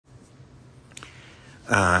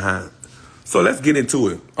So let's get into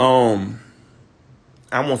it. I'm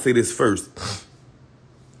gonna say this first.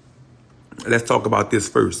 Let's talk about this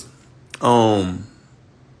first.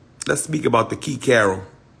 Let's speak about the Carroll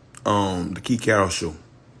show.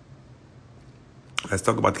 Let's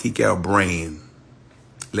talk about the Carroll brand.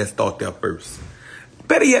 Let's start there first.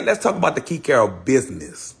 Better yet, let's talk about the Carroll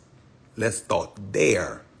business. Let's start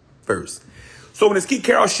there first. So when this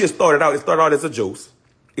Carroll shit started out, it started out as a joke.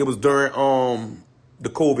 It was during the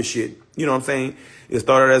COVID shit. You know what I'm saying? It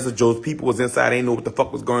started as a joke. People was inside, they didn't know what the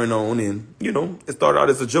fuck was going on, and you know, it started out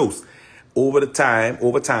as a joke. Over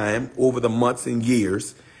the months and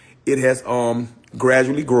years, it has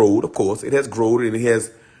gradually grown. Of course, it has grown, and it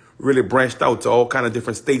has really branched out to all kind of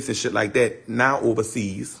different states and shit like that. Now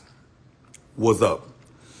overseas, what's up?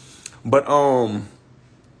 But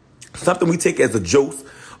something we take as a joke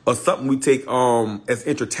or something we take as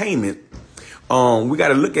entertainment, we got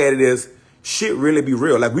to look at it as shit really be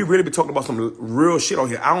real. Like, we really be talking about some real shit on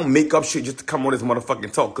here. I don't make up shit just to come on this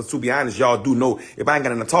motherfucking talk. Because to be honest, y'all do know, if I ain't got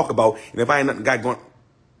nothing to talk about, and if I ain't got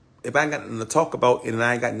nothing to talk about, and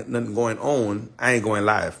I ain't got nothing going on, I ain't going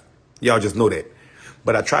live. Y'all just know that.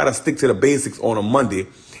 But I try to stick to the basics on a Monday,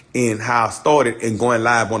 and how I started and going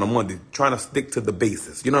live on a Monday. Trying to stick to the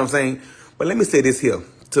basics. You know what I'm saying? But let me say this here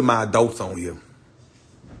to my adults on here.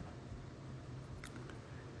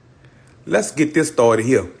 Let's get this started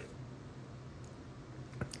here.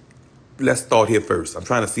 Let's start here first. I'm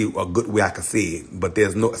trying to see a good way I can say it. But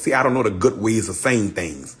there's no... See, I don't know the good ways of saying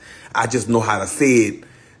things. I just know how to say it.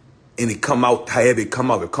 And it come out however it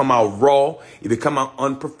come out. If it come out raw, if it come out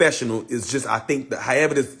unprofessional, it's just... I think that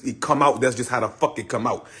however it come out, that's just how the fuck it come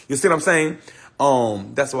out. You see what I'm saying?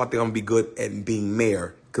 That's why I think I'm going to be good at being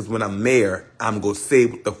mayor. Because when I'm mayor, I'm going to say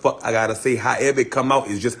what the fuck I got to say. However it come out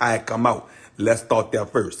is just how it come out. Let's start there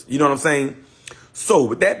first. You know what I'm saying? So,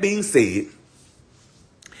 with that being said...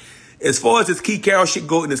 As far as this Carroll shit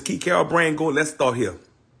go and this Carroll brand go, let's start here.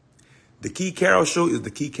 The Carroll show is the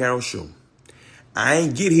Carroll show. I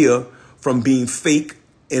ain't get here from being fake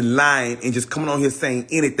and lying and just coming on here saying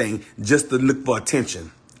anything just to look for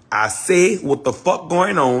attention. I say what the fuck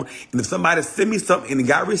going on, and if somebody send me something and they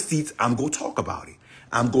got receipts, I'm going to talk about it.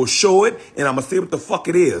 I'm going to show it, and I'm going to say what the fuck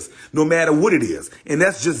it is, no matter what it is. And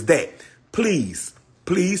that's just that. Please,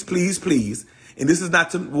 please, please, please. And this is not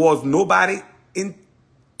towards nobody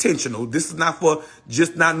intentional. This is not for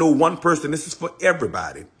just not no one person. This is for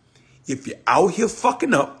everybody. If you're out here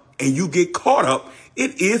fucking up and you get caught up,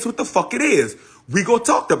 it is what the fuck it is. We go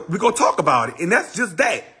talk about it. And that's just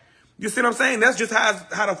that. You see what I'm saying? That's just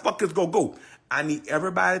how the fuck it's gonna go. I need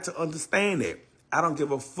everybody to understand that. I don't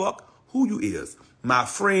give a fuck who you is. My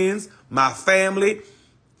friends, my family,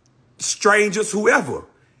 strangers, whoever.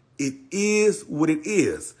 It is what it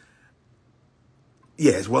is.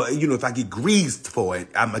 Yes, well, you know, if I get greased for it,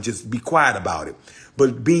 I'm going to just be quiet about it.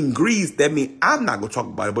 But being greased, that means I'm not going to talk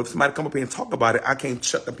about it. But if somebody come up here and talk about it, I can't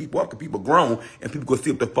shut the people up because people grown and people go see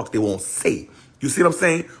what the fuck they won't say. You see what I'm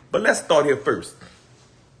saying? But let's start here first.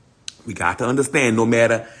 We got to understand, no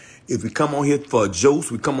matter if we come on here for jokes,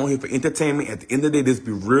 we come on here for entertainment, at the end of the day, this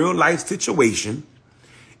be real life situation.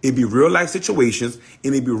 It be real life situations,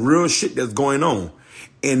 and it be real shit that's going on.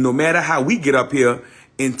 And no matter how we get up here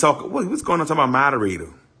and talk, what's going on to my moderator?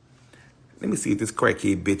 Let me see if this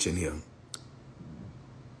crackhead bitch in here.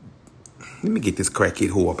 Let me get this crackhead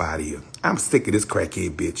hoe up out of here. I'm sick of this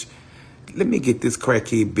crackhead bitch. Let me get this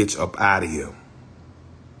crackhead bitch up out of here.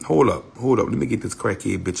 Hold up. Let me get this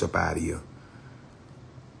crackhead bitch up out of here.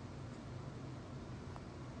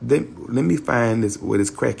 Let me find where this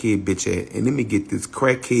crackhead bitch at, and let me get this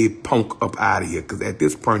crackhead punk up out of here, because at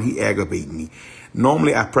this point, he aggravating me.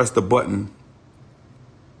 Normally, I press the button.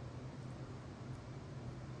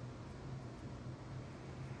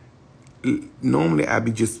 Normally, I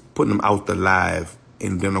be just putting them out the live,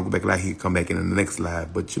 and then I'll go back live, he'll come back in the next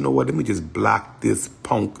live. But you know what? Let me just block this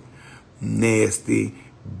punk, nasty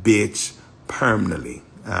bitch permanently.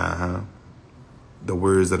 The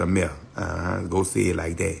words of the mayor. Go say it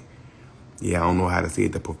like that. Yeah, I don't know how to say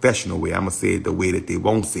it the professional way. I'm going to say it the way that they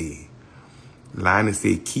won't say it. Lionel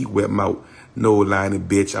said, keep wet mouth. No, Lionel,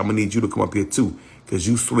 bitch, I'm going to need you to come up here too. Because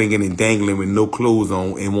you swinging and dangling with no clothes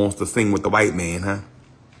on and wants to sing with the white man, huh?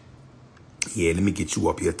 Yeah, let me get you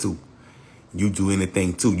up here too. You do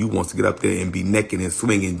anything too. You want to get up there and be naked and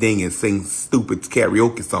swing and ding and sing stupid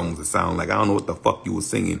karaoke songs that sound like I don't know what the fuck you were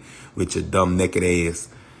singing with your dumb naked ass.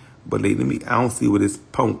 But let me, I don't see where this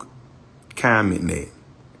punk comment at.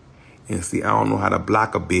 And see, I don't know how to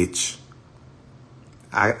block a bitch.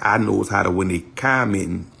 I knows how to, when they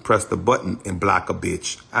comment, press the button and block a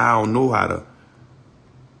bitch. I don't know how to.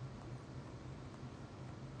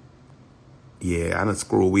 Yeah, I done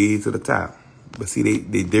scroll way to the top. But see,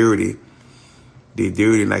 they dirty. They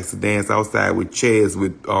dirty and likes to dance outside with chairs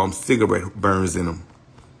with cigarette burns in them.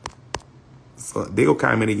 So they go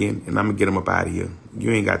comment again, and I'm going to get them up out of here.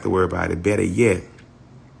 You ain't got to worry about it. Better yet,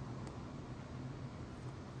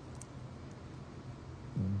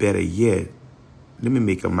 let me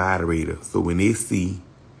make a moderator. So when they see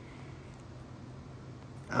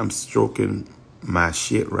I'm stroking my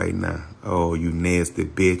shit right now. Oh, you nasty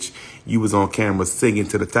bitch. You was on camera singing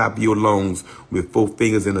to the top of your lungs with 4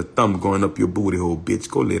 fingers and a thumb going up your booty hole. Bitch,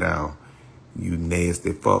 go lay down. You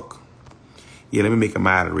nasty fuck. Yeah, let me make a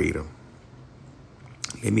moderator.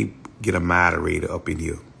 Let me get a moderator up in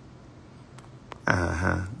here.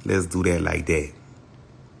 Let's do that like that.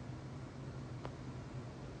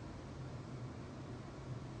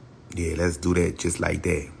 Yeah, let's do that just like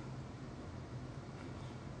that.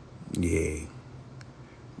 Yeah.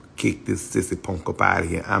 Kick this sissy punk up out of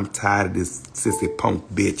here. I'm tired of this sissy punk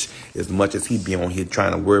bitch. As much as he be on here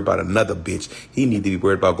trying to worry about another bitch, he need to be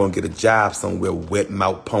worried about going to get a job somewhere, wet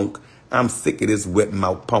mouth punk. I'm sick of this wet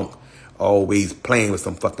mouth punk. Always playing with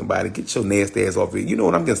some fucking body. Get your nasty ass off here. You know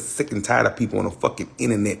what? I'm getting sick and tired of people on the fucking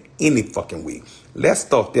internet any fucking way. Let's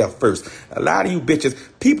start there first. A lot of you bitches,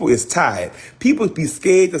 people is tired. People be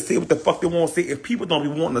scared to say what the fuck they want to say, and people don't be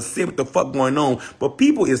wanting to say what the fuck going on. But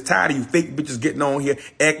people is tired of you fake bitches getting on here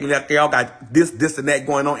acting like they all got this, and that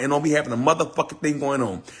going on, and don't be having a motherfucking thing going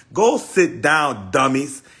on. Go sit down,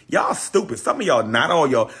 dummies. Y'all stupid. Some of y'all, not all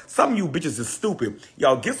y'all, some of you bitches is stupid.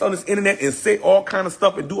 Y'all get on this internet and say all kind of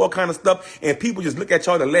stuff and do all kind of stuff, and people just look at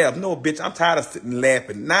y'all to laugh. No, bitch, I'm tired of sitting and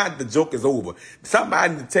laughing. Now the joke is over.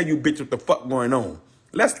 Somebody need to tell you, bitch, what the fuck going on.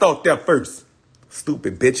 Let's start there first.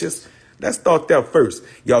 Stupid bitches. Let's start there first.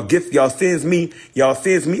 Y'all sends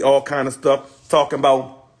me all kind of stuff talking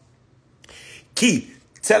about Keith,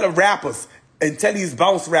 tell the rappers and tell these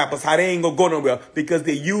bounce rappers how they ain't gonna go nowhere because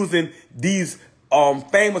they're using these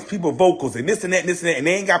famous people vocals and this and that, and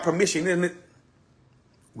they ain't got permission. Isn't it?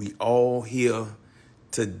 We all here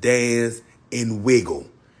to dance and wiggle.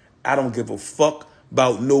 I don't give a fuck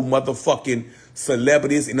about no motherfucking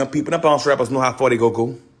celebrities and them people. Them bounce rappers know how far they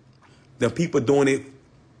go. The people doing it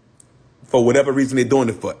for whatever reason they're doing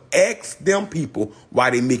it for. Ask them people why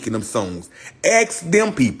they making them songs. Ask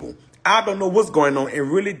them people. I don't know what's going on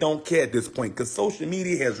and really don't care at this point because social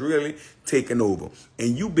media has really taken over.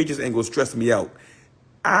 And you bitches ain't gonna stress me out.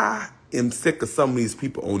 I am sick of some of these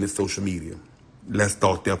people on this social media. Let's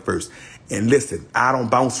start there first. And listen, I don't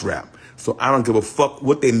bounce rap. So I don't give a fuck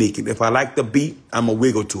what they making. If I like the beat, I'm a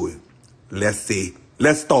wiggle to it. Let's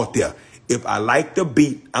start there. If I like the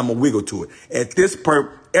beat, I'm a wiggle to it. At this point,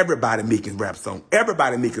 everybody making rap songs.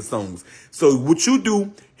 Everybody making songs. So what you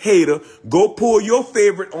do, hater, go pull your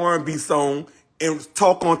favorite R&B song and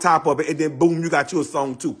talk on top of it, and then boom, you got your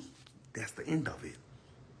song too. That's the end of it.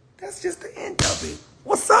 That's just the end of it.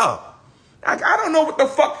 What's up? I don't know what the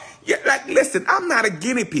fuck. Yeah, like, listen, I'm not a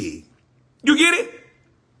guinea pig. You get it?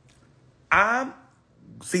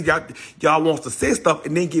 See, y'all wants to say stuff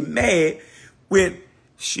and then get mad when,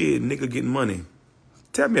 shit, nigga getting money.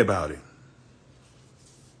 Tell me about it.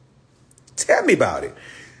 Tell me about it.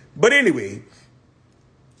 But anyway,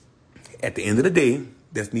 at the end of the day,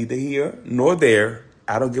 that's neither here nor there.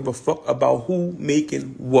 I don't give a fuck about who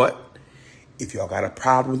making what. If y'all got a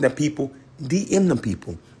problem with them people, DM them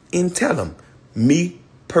people and tell them. Me,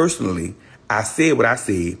 personally, I said what I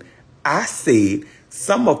said. I said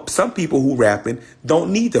some people who rapping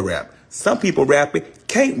don't need to rap. Some people rapping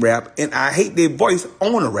can't rap, and I hate their voice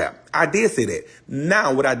on a rap. I did say that.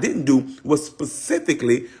 Now, what I didn't do was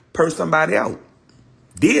specifically purse somebody out.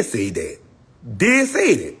 Did say that. Did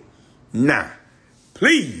say that. Nah,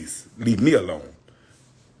 please leave me alone.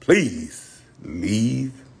 Please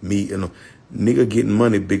leave me alone. Nigga getting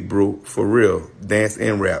money, big bro, for real. Dance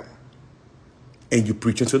and rap. And you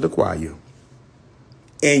preaching to the choir.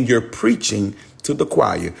 And you're preaching to the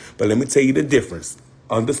choir. But let me tell you the difference.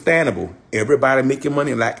 Understandable. Everybody making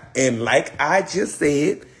money like I just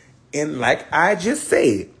said,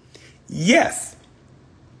 yes.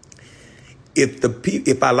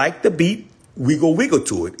 If I like the beat, we go wiggle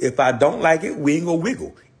to it. If I don't like it, we ain't gonna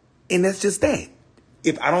wiggle. And that's just that.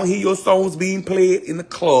 If I don't hear your songs being played in the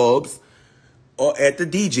clubs or at the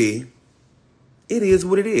DJ, it is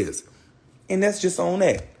what it is. And that's just on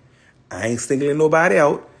that. I ain't singling nobody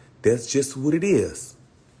out. That's just what it is.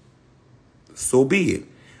 So be it.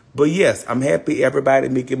 But yes, I'm happy everybody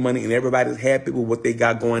making money and everybody's happy with what they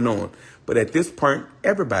got going on. But at this point,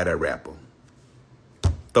 everybody a rapper.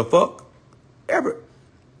 The fuck?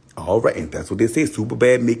 All right, and that's what they say.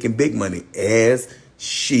 Superbad making big money, as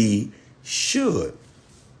she should.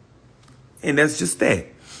 And that's just that.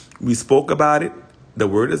 We spoke about it. The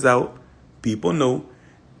word is out. People know.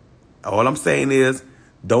 All I'm saying is,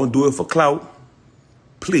 don't do it for clout.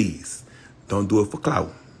 Please, don't do it for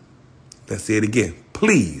clout. Let's say it again.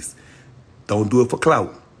 Please, don't do it for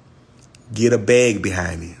clout. Get a bag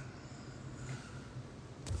behind it.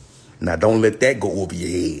 Now, don't let that go over your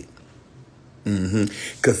head.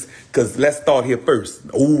 Because let's start here first.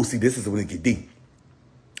 Oh, see, this is when it get deep.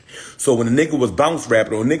 So when a nigga was bounce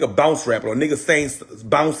rapping, or a nigga bounce rapping, or a nigga saying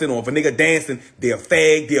bouncing, or if a nigga dancing, they a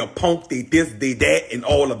fag, they a punk, they this, they that, and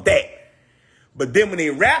all of that. But then when they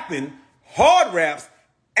rapping, hard raps,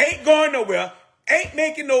 ain't going nowhere, ain't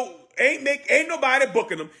nobody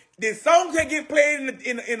booking them. The songs that get played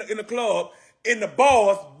in the club, in the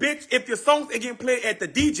bars, bitch, if your songs ain't getting played at the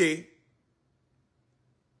DJ,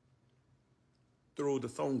 throw the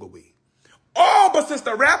song away. Oh, but since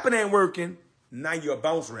the rapping ain't working, now you're a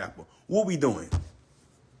bounce rapper. What we doing?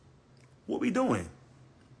 What we doing?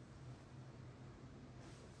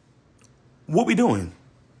 What we doing?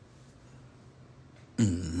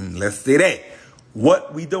 Let's say that.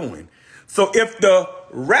 What we doing? So if the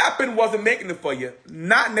rapping wasn't making it for you,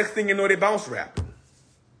 not next thing you know they bounce rapping.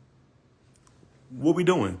 What we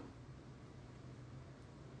doing?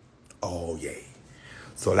 Oh, yeah.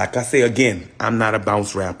 So like I say again, I'm not a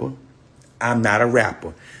bounce rapper. I'm not a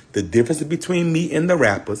rapper. The difference between me and the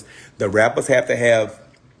rappers have to have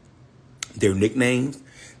their nicknames.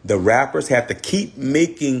 The rappers have to keep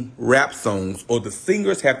making rap songs, or the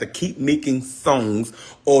singers have to keep making songs,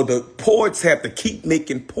 or the poets have to keep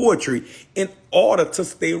making poetry in order to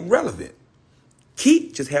stay relevant.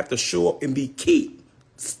 Keith just have to show up and be Keith,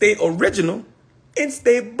 stay original, and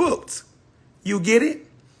stay booked. You get it?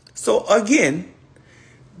 So again,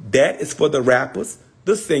 that is for the rappers,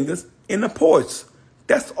 the singers, and the poets.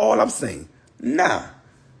 That's all I'm saying. Now,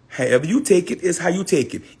 however you take it is how you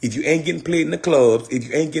take it. If you ain't getting played in the clubs, if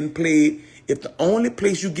you ain't getting played, if the only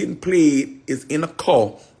place you getting played is in a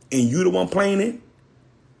car and you the one playing it,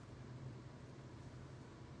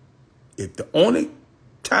 if the only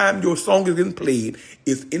time your song is getting played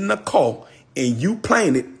is in the car and you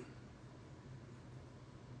playing it,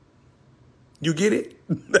 you get it?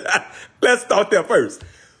 Let's start there first.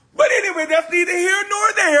 But anyway, that's neither here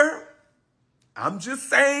nor there. I'm just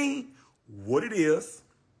saying what it is.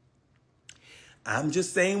 I'm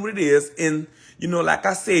just saying what it is. And, you know, like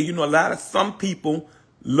I said, you know, some people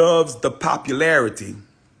loves the popularity.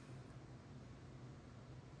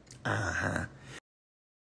 And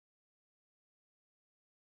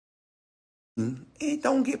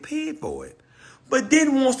don't get paid for it. But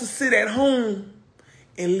then wants to sit at home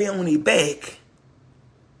and lay on their back.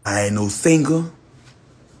 I ain't no singer.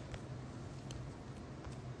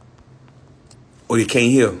 Or you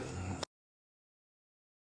can't hear.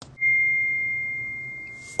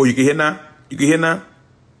 Oh, you can hear now? You can hear now?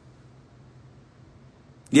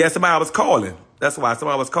 Yeah, somebody was calling. That's why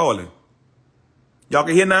somebody was calling. Y'all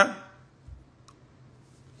can hear now?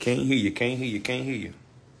 Can't hear you, can't hear you, can't hear you.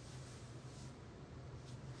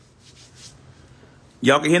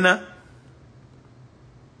 Y'all can hear now?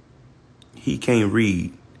 He can't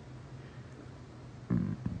read.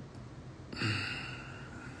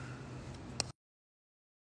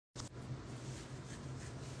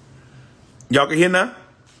 Y'all can hear now?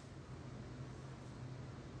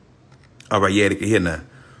 All right, yeah, they can hear now.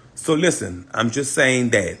 So listen, I'm just saying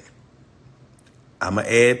that I'm going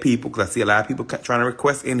to add people, because I see a lot of people trying to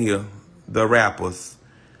request in here, the rappers.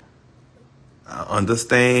 I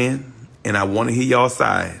understand, and I want to hear y'all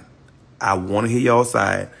side. I want to hear y'all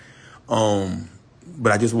side.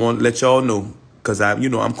 But I just want to let y'all know, because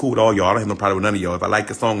I'm cool with all y'all. I don't have no problem with none of y'all. If I like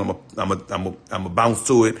a song, I'm a bounce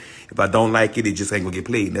to it. If I don't like it, it just ain't gonna get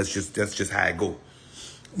played. And that's just how it go.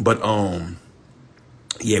 But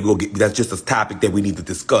yeah, that's just a topic that we need to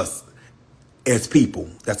discuss as people.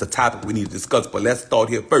 That's a topic we need to discuss. But let's start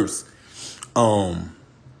here first.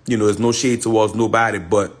 There's no shade towards nobody,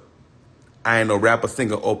 but I ain't no rapper,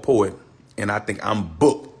 singer, or poet, and I think I'm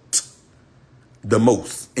booked the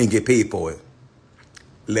most and get paid for it.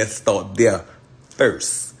 Let's start there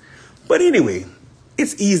first. But anyway,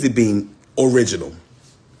 it's easy being original.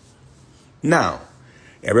 Now,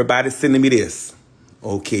 everybody's sending me this.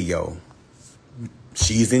 Okay, y'all.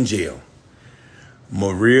 She's in jail.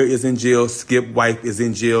 Maria is in jail. Skip wife is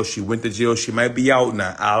in jail. She went to jail. She might be out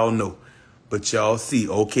now. I don't know. But y'all see,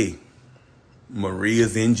 okay,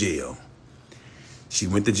 Maria's in jail. She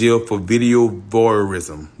went to jail for video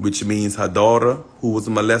voyeurism, which means her daughter, who was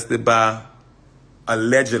molested by,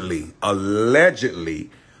 allegedly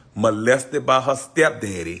molested by her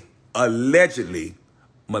stepdaddy,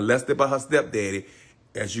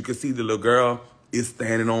 as you can see, the little girl is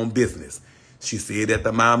standing on business. She said that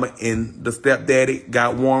the mama and the stepdaddy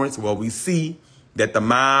got warrants. Well, we see that the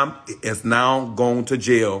mom is now going to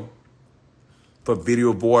jail for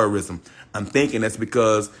video voyeurism. I'm thinking that's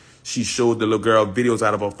because she showed the little girl videos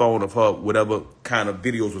out of her phone of her, whatever kind of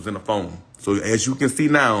videos was in the phone. So as you can see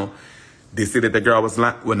now, they said that the girl was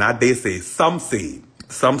lying. Well, not they say, some said.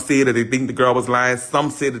 Some said that they think the girl was lying. Some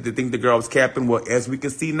said that they think the girl was capping. Well, as we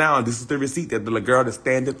can see now, this is the receipt that the little girl is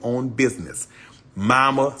standing on business.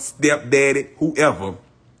 Mama, stepdaddy, whoever,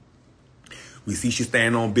 we see she's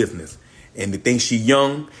standing on business. And they think she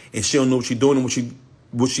young and she don't know what she doing and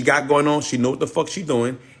what she got going on. She know what the fuck she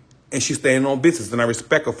doing and she's standing on business, and I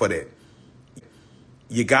respect her for that.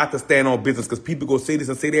 You got to stand on business because people go say this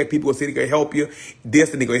and say that. People go say they can help you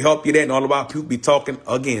this and they can help you that, and all about people be talking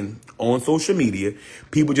again on social media.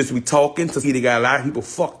 People just be talking to see they got a lot of people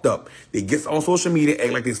fucked up. They get on social media,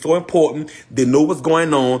 act like they're so important. They know what's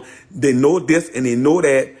going on. They know this and they know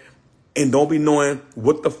that, and don't be knowing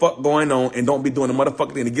what the fuck going on, and don't be doing the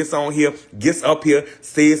motherfucking thing. It gets on here, gets up here,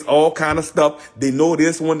 says all kind of stuff. They know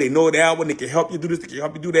this one, they know that one. They can help you do this, they can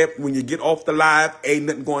help you do that. When you get off the live, ain't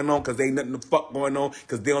nothing going on because ain't nothing the fuck going on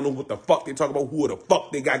because they don't know what the fuck they talk about, who the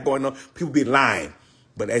fuck they got going on. People be lying.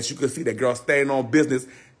 But as you can see, that girl staying on business,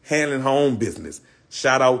 handling her own business.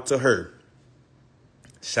 Shout out to her.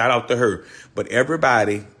 Shout out to her. But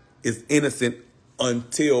everybody is innocent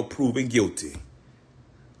until proven guilty.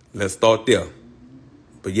 Let's start there.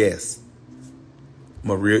 But yes,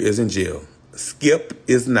 Maria is in jail. Skip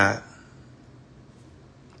is not.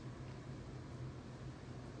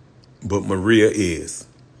 But Maria is.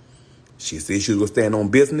 She said she was going to stand on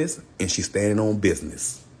business, and she's standing on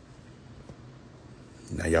business.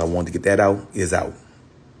 Now, y'all want to get that out? It's out.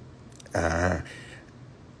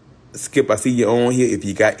 Skip, I see you on here. If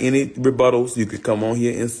you got any rebuttals, you can come on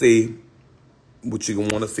here and say what you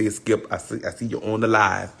want to say. Skip, I see you on the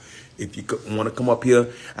live. If you want to come up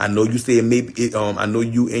here, I know you said maybe I know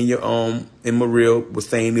you and your and Maria was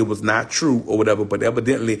saying it was not true or whatever, but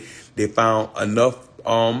evidently they found enough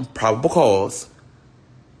probable cause.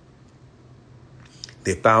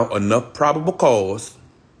 They found enough probable cause,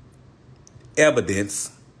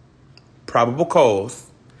 evidence, probable cause,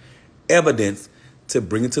 evidence to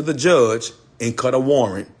bring it to the judge and cut a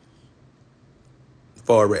warrant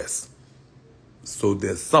for arrest. So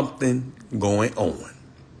there's something going on.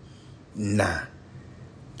 Nah,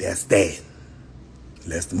 that's that.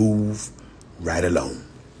 Let's move right along.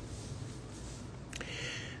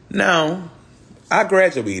 Now, I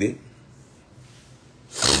graduated.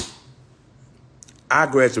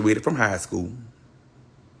 from high school.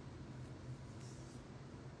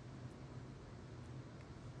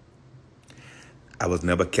 I was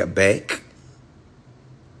never kept back.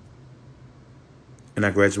 And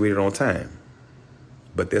I graduated on time.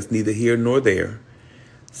 But that's neither here nor there.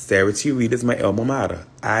 Sarah T. Reed is my alma mater.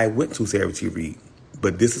 I went to Sarah T. Reed.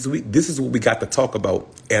 But this is what we got to talk about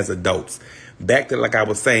as adults. Back to like I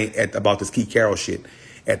was saying about this Keith Carroll shit.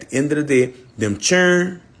 At the end of the day, them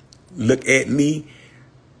churn look at me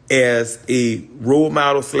as a role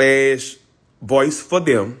model / voice for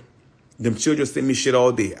them. Them children send me shit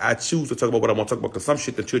all day. I choose to talk about what I want to talk about because some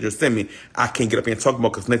shit the children send me, I can't get up here and talk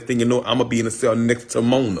about because next thing you know, I'm going to be in the cell next to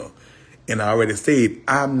Mona. And I already said,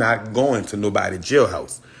 I'm not going to nobody's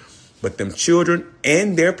jailhouse. But them children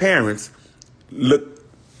and their parents look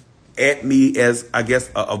at me as, I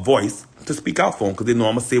guess, a voice to speak out for them because they know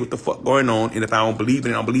I'm going to say what the fuck going on. And if I don't believe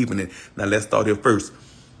in it, I don't believe in it. Now, let's start here first.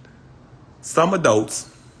 Some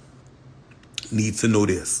adults need to know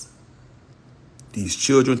this. These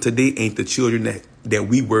children today ain't the children that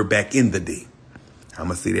we were back in the day. I'm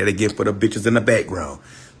going to say that again for the bitches in the background.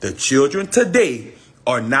 The children today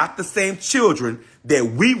are not the same children that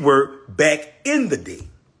we were back in the day.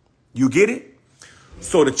 You get it?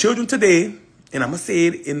 So the children today, and I'm going to say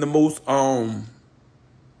it in the most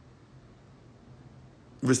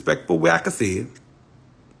respectful way I can say it.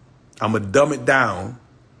 I'm going to dumb it down.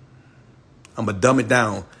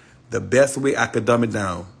 The best way I could dumb it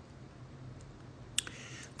down.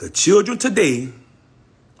 The children today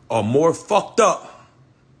are more fucked up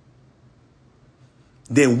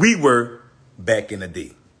than we were back in the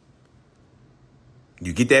day.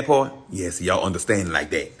 You get that part? Yes, y'all understand like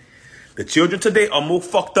that. The children today are more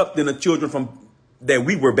fucked up than the children that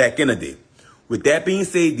we were back in the day. With that being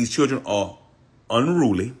said, these children are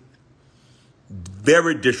unruly,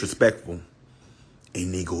 very disrespectful,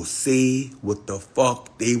 and they go say what the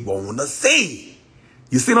fuck they want to say.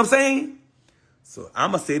 You see what I'm saying? So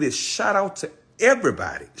I'm going to say this. Shout out to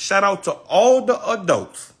everybody. Shout out to all the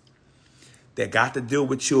adults that got to deal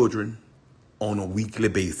with children on a weekly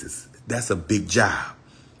basis. That's a big job.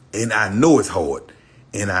 And I know it's hard.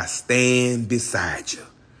 and I stand beside you.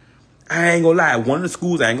 I ain't gonna lie. One of the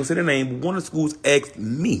schools, I ain't gonna say the name, but one of the schools asked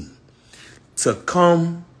me to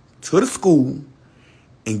come to the school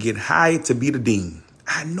and get hired to be the dean.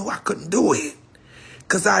 I know I couldn't do it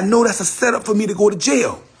because I know that's a setup for me to go to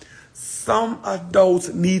jail. Some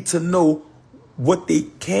adults need to know what they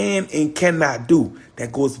can and cannot do.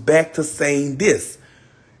 That goes back to saying this.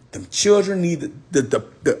 Them children need,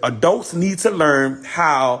 the adults need to learn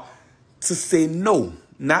how to say no.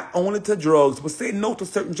 Not only to drugs, but say no to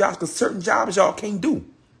certain jobs, because certain jobs y'all can't do.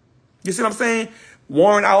 You see what I'm saying?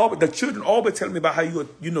 Warren, the children always tell me about how you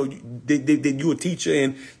a teacher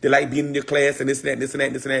and they like being in your class and this and that, this and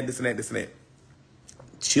that, this and that, this and that, this and that.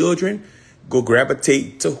 Children go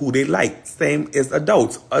gravitate to who they like. Same as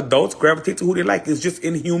adults. Adults gravitate to who they like. It's just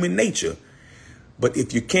in human nature. But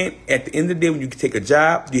if you can't, at the end of the day, when you take a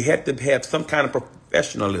job, you have to have some kind of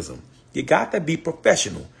professionalism. You got to be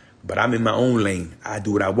professional. But I'm in my own lane. I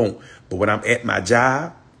do what I want. But when I'm at my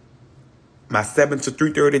job, my 7 to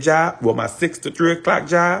 3:30 job, well, my 6 to 3 o'clock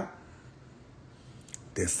job,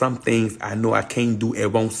 there's some things I know I can't do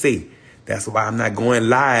and won't say. That's why I'm not going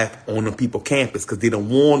live on the people campus, because they done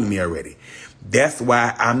warned me already. That's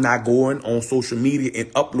why I'm not going on social media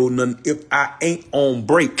and uploading nothing if I ain't on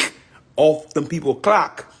break off them people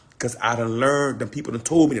clock, because I done learned, them people done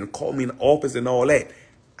told me, and called me in the office and all that.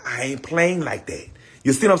 I ain't playing like that.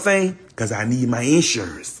 You see what I'm saying? Because I need my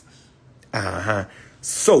insurance.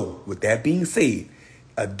 So, with that being said,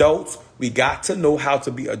 adults, we got to know how to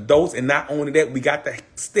be adults. And not only that, we got to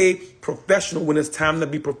stay professional when it's time to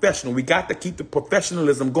be professional. We got to keep the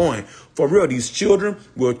professionalism going. For real, these children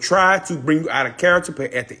will try to bring you out of character,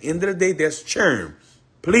 but at the end of the day, there's churn.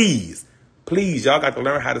 Please, y'all got to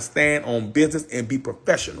learn how to stand on business and be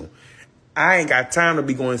professional. I ain't got time to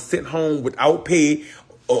be going sit home without pay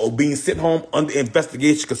or being sent home under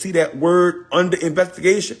investigation. Because see that word, under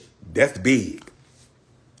investigation? That's big.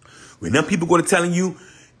 When them people go to telling you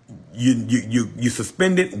you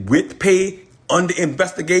suspended with pay under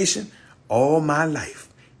investigation, all my life,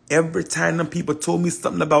 every time them people told me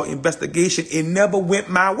something about investigation, it never went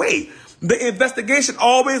my way. The investigation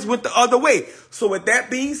always went the other way. So with that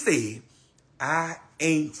being said, I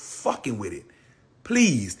ain't fucking with it.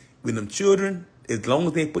 Please, with them children, as long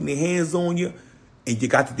as they ain't putting their hands on you and you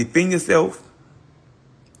got to defend yourself,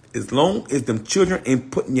 as long as them children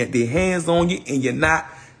ain't putting their hands on you and you're not,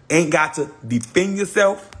 ain't got to defend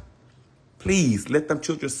yourself, please let them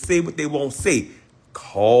children say what they won't say.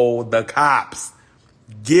 Call the cops.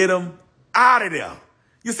 Get them out of there.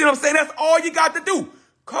 You see what I'm saying? That's all you got to do.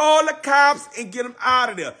 Call the cops and get them out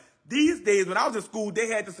of there. These days, when I was in school, they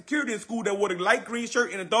had the security in school that wore the light green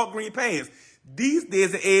shirt and the dark green pants. These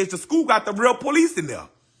days, at age, the school got the real police in there.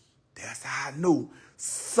 That's how I know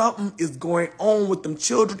something is going on with them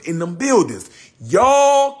children in them buildings.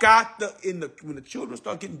 Y'all got when the children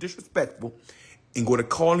start getting disrespectful and go to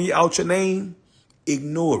calling you out your name,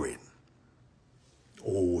 ignore it.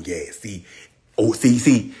 Oh, yeah, see.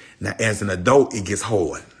 Now, as an adult, it gets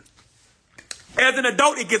hard. As an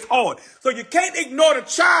adult, it gets hard. So you can't ignore the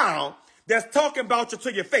child that's talking about you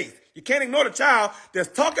to your face. You can't ignore the child that's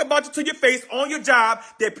talking about you to your face on your job,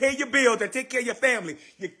 that pay your bills, that take care of your family.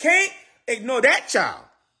 You can't ignore that child.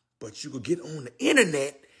 But you could get on the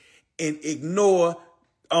internet and ignore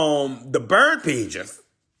the burn pages.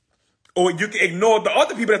 Or you can ignore the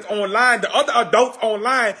other people that's online, the other adults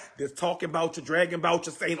online that's talking about you, dragging about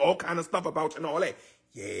you, saying all kind of stuff about you and all that.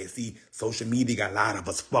 Yeah, see, social media got a lot of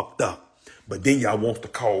us fucked up. But then y'all wants to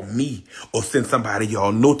call me or send somebody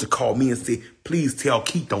y'all know to call me and say, please tell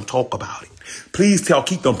Keith don't talk about it. Please tell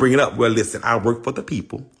Keith don't bring it up. Well, listen, I work for the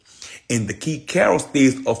people. And the Keith Carroll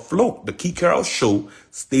stays afloat. The Keith Carroll show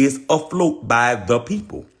stays afloat by the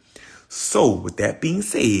people. So with that being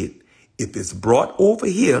said, if it's brought over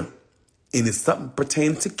here and it's something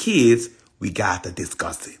pertaining to kids, we got to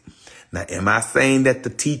discuss it. Now, am I saying that the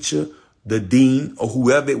teacher, the dean, or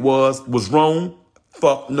whoever it was wrong?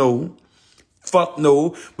 Fuck no. Fuck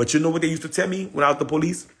no. But you know what they used to tell me when I was the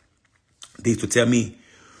police? They used to tell me,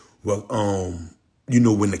 well,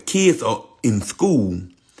 when the kids are in school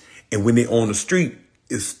and when they're on the street,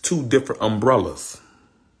 it's two different umbrellas.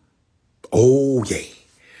 Oh, yeah.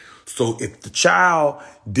 So if the child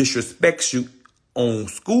disrespects you on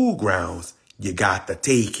school grounds, you got to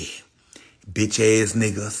take it. Bitch ass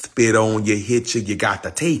nigga, spit on you, hit you, you got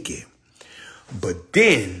to take it. But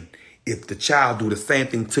then, if the child do the same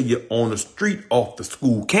thing to you on the street off the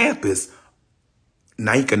school campus,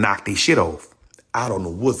 now you can knock their shit off. I don't know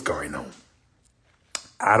what's going on.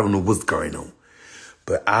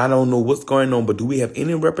 But I don't know what's going on. But do we have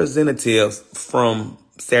any representatives from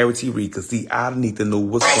Sarah T. Reed? Because, see, I need to know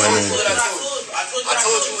what's going on with this.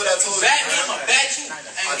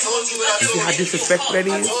 told you what I You see told how you. disrespectful that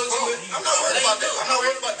is? I told you. I'm not worried about that. I'm not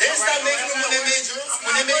worried about that. They stopped making them when they made drills.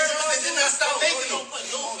 When they made drills, they did not stop making them.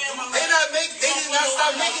 They did not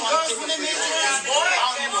stop making guns when they made drills, boy.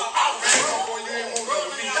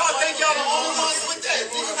 Y'all think y'all the only ones with that.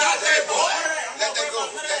 This is not that, boy. Let that go.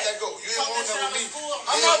 Let that go. You ain't want that with me.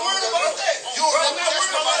 I'm not worried about that. I'm not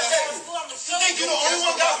worried about that. You think you the only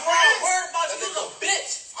one got friends? I'm worried about you, little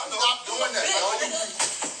bitch. I'm not doing that, dog.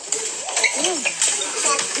 Let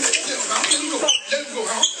him go. Let him go,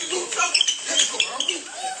 huh? Let him go, huh?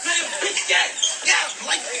 Man, bitch, yeah,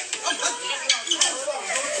 like that. Let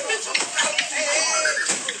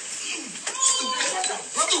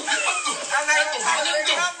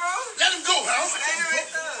him go, huh?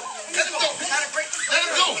 Let him go. Let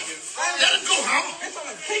him go. Let him go, huh?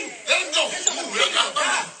 Let him go.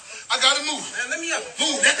 I gotta move.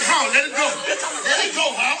 Move. Let him go. Let him go, huh? Let him go,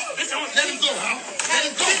 huh? Let him go, huh? Let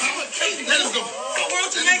him go. Let him go.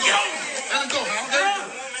 Let him go, huh?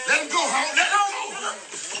 Let him go, huh? Let him go.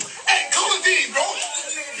 Hey, call the dean, bro.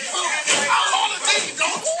 I'll call the dean, bro.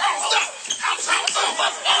 Stop.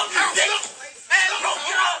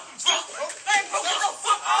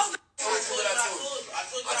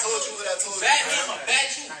 I told you what I told you.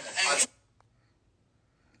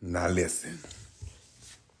 Now listen.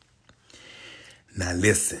 Now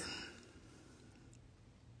listen.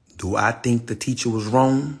 Do I think the teacher was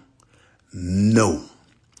wrong? No.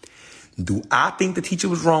 Do I think the teacher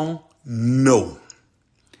was wrong? No.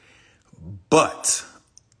 But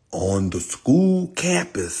on the school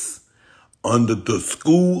campus, under the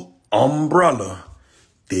school umbrella,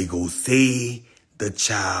 they go say the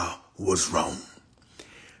child was wrong.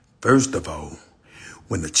 First of all,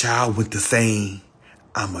 when the child went to saying,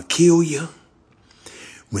 I'ma kill you,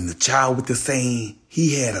 when the child went to saying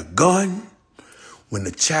he had a gun, when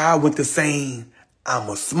the child went to saying,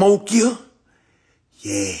 I'ma smoke you,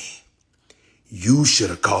 yeah, you should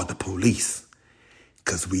have called the police.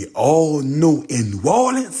 Because we all know in New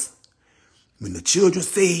Orleans, when the children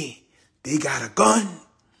say they got a gun,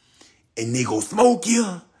 and they go smoke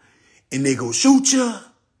you, and they go shoot you,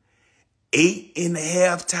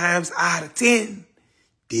 8.5 times out of 10,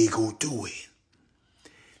 they go do it.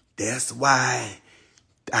 That's why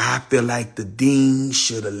I feel like the dean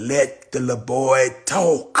should have let the little boy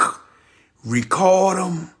talk, record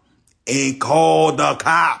him, and call the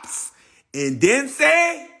cops, and then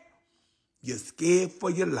say, you're scared for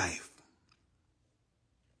your life.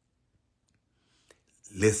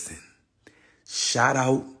 Listen, shout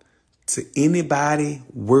out to anybody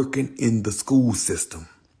working in the school system.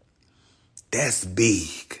 That's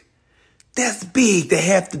big. That's big to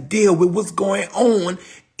have to deal with what's going on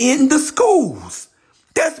in the schools.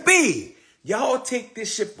 That's big. Y'all take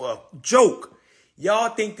this shit for a joke. Y'all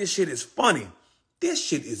think this shit is funny. This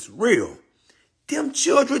shit is real. Them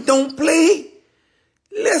children don't play.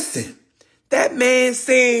 Listen, that man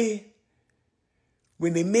said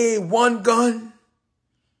when they made one gun,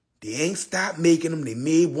 they ain't stopped making them. They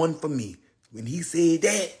made one for me. When he said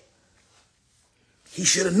that, he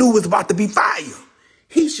should have knew it was about to be fire.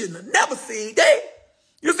 He shouldn't have never said that.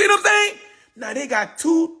 You see what I'm saying? Now, they got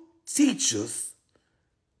 2 teachers,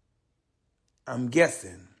 I'm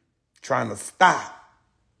guessing, trying to stop.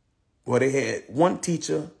 Well, they had one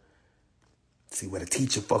teacher, see where the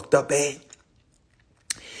teacher fucked up at?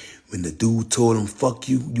 When the dude told him, fuck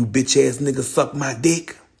you, you bitch-ass nigga, suck my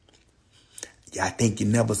dick. Yeah, I think you're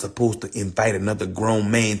never supposed to invite another grown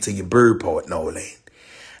man to your bird part and all that.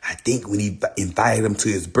 I think when he invited him to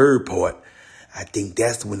his bird part, I think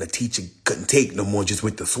that's when the teacher couldn't take no more, just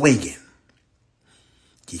went to swinging.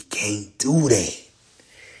 You can't do that.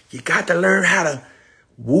 You got to learn how to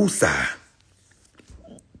woosah.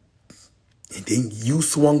 And then you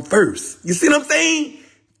swung first. You see what I'm saying?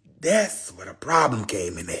 That's where the problem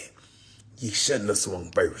came in at. You shouldn't have swung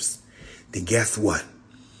first. Then guess what?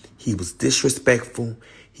 He was disrespectful.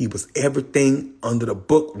 He was everything under the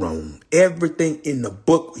book wrong. Everything in the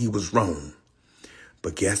book, he was wrong.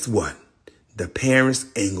 But guess what? The parents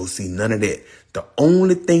ain't gonna see none of that. The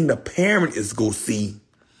only thing the parent is gonna see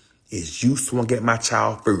is you swung at my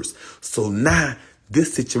child first. So now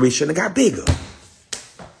this situation got bigger.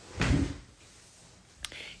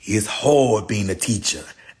 It's hard being a teacher.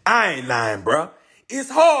 I ain't lying, bruh. It's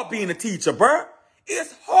hard being a teacher, bruh.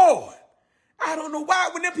 It's hard. I don't know why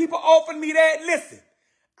when them people offered me that, listen,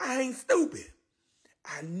 I ain't stupid.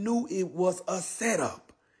 I knew it was a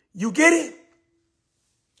setup. You get it?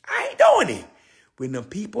 I ain't doing it. When the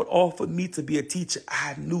people offered me to be a teacher,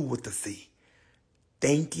 I knew what to say.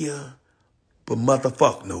 Thank you, but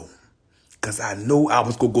motherfuck no. Because I knew I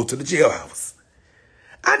was going to go to the jailhouse.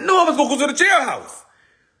 I knew I was going to go to the jailhouse.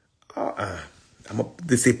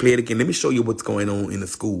 They say play it again. Let me show you what's going on in the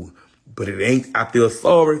school. But it ain't, I feel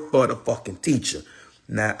sorry for the fucking teacher.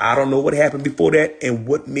 Now, I don't know what happened before that and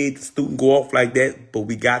what made the student go off like that, but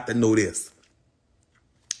we got to know this.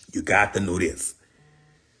 You got to know this.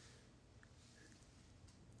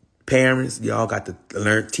 Parents, y'all got to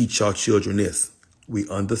learn, teach your children this. We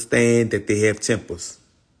understand that they have tempers.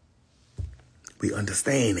 We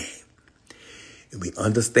understand that. And we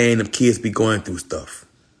understand them kids be going through stuff.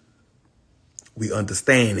 We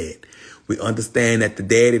understand that. We understand that the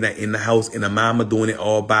daddy not in the house and the mama doing it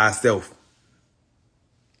all by herself.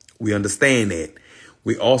 We understand that.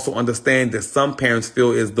 We also understand that some parents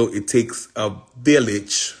feel as though it takes a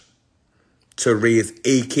village to raise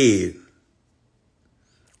a kid.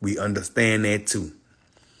 We understand that too.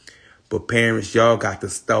 But parents, y'all got to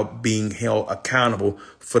stop being held accountable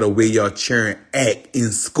for the way your children act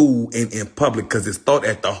in school and in public, because it starts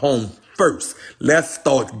at the home first. Let's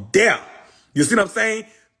start there. You see what I'm saying?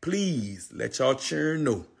 Please let your children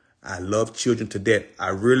know I love children to death. I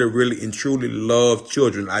really, really and truly love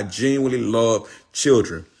children. I genuinely love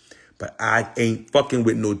children. But I ain't fucking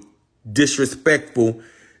with no disrespectful,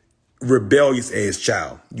 rebellious ass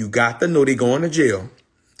child. You got to know they going to jail.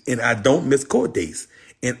 And I don't miss court dates.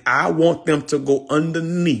 And I want them to go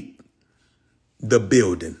underneath the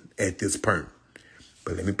building at this point.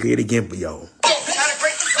 But let me play it again for y'all. Let him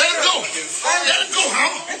go. Let him go,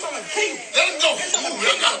 huh? Let him go.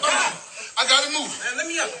 I gotta move. Let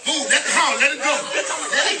me up. Move. Let the hound. Let it go.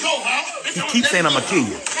 Let it go, huh? He keeps saying I'm gonna kill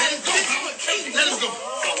you. Let him go. Let him go.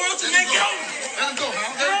 I want to make it. Let him go,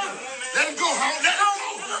 huh? Let him go, huh? Let him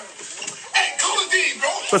go. Hey, call the dean, bro.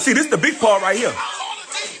 So see, this is the big part right here.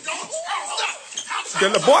 The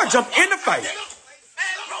little boy jumped in the fight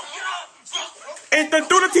and then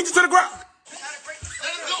threw the teacher to the ground. Let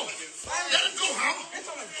him go. Let him go, huh?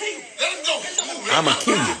 Let him go. I'm gonna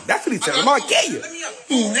kill you. That's what he said. I'm gonna kill you.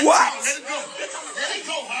 What? Let him go. Let him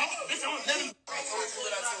go, huh?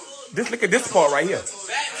 Just look at this part right here. I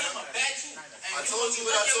told you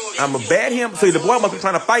what I told you. I'm a bad him. So the boy must be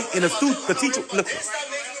trying to fight in the suit. The teacher, look.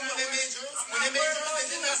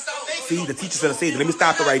 See, the teacher shouldn't have said it. Let me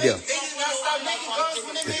stop it right there.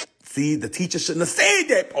 See, the teacher shouldn't have said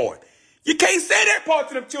that part. You can't say that part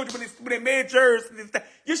to them children when they made yours.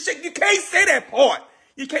 You can't say that part.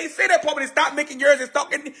 You can't say that part when they stop making yours and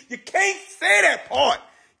talking. You can't say that part.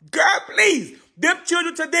 Girl, please. Them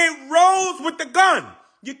children today rose with the gun.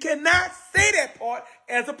 You cannot say that part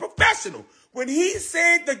as a professional. When he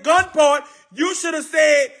said the gun part, you should have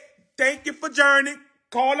said, thank you for journeying.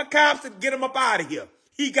 Call the cops and get him up out of here.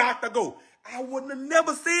 He got to go. I wouldn't have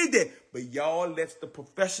never said that. But y'all let the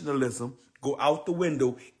professionalism go out the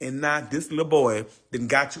window, and now this little boy then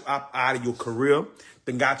got you up out of your career,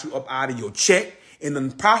 then got you up out of your check, and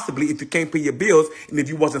then possibly if you can't pay your bills, and if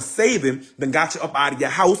you wasn't saving, then got you up out of your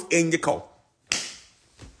house and your car.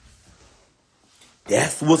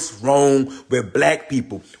 That's what's wrong with black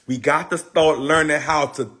people. We got to start learning how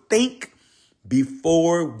to think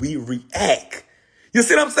before we react. You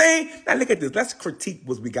see what I'm saying? Now look at this. Let's critique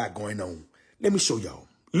what we got going on. Let me show y'all.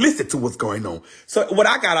 Listen to what's going on. So what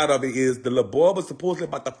I got out of it is the little boy was supposedly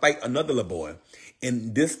about to fight another little boy.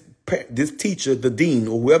 And this teacher, the dean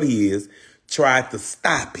or whoever he is, tried to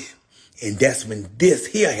stop it. And that's when this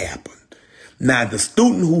here happened. Now the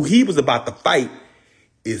student who he was about to fight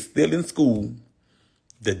is still in school.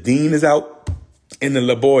 The dean is out and the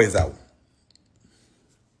little boy is out.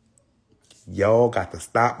 Y'all got to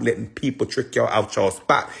stop letting people trick y'all out your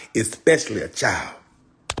spot, especially a child.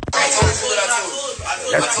 I told you what I told you.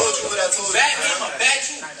 I told you what I told you.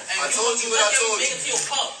 I told you what I told you.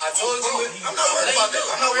 I told you what. I'm not worried about that.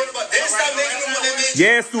 I'm not worried about that. They didn't stop making them when they made you.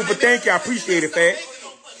 Yeah, super. Thank you. I appreciate it, fat. They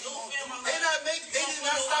did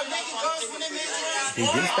not stop making guns when they made you. They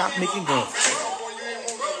didn't stop making guns.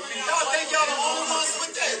 Y'all think y'all the only ones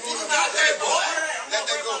with that? This is not that, boy. Let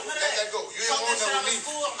that go. Let that go. You ain't want that with me.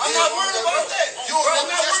 I'm not worried about that. You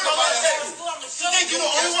ain't not worried about that. You think you the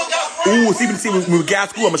only one got Ooh, see when we got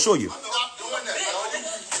school, I'm gonna show you.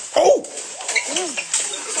 Oh!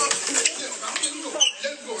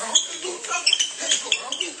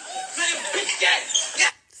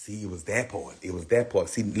 See, it was that part. It was that part.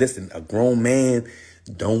 See, listen, a grown man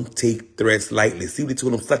don't take threats lightly. See what he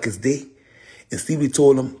told him, suck his dick? And see what he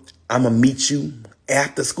told him, I'm gonna meet you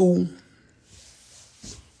after school?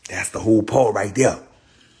 That's the whole part right there.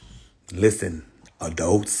 Listen,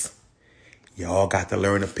 adults, y'all got to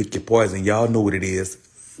learn to pick your poison. Y'all know what it is.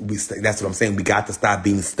 That's what I'm saying. We got to stop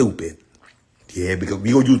being stupid. Yeah, because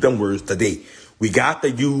we gonna use them words today. We got to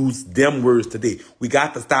use them words today. We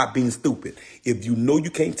got to stop being stupid. If you know you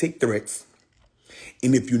can't take threats,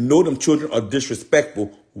 and if you know them children are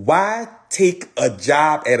disrespectful, Why take a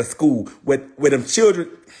job at a school where them children...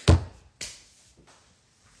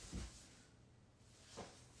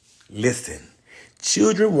 Listen,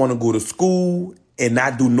 children want to go to school and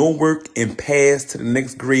not do no work and pass to the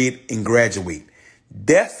next grade and graduate.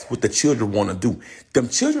 That's what the children want to do. Them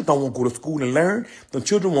children don't want to go to school and learn. Them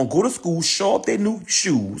children want to go to school, show off their new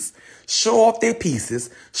shoes, show off their pieces,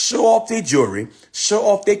 show off their jewelry, show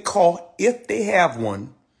off their car if they have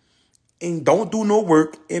one, and don't do no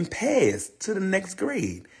work and pass to the next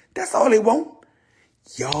grade. That's all they want.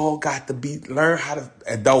 Y'all got to learn how to,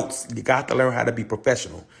 adults, you got to learn how to be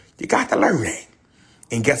professional. You got to learn that.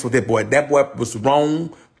 And guess what, that boy was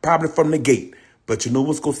wrong probably from the gate. But you know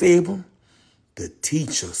what's going to save him? The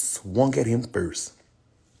teachers won't get him first.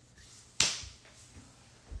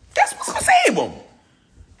 That's what's going to save him.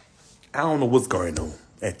 I don't know what's going on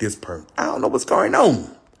at this point. I don't know what's going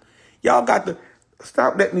on. Y'all got to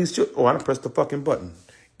stop letting these children... Oh, I done pressed the fucking button.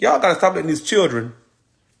 Y'all got to stop letting these children...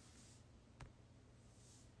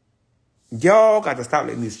 Y'all got to stop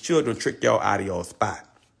letting these children trick y'all out of y'all spot.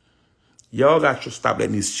 Y'all got to stop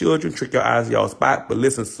letting these children trick y'all out of y'all spot. But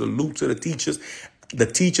listen, salute to the teachers. The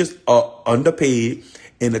teachers are underpaid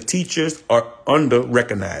and the teachers are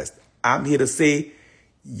under-recognized. I'm here to say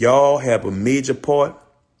y'all have a major part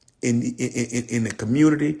in the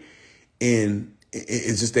community. And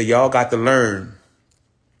it's just that y'all got to learn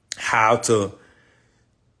how to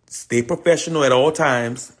stay professional at all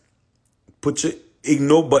times. Put your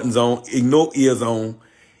ignore buttons on, ignore ears on,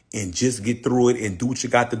 and just get through it and do what you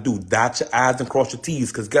got to do. Dot your I's and cross your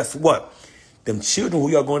T's. Because guess what? Them children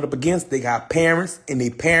who y'all going up against, they got parents, and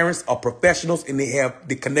their parents are professionals, and they're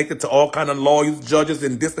connected to all kind of lawyers, judges,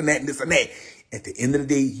 and this and that and this and that. At the end of the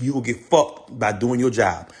day, you will get fucked by doing your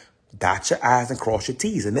job. Dot your I's and cross your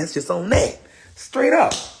T's. And that's just on that. Straight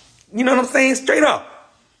up. You know what I'm saying? Straight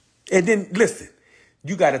up. And then, listen,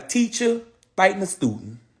 you got a teacher fighting a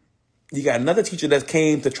student. You got another teacher that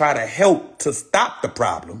came to try to help to stop the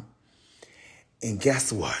problem. And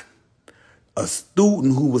guess what? A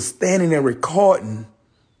student who was standing there recording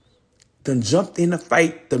done jumped in the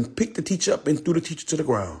fight, done picked the teacher up and threw the teacher to the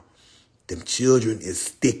ground. Them children is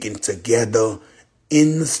sticking together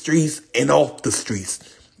in the streets and off the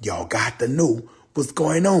streets. Y'all got to know what's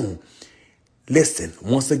going on. Listen,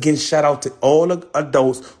 once again, shout out to all the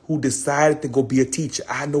adults who decided to go be a teacher.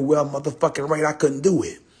 I know well motherfucking right I couldn't do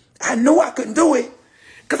it. I know I couldn't do it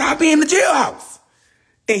because I'll be in the jailhouse.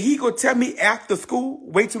 And he gonna tell me after school,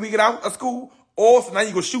 wait till we get out of school, or so now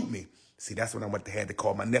you gonna shoot me. See, that's when I had to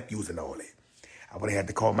call my nephews and all that. I would have had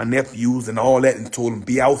to call my nephews and all that and told them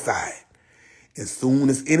be outside. As soon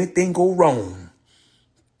as anything go wrong,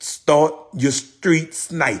 start your street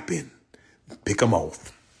sniping. Pick them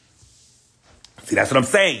off. See, that's what I'm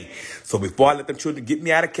saying. So before I let them children get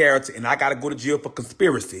me out of character and I gotta go to jail for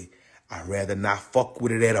conspiracy, I'd rather not fuck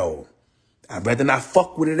with it at all. I'd rather not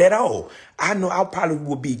fuck with it at all. I know I probably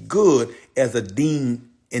would be good as a dean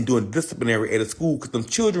and doing disciplinary at a school because them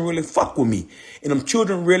children really fuck with me. And them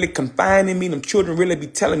children really confining me. Them children really be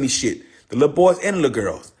telling me shit. The little boys and the little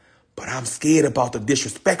girls. But I'm scared about the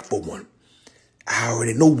disrespectful one. I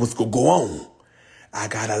already know what's going to go on. I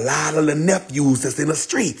got a lot of the nephews that's in the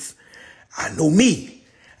streets. I know me.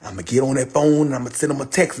 I'm going to get on that phone and I'm going to send them a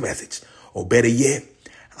text message. Or better yet,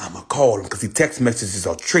 I'm going to call them because the text messages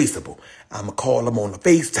are traceable. I'm going to call them on the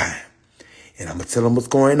FaceTime. And I'm going to tell them what's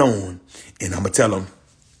going on. And I'm going to tell them,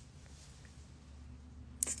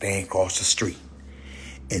 stand across the street.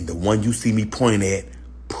 And the one you see me pointing at,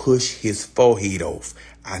 push his forehead off.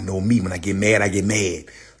 I know me. When I get mad, I get mad.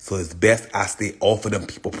 So it's best I stay off of them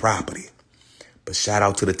people property. But shout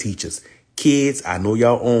out to the teachers. Kids, I know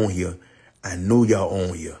y'all on here. I know y'all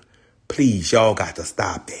on here. Please, y'all got to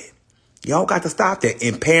stop that. Y'all got to stop that.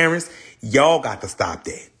 And parents, y'all got to stop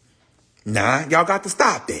that. Nah, y'all got to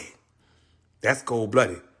stop that. That's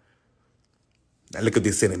cold-blooded. Now look at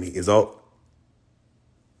this enemy. It's all.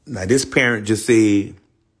 Now this parent just said,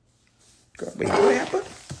 girl, wait, what happened?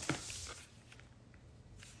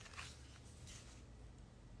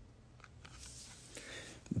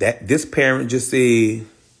 This parent just said,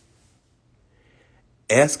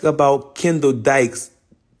 ask about Kendall Dykes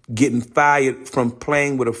getting fired from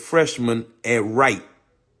playing with a freshman at Wright.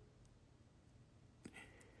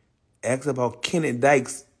 Ask about Kenneth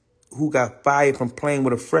Dykes, who got fired from playing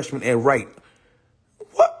with a freshman at Wright.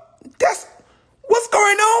 What? What's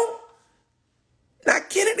going on? Now,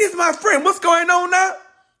 Kenneth is my friend. What's going on now?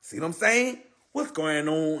 See what I'm saying? What's going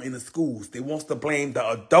on in the schools? They wants to blame the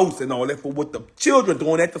adults and all that for what the children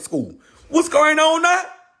doing at the school. What's going on now?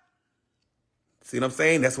 See what I'm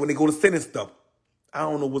saying? That's when they go to sending stuff. I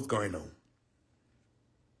don't know what's going on.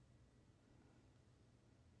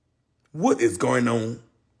 What is going on?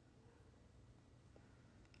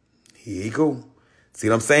 Here you go. See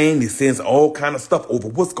what I'm saying? He sends all kind of stuff over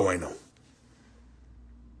what's going on.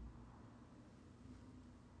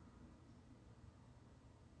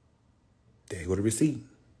 There you go the receipt.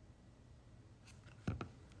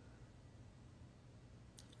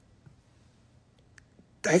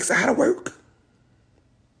 Thanks how to work.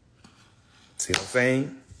 See what I'm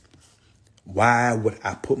saying? Why would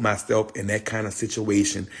I put myself in that kind of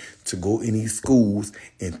situation to go in these schools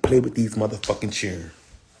and play with these motherfucking children?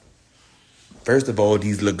 First of all,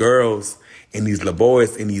 these little girls and these little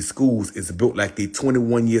boys in these schools is built like they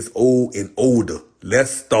 21 years old and older.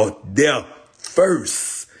 Let's start there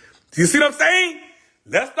first. Do you see what I'm saying?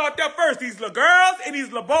 Let's start there first. These little girls and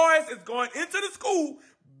these little boys is going into the school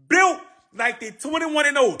built like they 21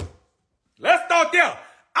 and older. Let's start there.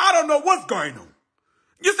 I don't know what's going on.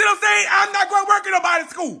 You see what I'm saying? I'm not going to work in nobody's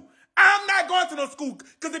school. I'm not going to no school.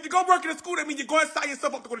 Because if you go work in a school, that means you're going to sign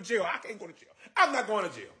yourself up to go to jail. I can't go to jail. I'm not going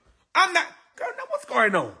to jail. I'm not. Girl, now what's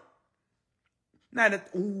going on? Now that,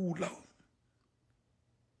 ooh, Lord.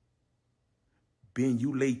 Ben,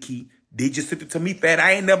 you lay key. They just sent it to me, fat.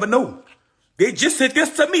 I ain't never know. They just sent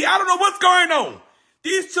this to me. I don't know what's going on.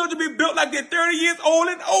 These children be built like they're 30 years old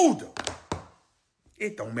and older.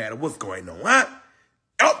 It don't matter what's going on, huh?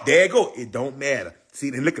 Oh, there you go. It don't matter. See,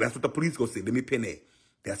 and look, that's what the police gonna say. Let me pin that.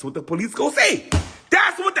 That's what the police gonna say.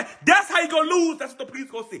 That's how you gonna lose. That's what the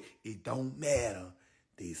police gonna say. It don't matter.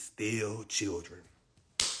 They still children.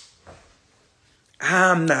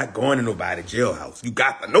 I'm not going to nobody's jailhouse. You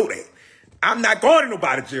got to know that. I'm not going to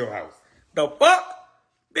nobody's jailhouse. The fuck?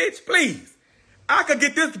 Bitch, please. I could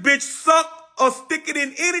get this bitch sucked or stick it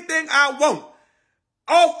in anything I want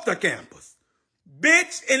off the campus.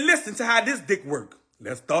 Bitch, and listen to how this dick work.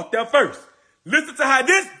 Let's start there first. Listen to how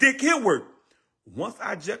this dick here work. Once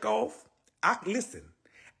I jack off, I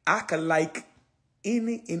can like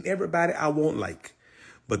any and everybody I want like.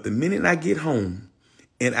 But the minute I get home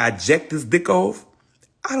and I jack this dick off,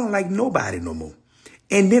 I don't like nobody no more.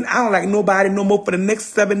 And then I don't like nobody no more for the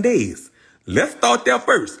next 7 days. Let's start there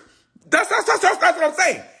first. That's what I'm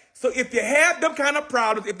saying. So if you have them kind of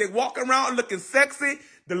problems, if they walk around looking sexy,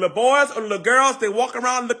 the little boys or the little girls, they walk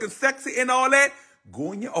around looking sexy and all that,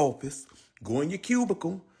 go in your office, go in your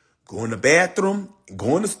cubicle, go in the bathroom,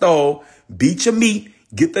 go in the stall, beat your meat,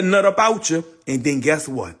 get the nut up out you, and then guess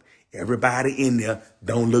what? Everybody in there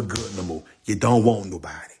don't look good no more. You don't want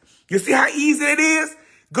nobody. You see how easy it is?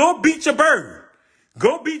 Go beat your bird.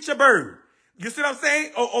 Go beat your bird. You see what I'm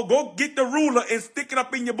saying? Or go get the ruler and stick it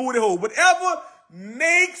up in your booty hole. Whatever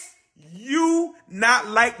makes you not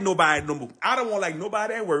like nobody no more. I don't want like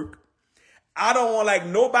nobody at work. I don't want like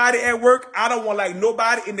nobody at work. I don't want like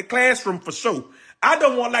nobody in the classroom for sure. I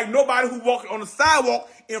don't want like nobody who walking on the sidewalk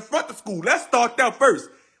in front of school. Let's start there first.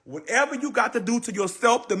 Whatever you got to do to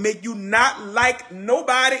yourself to make you not like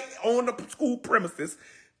nobody on the school premises,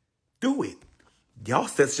 do it. Y'all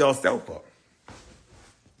set yourself up.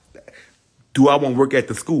 Do I want to work at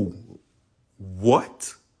the school?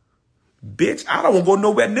 What? Bitch, I don't want to go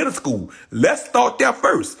nowhere near the school. Let's start there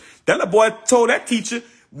first. That little boy told that teacher,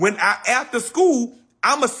 when after school,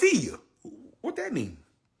 I'ma see you. What that mean?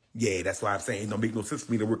 Yeah, that's why I'm saying it don't make no sense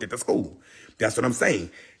for me to work at the school. That's what I'm saying.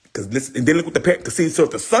 Because listen, and then look what the parents see. So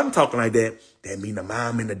if the son talking like that, that mean the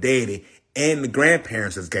mom and the daddy and the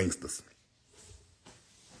grandparents is gangsters.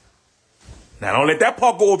 Now don't let that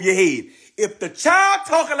part go over your head. If the child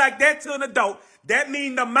talking like that to an adult, that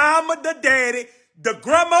mean the mama, the daddy, the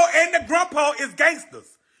grandma, and the grandpa is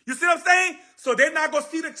gangsters. You see what I'm saying? So they're not going to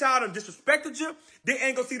see the child and disrespected you. They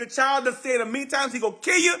ain't going to see the child that said a million times he going to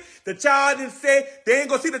kill you. The child didn't say, they ain't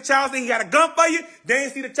going to see the child saying he got a gun for you. They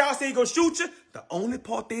ain't see the child saying he going to shoot you. The only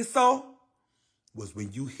part they saw was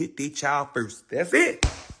when you hit their child first. That's it.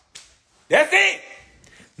 That's it.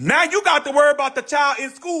 Now you got to worry about the child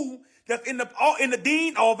in school that's in the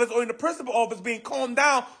dean office or in the principal office being calmed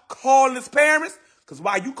down, calling his parents. Because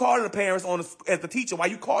why you calling the parents as the teacher, why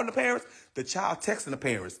you calling the parents? The child texting the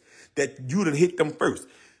parents that you done hit them first.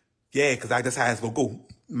 Yeah, because that's how it's going to go.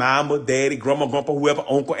 Mama, daddy, grandma, grandpa, whoever,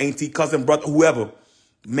 uncle, auntie, cousin, brother, whoever.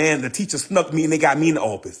 Man, the teacher snuck me and they got me in the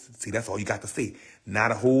office. See, that's all you got to say.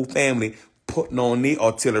 Not a whole family putting on their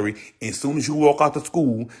artillery. And as soon as you walk out to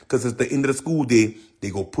school, because it's the end of the school day,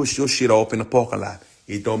 they go push your shit off in the parking lot.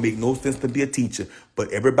 It don't make no sense to be a teacher.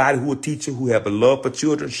 But everybody who a teacher, who have a love for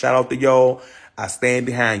children, shout out to y'all. I stand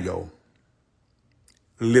behind y'all.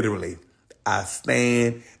 Literally. I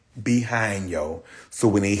stand behind y'all. So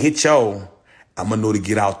when they hit y'all, I'm going to know to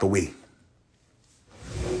get out the way.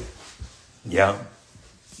 Yeah.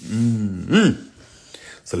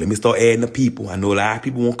 So let me start adding the people. I know a lot of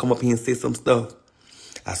people won't come up here and say some stuff.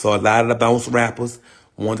 I saw a lot of the bounce rappers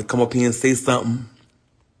wanted to come up here and say something.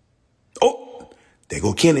 Oh, there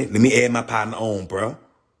go Kenny. Let me add my partner on, bro.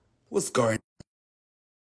 What's going on?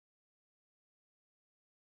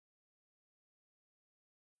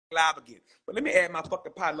 Live again. But let me add my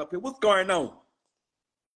fucking partner up here. What's going on?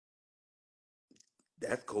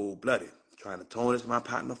 That's cold-blooded. Trying to tarnish my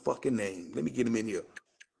partner fucking name. Let me get him in here.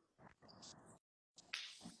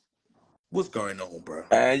 What's going on, bro?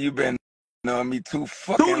 Man, you been knowing me too Too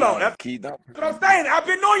fucking long. long, That's Keith. what I'm saying. I've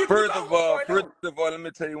been knowing you too First long. of What's all, going first on? of all, let me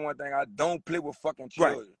tell you one thing. I don't play with fucking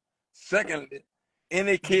Right. children. Secondly,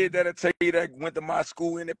 any kid that'll tell you that went to my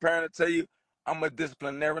school, any parent will tell you I'm a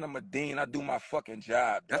disciplinarian, I'm a dean, I do my fucking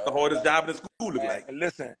job, That's the dog. hardest job in the school, look Man, like.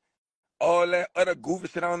 listen, all that other goofy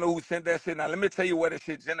shit, I don't know who sent that shit. Now, let me tell you where that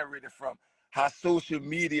shit generated from. How social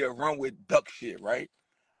media run with duck shit, right?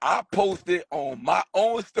 I posted on my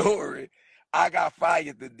own story, I got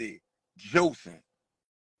fired today. Joseph.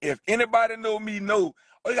 If anybody know me, know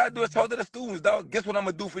all you gotta do is talk to the students, dog. Guess what I'm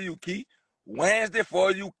gonna do for you, Key? Wednesday for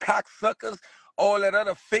all you cocksuckers, all that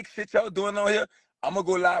other fake shit y'all doing on here, I'm gonna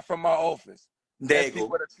go live from my office There and you see go.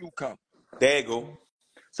 where the truth come. There you go.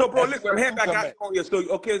 So, bro, And see listen, where I'm the happy truth I come got at. you on here. So,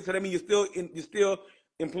 okay, so that means you're still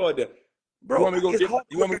employed there, You bro. want me to go It's get my, hard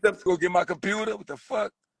to you want work me at them. to go get my computer? What the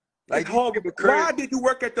fuck? It's Like these hard. people Why crazy. did you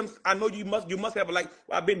work at them? I know you must have a like.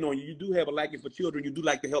 Well, I've been knowing you. You do have a liking for children. You do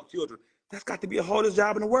like to help children. That's got to be the hardest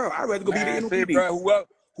job in the world. I'd rather go be the Man, say, NOPD. bro,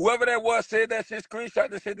 whoever that was said that shit, screenshot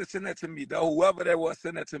that shit to send that to me, dog. Whoever that was,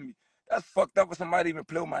 send that to me. That's fucked up for somebody to even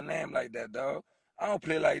play with my name like that, dog. I don't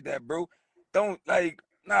play like that, bro. Don't, like,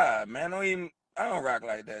 nah, man, I don't rock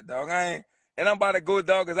like that, dog. And I'm about to go,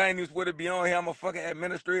 dog, because I ain't even supposed to be on here. I'm a fucking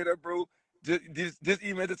administrator, bro. Just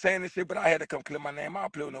even entertaining shit, but I had to come clear my name. I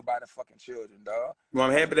don't play with nobody fucking children, dog. Well,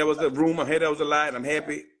 I'm I'm happy that was a room. I'm happy that was a lie, and I'm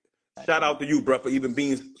happy. Shout out to you, bro, for even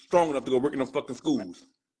being strong enough to go work in them fucking schools.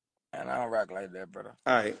 and I don't rock like that, brother.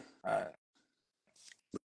 All right. All right.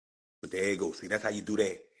 But there you go. See, that's how you do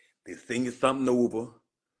that. They sing you something over.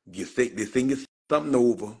 You say they sing you something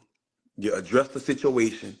over. You address the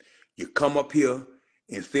situation. You come up here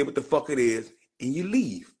and say what the fuck it is, and you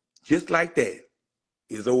leave. Just like that.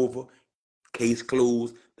 It's over. Case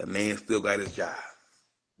closed. The man still got his job.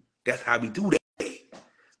 That's how we do that. You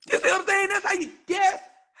see what I'm saying? That's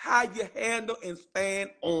how you handle and stand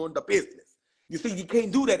on the business. You see, you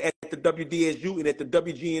can't do that at the WDSU and at the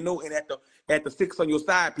WGNO and at the Six on Your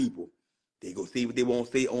Side people. They go see what they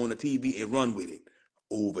want to say on the TV and run with it.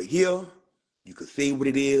 Over here, you could say what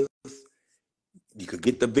it is. You could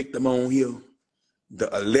get the victim on here,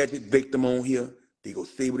 the alleged victim on here. They go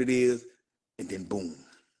say what it is, and then boom.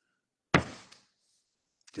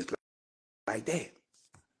 Just like that.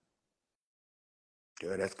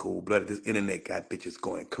 Girl, that's cold blooded. This internet got bitches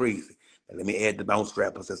going crazy. Now, let me add the bounce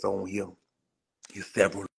rappers that's on here. There's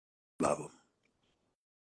several of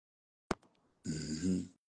them.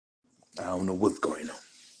 I don't know what's going on.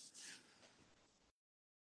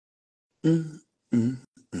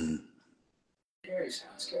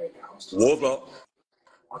 What's up?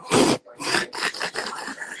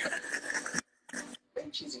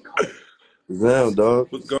 Damn, dog.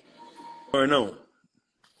 What's going on?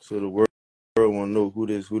 So the world want to know who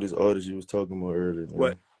this artist you was talking about earlier, Well,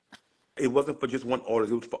 man. it wasn't for just one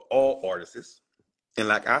artist. It was for all artists. And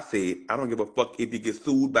like I said, I don't give a fuck if you get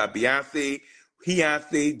sued by Beyonce,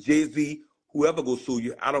 Beyonce, Jay-Z, whoever go sue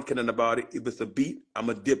you. I don't care nothing about it. If it's a beat, I'm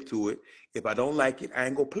going to dip to it. If I don't like it, I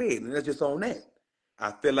ain't going to play it. And that's just on that.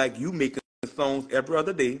 I feel like you making songs every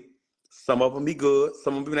other day. Some of them be good.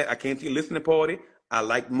 Some of them I came to your listening party. I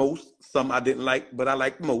like most. Some I didn't like, but I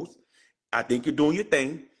like most. I think you're doing your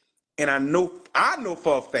thing. And I know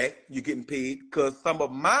for a fact you're getting paid because some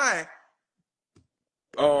of my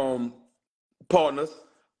um partners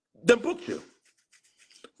them booked you.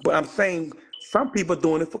 But I'm saying some people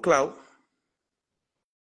doing it for clout.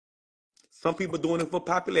 Some people doing it for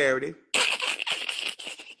popularity.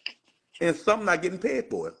 And some not getting paid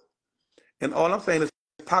for it. And all I'm saying is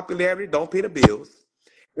popularity don't pay the bills.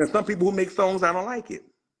 And some people who make songs, I don't like it.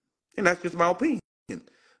 And that's just my opinion.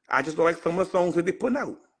 I just don't like some of the songs that they're putting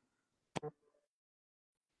out.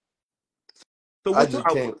 So I what's your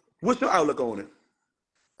just can't. outlook? What's your outlook on it?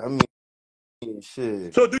 I mean,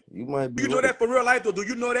 shit. So do You might be you know right. that for real life, or do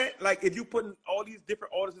you know that? Like if you putting all these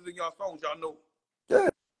different artists in your songs, y'all know. Yeah.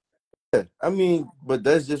 I mean, but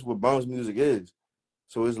that's just what bounce music is.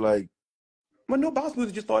 So it's like, Well, no, bounce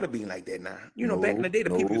music just started being like that now. You know, back in the day, the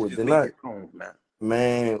people used no, to just they're make not. their songs, man.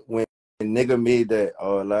 Man, when a nigga made that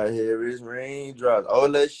all I hear is raindrops, all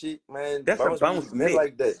that shit, man, That's a bounce bounce music been mix.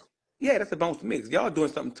 like that. Yeah, that's a bounce mix. Y'all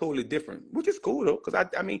doing something totally different, which is cool though. Cause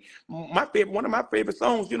I mean, one of my favorite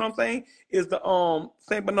songs, you know what I'm saying, is the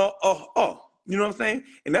Saint Bernard, you know what I'm saying,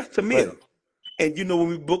 and that's Tamir. Right. And you know when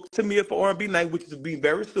we book Tamir for R&B night, which is to be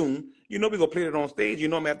very soon, you know we gonna play it on stage. You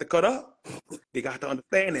know I'm gonna have to cut up. They got to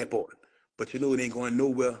understand that part. But you know it ain't going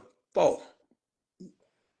nowhere for.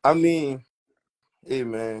 I mean, hey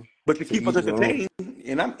man, But you to keep us each his own. entertained,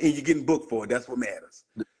 and you're getting booked for it. That's what matters.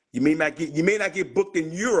 You may not get booked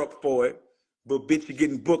in Europe for it, but bitch, you're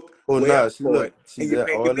getting booked Oh wherever nah, see for look, it, see and you're that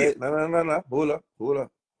paying your all bill. that. Nah.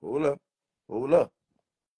 Hold up.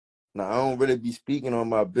 Now I don't really be speaking on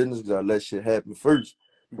my business because I let shit happen first.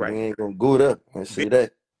 But we Right. ain't gonna go there and say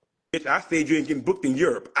that. Bitch, I said you ain't getting booked in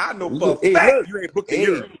Europe. I know for a Hey, fact look, you ain't booked in hey,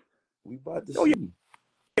 Europe. we about to Oh yeah, see.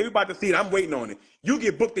 we about to see it. I'm waiting on it. You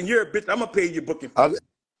get booked in Europe, bitch. I'm gonna pay your booking I, fee.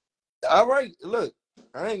 all right, look,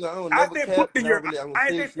 I don't I never said cap booked in and I don't Europe. really I don't I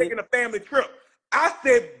ain't say say shit. taking a family trip. I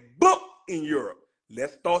said book in Europe.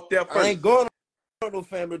 Let's start there I first. ain't going on no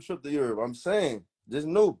family trip to Europe. I'm saying, just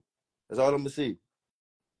know. That's all I'm gonna say.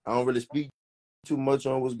 I don't really speak too much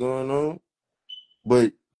on what's going on.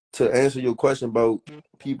 But to answer your question about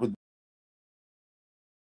people,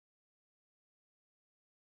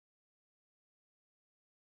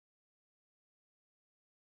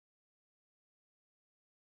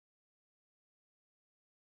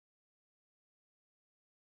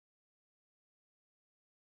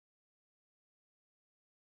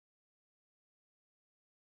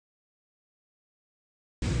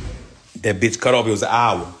 That bitch cut off. It was an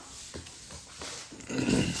hour.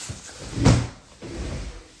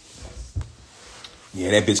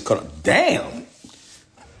 Yeah, that bitch cut off. Damn.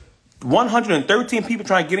 113 people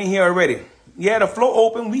trying to get in here already. Yeah, the floor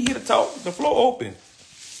open. We here to talk. The floor open.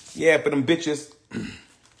 Yeah, for them bitches.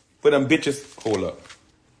 For them bitches. Hold up.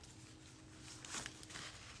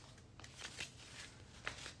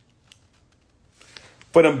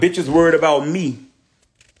 For them bitches worried about me.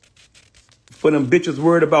 For them bitches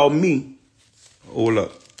worried about me. Hold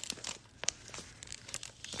up.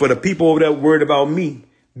 For the people over there worried about me.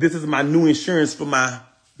 This is my new insurance for my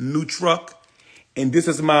new truck. And this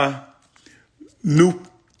is my new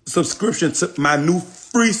subscription, my new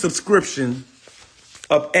free subscription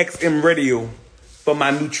of XM Radio for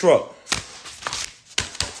my new truck.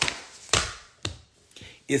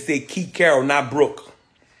 It said Keith Carroll, not Brooke.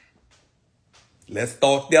 Let's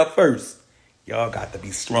start there first. Y'all got to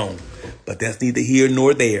be strong. But that's neither here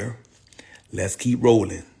nor there. Let's keep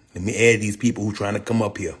rolling. Let me add these people who trying to come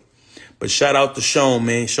up here. But shout out to Sean,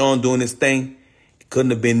 man. Sean doing his thing. It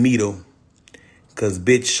couldn't have been me, though. Because,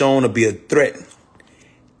 bitch, Sean will be a threat.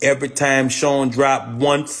 Every time Sean drop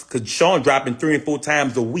once, because Sean dropping 3 and 4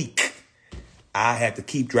 times a week, I have to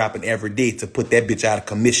keep dropping every day to put that bitch out of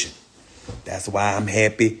commission. That's why I'm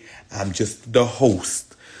happy. I'm just the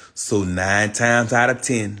host. So 9 times out of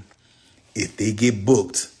 10, if they get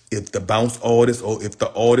booked, if the bounce artist or if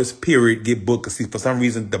the artist period get booked, because see, for some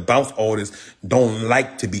reason, the bounce artists don't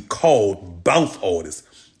like to be called bounce artists.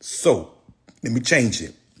 So let me change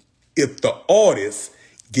it. If the artists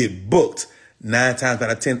get booked, 9 times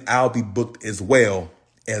out of 10, I'll be booked as well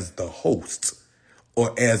as the host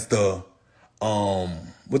or as the,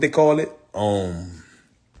 what they call it?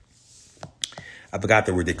 I forgot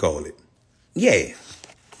the word they call it. Yeah.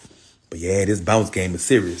 But yeah, this bounce game is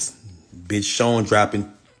serious. Bitch Sean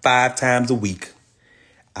dropping 5 times a week.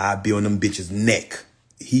 I be on them bitches' neck.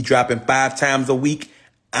 He dropping 5 times a week.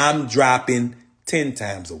 I'm dropping 10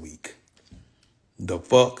 times a week. The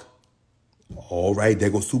fuck? All right, there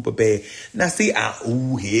go super bad. Now see, here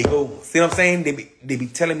you go. See what I'm saying? They be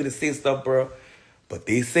telling me to say stuff, bro. But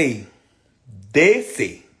they say,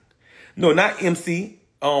 no, not MC,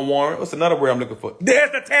 Warren. What's another word I'm looking for?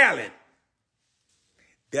 There's the talent.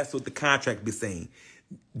 That's what the contract be saying.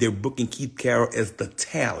 They're booking Keith Carroll as the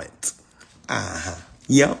talent.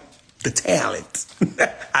 Yep, the talent.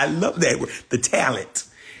 I love that word, the talent.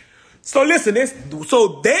 So listen,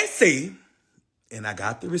 so they say, and I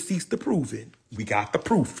got the receipts to prove it. We got the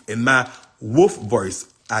proof. In my wolf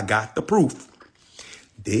voice, I got the proof.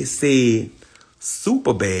 They said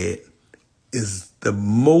Superbad is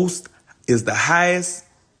the highest,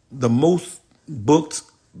 the most booked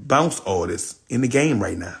bounce artist in the game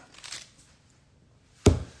right now.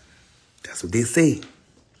 That's what they say.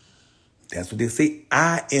 That's what they say.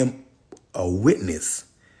 I am a witness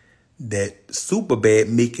that Superbad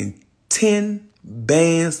making 10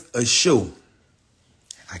 bands a show.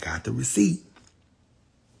 I got the receipt.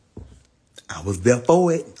 I was there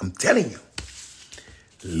for it. I'm telling you.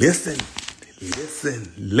 Listen,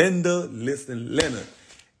 Linda, Leonard.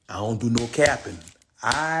 I don't do no capping.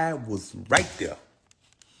 I was right there.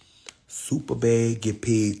 Superbad get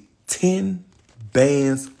paid 10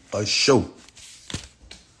 bands a show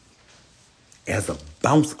as a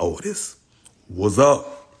bounce artist. What's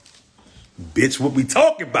up? Bitch, what we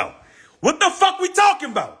talking about? What the fuck we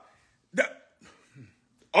talking about?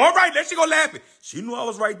 All right, let she go laughing. She knew I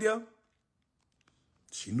was right there.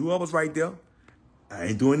 She knew I was right there. I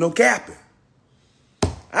ain't doing no capping.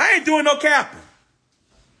 I ain't doing no capping.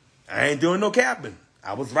 I ain't doing no capping.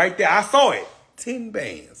 I was right there. I saw it. 10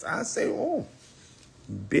 bands. I say, oh,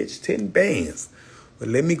 bitch, 10 bands. But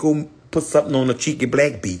let me go put something on a cheeky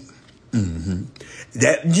black beat. I ain't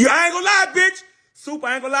gonna lie, bitch. Super,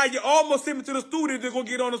 I ain't gonna lie. You almost sent me to the studio to go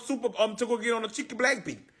get on a cheeky black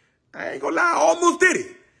beat. I ain't gonna lie. I almost did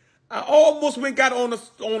it. I almost got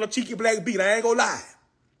on a cheeky black beat. I ain't gonna lie.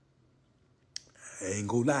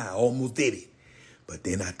 I almost did it. But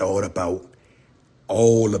then I thought about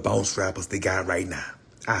all the bounce rappers they got right now.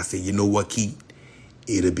 I said, you know what, Keith?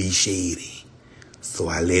 It'll be shady. So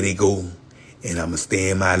I let it go, and I'ma stay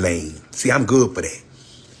in my lane. See, I'm good for that.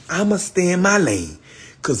 I'ma stay in my lane,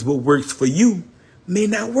 because what works for you may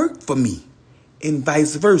not work for me, and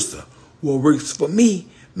vice versa. What works for me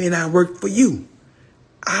may not work for you.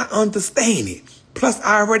 I understand it. Plus,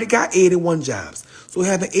 I already got 81 jobs. So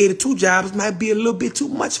having 82 jobs might be a little bit too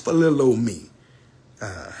much for little old me.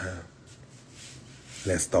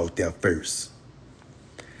 Let's start there first.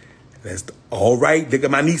 All right, look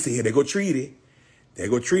at my niece in here. They go treat it.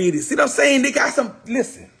 See what I'm saying? They got some,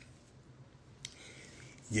 listen.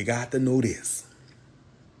 You got to know this.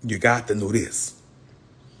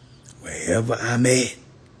 Wherever I'm at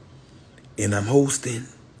and I'm hosting,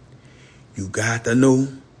 you got to know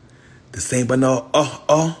the St. Bernard,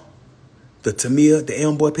 the Tamir, the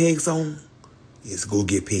Elmboy Peg song is go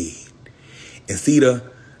get paid. And see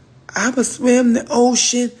I'ma swim the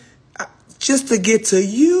ocean just to get to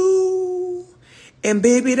you. And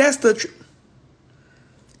baby, that's the truth.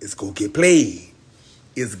 It's gonna get played.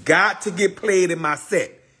 It's got to get played in my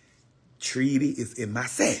set. Treaty is in my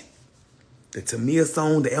set. The Tamir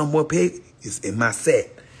song, the Elmore Pig, is in my set.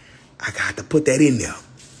 I got to put that in there.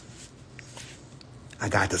 I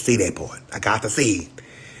got to say that part. I got to say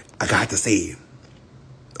it.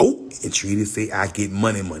 Oh, and Treaty say I get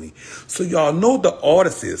money. So y'all know the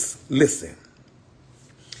artists, listen.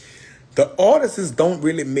 The artists don't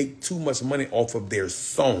really make too much money off of their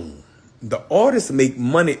song. The artists make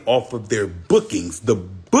money off of their bookings. The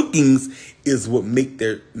bookings is what make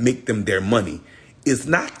them their money. It's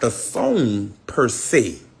not the song per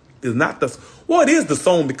se. It is the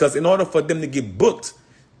song, because in order for them to get booked,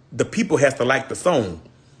 the people have to like the song.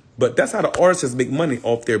 But that's how the artists make money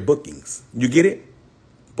off their bookings. You get it?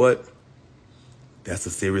 But that's a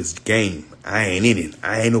serious game. I ain't in it.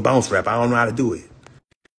 I ain't no bounce rap. I don't know how to do it.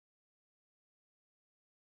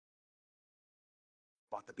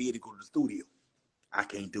 About to be able to go to the studio. I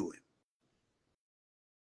can't do it.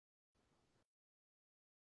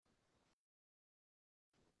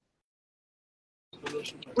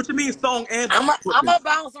 What you mean song and I'm a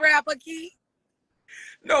bounce rapper, Key.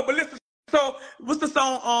 No, but listen. So what's the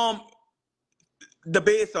song? The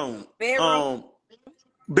bed song. Bedroom.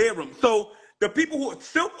 Bedroom. So the people who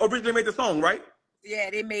Silk originally made the song, right? Yeah,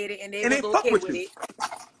 they made it, and they And was they fuck okay with with you. it.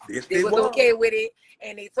 Yes, They was okay with it,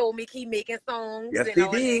 and they told me keep making songs Yes, and they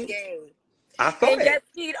all that did. game. I saw And that. yes,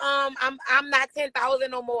 Pete, I'm not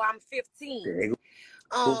 10,000 no more. I'm 15. There you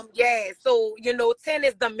go. Yeah. So 10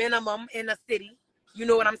 is the minimum in the city. You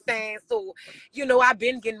know what I'm saying? So, I've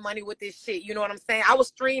been getting money with this shit. You know what I'm saying? I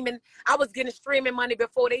was getting streaming money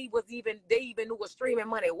before they even knew what streaming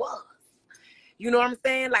money was. You know what I'm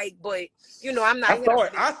saying? Like, but I'm not. I saw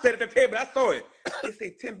it. I said at the table. I saw it. It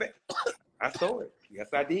said 10 back. I saw it. Yes,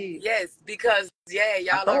 I did. Yes, because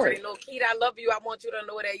y'all already it. know, Keith, I love you. I want you to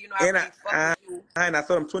know that, I And really fuck with you. and I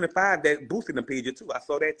saw them 25 that boosted the page too. I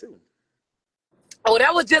saw that too. Oh,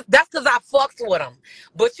 that's because I fucked with them.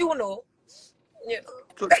 But So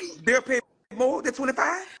they'll pay more than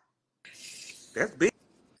 25? That's big.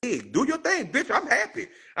 Do your thing, bitch. I'm happy.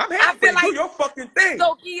 I'm happy I for feel you. Do like, your fucking thing.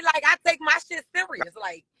 so Keith, like, I take my shit serious.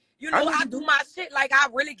 Like, I know I you do do. my shit. Like, I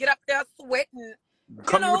really get up there sweating.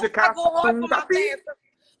 Coming with your I go hard for costumes. I my see. fans.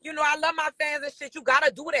 I love my fans and shit. You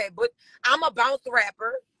gotta do that. But I'm a bounce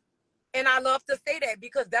rapper. And I love to say that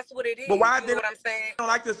because that's what it is. But why You know what I'm saying? don't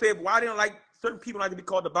like to say, why they don't like certain people like to be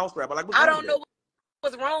called the bounce rapper? Like, what's I wrong don't with know that?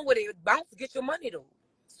 what's wrong with it. Bounce get your money though.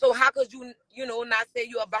 So how could you not say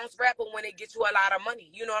you a bounce rapper when it gets you a lot of money?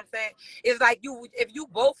 You know what I'm saying? It's like if you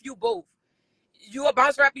both. You a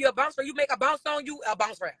bounce rapper, you a bounce rapper. You make a bounce song, you a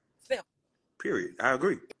bounce rapper. Simple. Period. I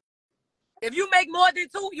agree. If you make more than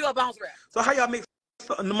two, you a bounce rapper. So how y'all make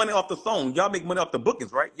the money off the song? Y'all make money off the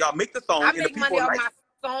bookings, right? Y'all make the song I and the make money people off like.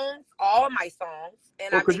 songs, all my songs,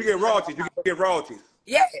 and Oh, I because make you get sure royalties. You get royalties.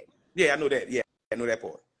 yeah, Yeah, I know that. Yeah, I know that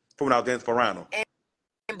part. From when I was dancing for Rhino.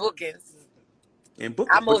 and bookings. And I bookings.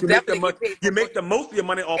 But most you make the definitely money. get paid You for make the bookings. most of your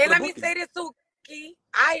money off of And the let me booking. say this too, Key.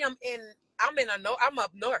 I'm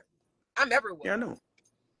up north. I'm everywhere. Yeah, I know.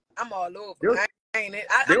 I'm all over. They was, they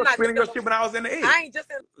I'm was not just spinning your in, shit when I was in the A. I ain't just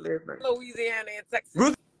in Louisiana and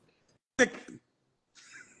Texas.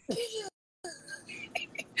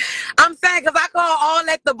 I'm saying because I call all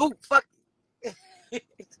that the boot. Fuck.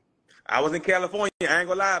 I was in California. I ain't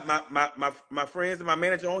gonna lie. My friends and my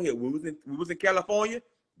manager on here. We was in California.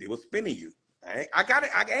 They was spinning you. I got it.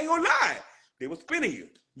 I ain't gonna lie. They was spinning you.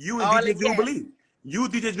 You and All DJ the gas. Jubilee. You,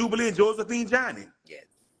 DJ Jubilee, and Josephine Johnny. Yes.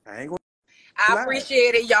 I ain't gonna I lie.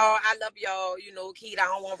 appreciate it, y'all. I love y'all. You know, Keith, I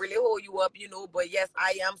don't want to really hold you up, you know, but yes,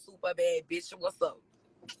 I am super bad, bitch. What's up?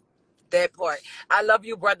 That part. I love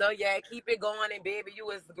you, brother. Yeah, keep it going, and baby,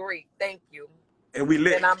 you is great. Thank you. And we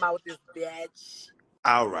lit. And I'm out this bitch.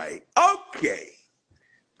 All right. Okay.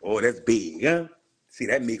 Oh, that's big, huh? See,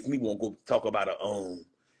 that makes me want to go talk about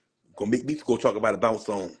gonna make me go talk about a bounce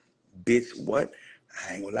song. Bitch, what?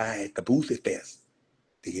 I ain't gonna lie, at the Bouncy Fest,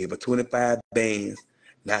 they gave her 25 bands,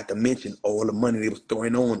 not to mention all the money they was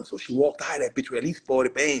throwing on her. So she walked out of that bitch with at least 40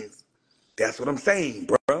 bands. That's what I'm saying,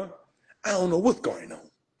 bruh. I don't know what's going on.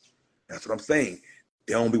 That's what I'm saying.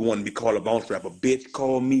 They don't be wanting to be called a bounce rapper. Bitch,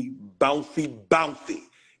 call me Bouncy Bouncy.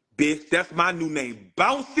 Bitch, that's my new name.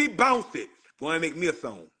 Bouncy Bouncy. Go ahead and make me a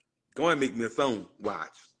song. Go ahead and make me a song. Watch.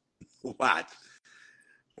 Watch.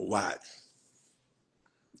 Watch.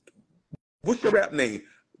 What's your rap name?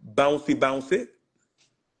 Bouncy Bouncy?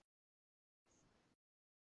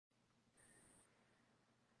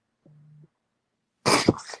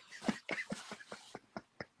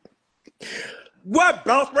 What?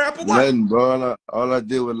 Bounce rapper? What? Nothing, bro. All I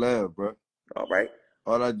did was laugh, bro. All right.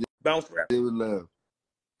 All I did Bounce rapper. was laugh.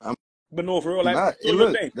 I'm But no, for real, like, not. do And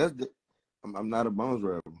your look, thing. I'm not a bounce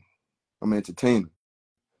rapper. I'm an entertainer.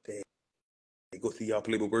 Go see y'all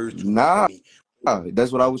play with words too much for Nah, me.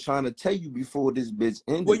 that's what I was trying to tell you before this bitch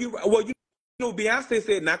Well, ended. you know, Beyonce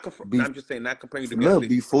said not Be, I'm just saying not comparing to look, Beyonce.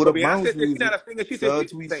 before the But Beyonce bounce said she's music, not a singer. She said Sir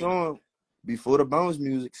she's an entertainer. Tweet before the bounce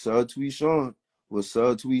music, Sir Tweet was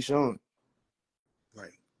Sir Tweet. Right.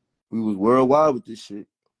 We was worldwide with this shit.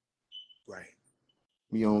 Right.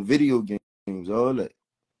 We on video games, all that.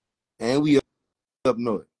 And we up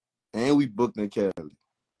north. And we booked in Cali.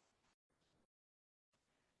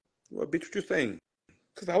 Well, bitch, what you saying?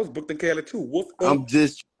 Because I was booked in Cali too. What's I'm up?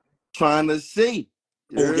 just trying to see.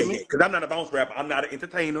 You Oh, hear yeah, me? yeah. Because I'm not a bounce rapper. I'm not an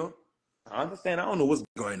entertainer. I understand. I don't know what's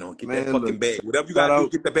going on. Get that Man, fucking look, bag. Whatever you shout got to do,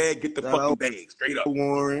 out, get the bag, get the shout fucking out bag. Straight up.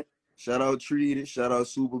 Warren, shout out Treated, shout out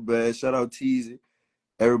Superbad, shout out Teasy.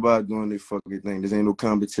 Everybody doing their fucking thing. This ain't no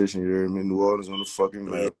competition, you hear me? New Orleans on the fucking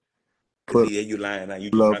Oh, yeah. map. Put See, yeah, you lying now.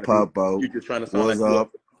 love pop out. You just trying to sound like What's you a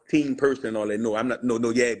up? team person and all that. No, I'm not. No,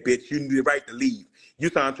 yeah, bitch. You need the right to leave. You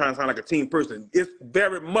trying to sound like a team person. It's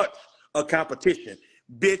very much a competition.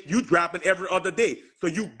 Bitch, you dropping every other day. So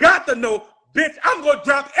you got to know, bitch, I'm going to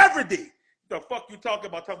drop every day. The fuck you talking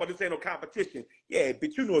about? Talking about this ain't no competition. Yeah,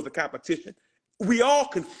 bitch, you know it's a competition. We all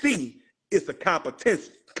can see it's a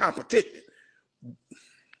competition.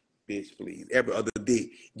 Bitch, please. Every other day,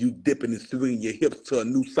 you dipping and swinging your hips to a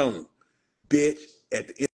new song. Bitch, at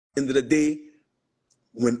the end of the day,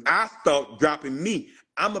 when I start dropping me,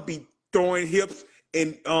 I'm going to be throwing hips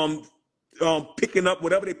and picking up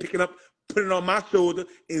whatever they picking up, putting it on my shoulder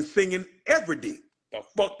and singing every day. The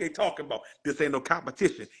fuck they talking about? This ain't no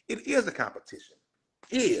competition. It is a competition.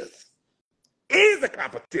 Is a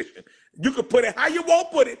competition. You can put it how you want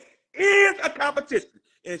to put it. Is a competition.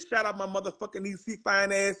 And shout out my motherfucking C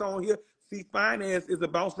Fine ass on here. C Fine ass is a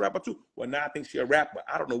bounce rapper too. Well, now I think she a rapper.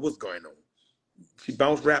 I don't know what's going on. She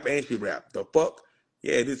bounce rap and she rap. The fuck?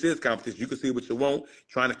 Yeah, this is competition. You can see what you want.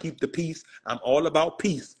 Trying to keep the peace. I'm all about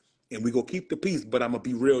peace. And we gonna keep the peace, but I'm gonna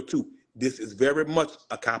be real too. This is very much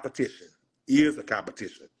a competition. Is a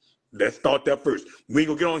competition. Let's start there first. We ain't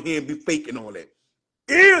gonna get on here and be faking all that.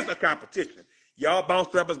 Is a competition. Y'all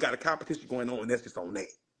bounce rappers got a competition going on, and that's just on that.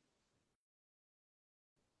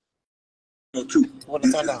 This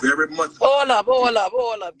is very much. Hold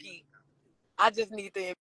up, Keith. I just need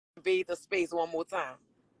to invade the space one more time.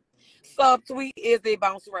 Subtweet is a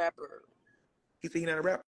bounce rapper. He said he's not a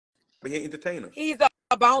rapper, but he's an entertainer. He's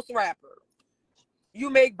a bounce rapper. You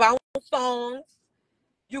make bounce songs.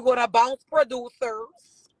 You go to bounce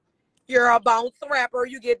producers. You're a bounce rapper.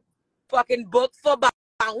 You get fucking booked for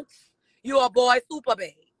bounce. You're a boy super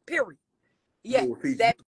bad. Period. Yes, No, see,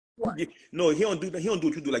 that what? no, he don't do that. He don't do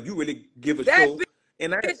what you do. Like you really give a That show,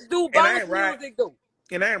 and I bitch do and I bounce ain't ride. music though.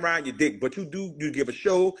 And I ain't riding your dick, but you give a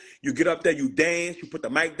show, you get up there, you dance, you put the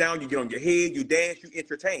mic down, you get on your head, you dance, you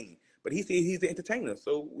entertain. But he said he's the entertainer,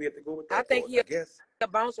 so we have to go with I that think part, he I guess. a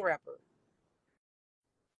bounce rapper.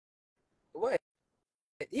 What?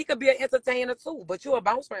 He could be an entertainer too, but you a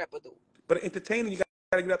bounce rapper, dude. But an entertainer, you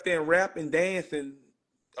gotta get up there and rap and dance and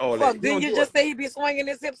all that. Fuck, He didn't don't you do it just say he be swinging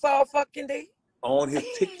his hips all fucking day? on his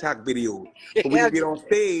TikTok videos. But when Yeah, he get on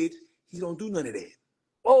stage, he don't do none of that.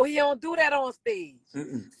 oh, he don't do that on stage.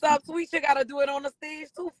 Mm-mm. Subsweet, you gotta do it on the stage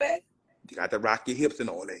too, fat. You got to rock your hips and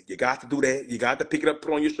all that. You got to do that. You got to pick it up,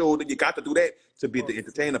 put on your shoulder. You got to do that to be the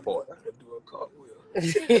entertainer part.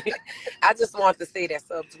 I just want to say that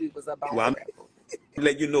Subsweet was a bounce Well, rapper. I'm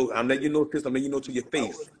letting you know, sis. I'm letting you know to your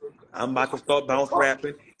face. I'm about to start bounce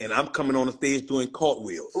rapping, and I'm coming on the stage doing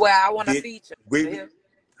cartwheels. Well, I want a Bitch, feature. wait,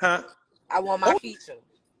 huh? I want my Oh, feature.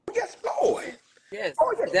 yes, Lord. Yes,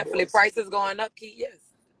 Oh, yes, definitely. Lord. Prices going up, Key.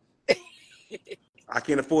 Yes. I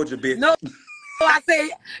can't afford you, bitch. No, I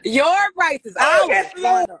say your prices. Oh, Ours yes,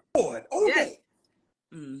 going up. Lord. Oh, Yes.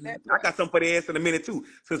 yes. I got something for the ass in a minute, too.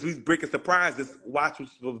 Since we breaking surprises, watch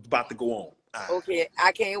what's about to go on. Okay,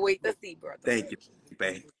 I can't wait to see, brother. Thank you,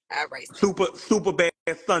 babe. All right. Super bad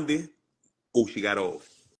Sunday. Oh, she got off.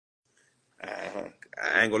 I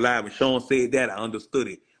ain't gonna lie. When Sean said that, I understood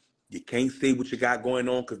it. You can't say what you got going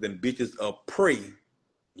on because them bitches are prey.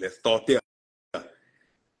 Let's start there.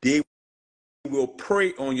 They will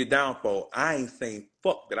prey on your downfall. I ain't saying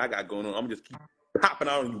fuck that I got going on. I'm just keep popping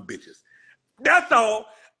out on you bitches. That's all.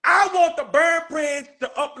 I want the burn prince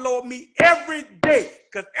to upload me every day.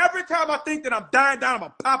 Because every time I think that I'm dying down, I'm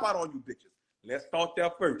going to pop out on you bitches. Let's start there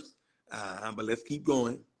first. But let's keep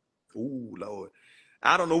going. Ooh, Lord.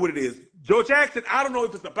 I don't know what it is. Joe Jackson, I don't know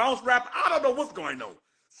if it's a bounce rap. I don't know what's going on.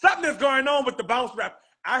 Something is going on with the bounce rap.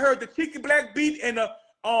 I heard the Cheeky Black beat and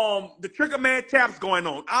the Trigger Man taps going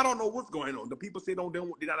on. I don't know what's going on. The people say they're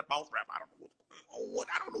not a bounce rap. I don't know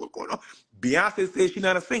I don't know what's going on. Beyonce says she's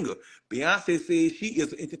not a singer. Beyonce says she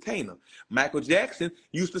is an entertainer. Michael Jackson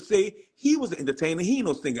used to say he was an entertainer. He ain't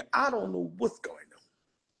no singer. I don't know what's going on.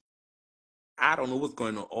 I don't know what's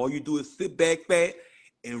going on. All you do is sit back fat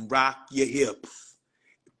and rock your hips.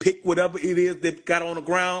 Pick whatever it is that got on the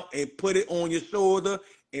ground and put it on your shoulder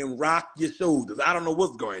and rock your shoulders. I don't know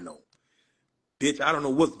what's going on. Bitch, I don't know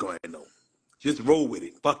what's going on. Just roll with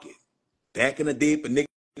it. Fuck it. Back in the day, if a nigga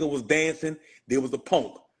was dancing, there was a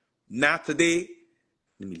punk. Not today.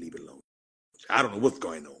 Let me leave it alone. I don't know what's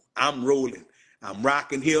going on. I'm rolling. I'm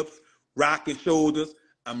rocking hips, rocking shoulders.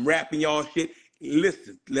 I'm rapping y'all shit.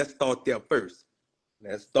 Listen, let's start there first.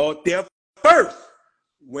 Let's start there first.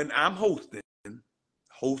 When I'm hosting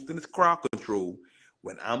is crowd control.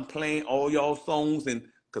 When I'm playing all y'all songs, and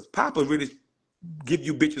because Papa really give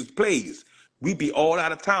you bitches plays. We be all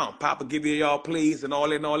out of town. Papa give you y'all plays and all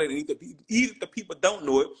that and all that. And even if the people don't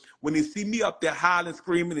know it, when they see me up there hollering,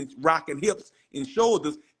 screaming, and rocking hips and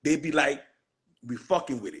shoulders, they be like, we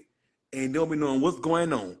fucking with it. And they'll be knowing what's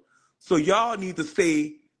going on. So y'all need to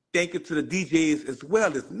say thank you to the DJs as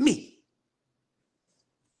well as me.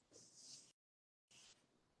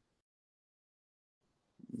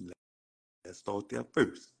 Let's start there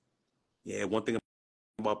first. Yeah, one thing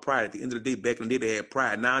about pride. At the end of the day, back in the day, they had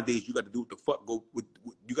pride. Nowadays, you got to do what the fuck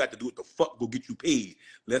you got to do what the fuck go get you paid.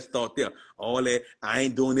 Let's start there. All that I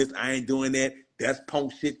ain't doing this, I ain't doing that. That's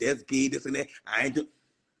punk shit. That's gay. This and that. I ain't do.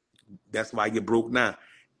 That's why I get broke now.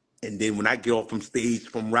 And then when I get off from stage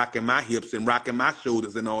from rocking my hips and rocking my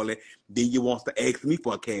shoulders and all that, then you wants to ask me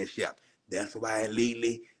for a cash app. That's why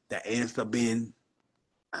lately the answer been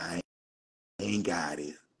I ain't got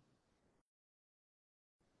it.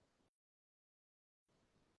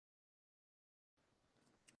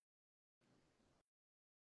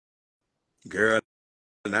 Girl,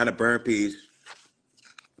 not a burn page.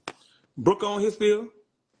 Brooke on his field.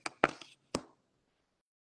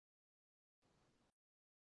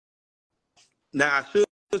 Now I should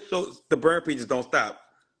so the burn pages don't stop.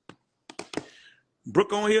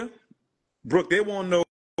 Brooke on here. Brooke, they want to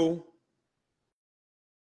know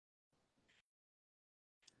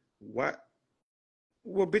what.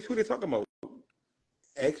 Well, bitch, who they talking about?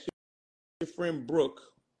 Ask your friend Brooke.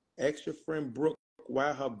 Ask your friend Brooke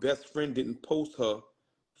why her best friend didn't post her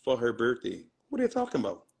for her birthday. What are they talking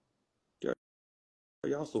about?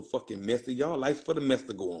 Y'all so fucking messy. Y'all life's for the mess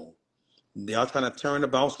to go on. Y'all trying to turn the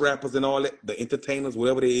bounce rappers and all that, the entertainers,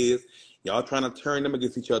 whatever they is. Y'all trying to turn them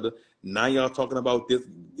against each other. Now y'all talking about this.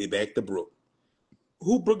 They back to Brooke.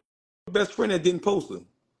 Who Brooke's best friend that didn't post her?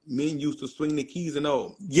 Men used to swing the keys and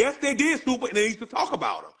all. Yes, they did, Super, and they used to talk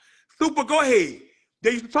about him. Super, go ahead.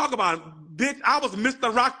 They used to talk about him. Bitch, I was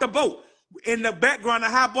Mr. Rock the Boat. In the background, a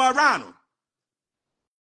hot boy around him.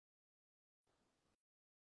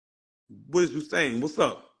 What is you saying? What's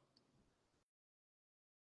up?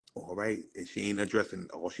 All right. And she ain't addressing.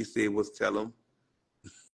 All she said was tell him,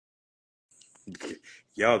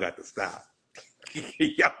 y'all got to stop.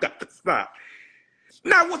 Y'all got to stop.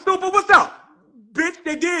 Now, what's up? Bitch,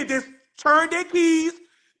 they did this. Turned their keys.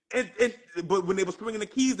 But when they were swinging the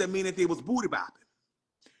keys, that mean that they was booty bopping.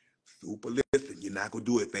 Super, listen, you're not going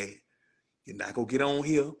to do it, man. You're not going to get on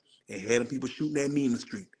here and have them people shooting at me in the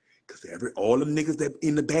street. Because all them niggas that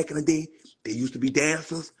in the back in the day, they used to be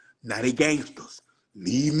dancers. Now they gangsters.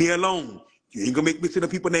 Leave me alone. You ain't going to make me see the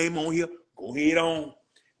people name on here. Go ahead on.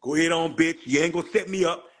 Go ahead on, bitch. You ain't going to set me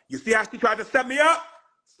up. You see how she tried to set me up?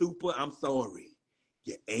 Super, I'm sorry.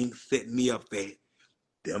 You ain't setting me up, fat.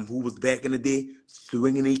 Them who was back in the day,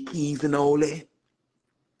 swinging their keys and all that,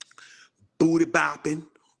 booty bopping,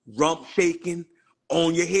 rump shaking,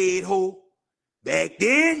 on your head hole. Back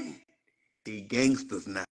then, they gangsters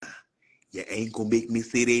now. You ain't gonna make me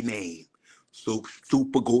say their name. So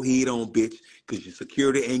super, go ahead on, bitch, because your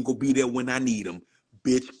security ain't gonna be there when I need them.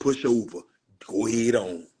 Bitch, push over. Go ahead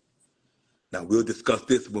on. Now, we'll discuss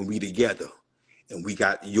this when we together. And we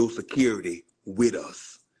got your security with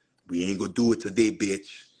us. We ain't gonna do it today, bitch.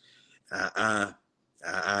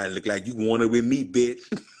 Look like you want it with me, bitch.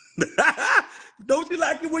 Don't you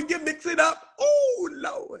like it when you mix it up? Oh,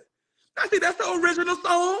 Lord. I see that's the original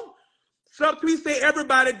song. Subtweet say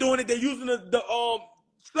everybody doing it. They're using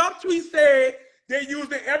Subtweet said they're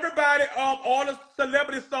using everybody, all the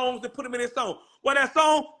celebrity songs to put them in their song. Well, that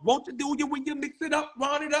song, won't you do it when you mix it up,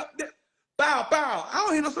 round it up? Bow, bow. I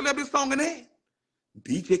don't hear no celebrity song in there.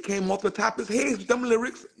 BJ came off the top of his head with them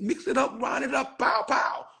lyrics, mix it up, round it up, pow,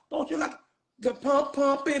 pow. Don't you like the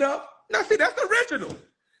pump it up? Now, see, that's the original.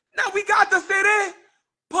 Now, we got to say that.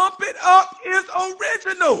 Pump it up is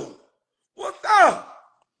original. What's up?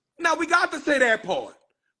 Now, we got to say that part.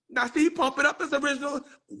 Now, see, pump it up is original.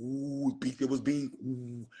 Ooh, I think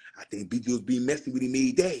BJ was being messy when he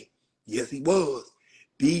made that. Yes, he was.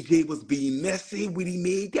 BJ was being messy when he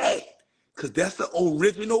made that. Because that's the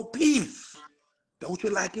original piece. Don't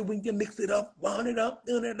you like it when you mix it up, round it up,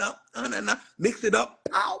 turn it up, mix it up,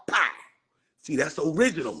 pow, pow. See, that's the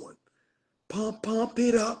original one. Pump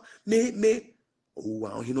it up, mid. Oh, I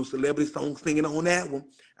don't hear no celebrity song singing on that one.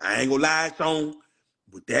 I ain't gonna lie, song.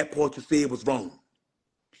 But that part you said was wrong.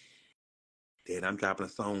 Dad, I'm dropping a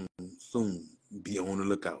song soon. Be on the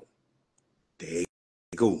lookout. There you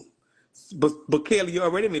go. But Kelly, you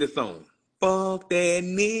already made a song. Fuck that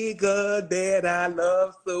nigga that I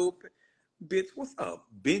love so. Bitch, what's up?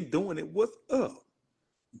 Been doing it. What's up?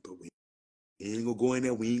 But we ain't gonna go in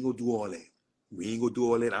there. We ain't gonna do all that. We ain't gonna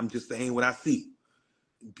do all that. I'm just saying what I see.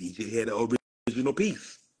 BJ had the original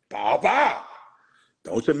piece. Pow, pow.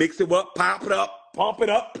 Don't you mix it up, pop it up, pump it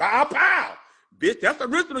up, pow, pow. Bitch, that's the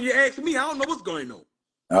original you asked me. I don't know what's going on.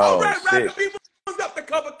 All right, rapping people. What's up, the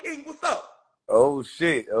cover king? What's up? Oh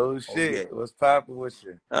shit. Yeah. What's poppin' with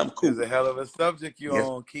you? I'm cool. It's a hell of a subject you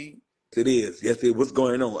on, Keith. It is. Yes, it. What's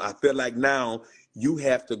going on? I feel like now you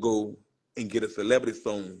have to go and get a celebrity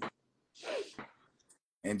song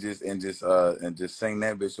And just sing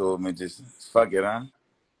that bitch over and just fuck it, huh?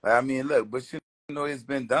 Like, I mean, look, but you know it's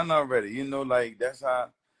been done already. You know, like that's how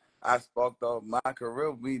I sparked off my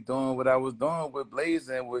career, me doing what I was doing with Blaze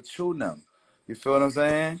and with True them. You feel what I'm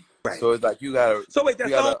saying? Right. So it's like you gotta. So wait, that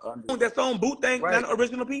gotta song boot thing, right. not an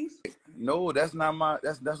original piece? No, that's not my.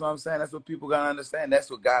 That's what I'm saying. That's what people gotta understand.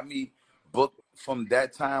 That's what got me booked from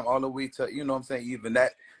that time all the way to what I'm saying. Even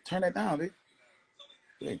that. Turn that down, babe.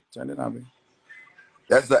 Hey, turn it down, babe.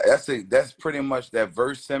 That's pretty much that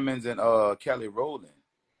Verse Simmons and Kelly Rowland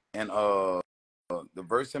and the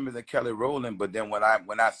Verse Simmons and Kelly Rowland. But then when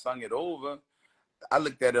I sung it over, I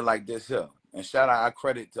looked at it like this here. And I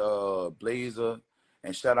credit to Blazer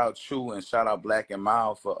and shout out True and shout out Black and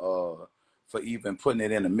Mild for even putting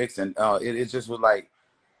it in the mix. And it just was like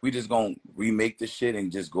we just gonna remake the shit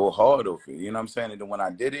and just go hard over it. You know what I'm saying? And then when I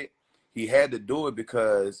did it, he had to do it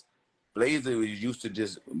because Blazer was used to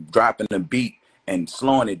just dropping the beat and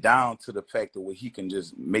slowing it down to the fact that where he can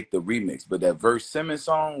just make the remix. But that Verse Simmons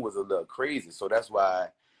song was a little crazy. So that's why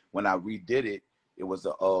when I redid it, it was a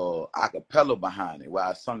acapella behind it where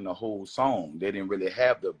I sung the whole song. They didn't really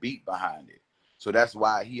have the beat behind it. So that's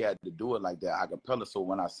why he had to do it like that acapella. So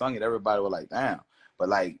when I sung it, everybody was like, damn. But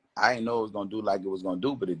like I didn't know it was gonna do like it was gonna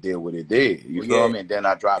do, but it did what it did. You feel me? And then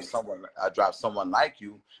I dropped someone like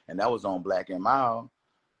you, and that was on Black and Mild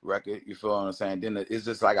record. You feel what I'm saying? Then it's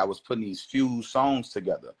just like I was putting these few songs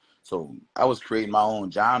together. So I was creating my own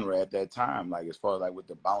genre at that time, like as far as like with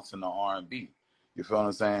the bounce and the R&B. You feel what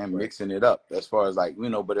I'm saying? Right. Mixing it up as far as like,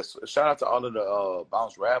 but it's shout out to all of the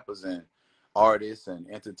bounce rappers and artists and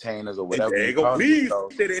entertainers or And whatever there you you go. call Please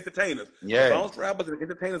yourself. say the entertainers. Yeah. Bounce rappers and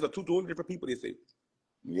entertainers are two totally different people, they say.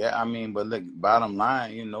 Yeah, I mean, but look, bottom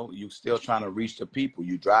line, you know, you still trying to reach the people.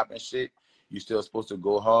 You dropping shit, you still supposed to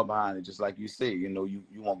go hard behind it, just like you say. You know, you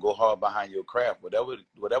want to go hard behind your craft.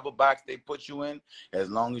 Whatever box they put you in,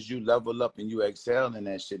 as long as you level up and you excel in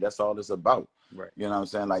that shit, that's all it's about. Right. You know what I'm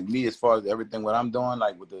saying? Like me, as far as everything what I'm doing,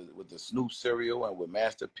 like with the Snoop cereal and with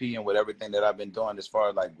Master P and with everything that I've been doing, as far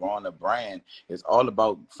as like growing a brand, it's all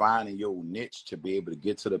about finding your niche to be able to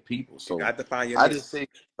get to the people. So You got to find your I niche. just say,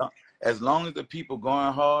 as long as the people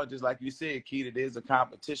going hard, just like you said, Keith, it is a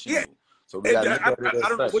competition. Yeah. So we got to look at it I as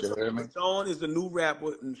don't know such. what You heard me? Sean is the new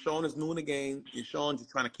rapper, and Sean is new in the game, and Sean just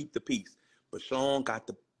trying to keep the peace. But Sean got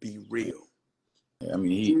to be real. I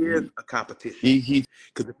mean, He is a competition.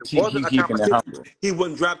 Because if it wasn't a keeping it competition, humble. he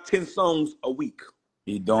wouldn't drop 10 songs a week.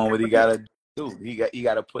 He doing what he gotta do. He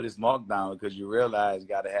got to put his mark down, because you realize you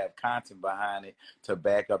got to have content behind it to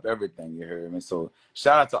back up everything. You heard me? So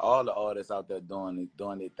shout out to all the artists out there doing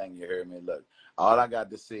their thing. You heard me? Look, all I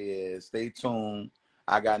got to say is stay tuned.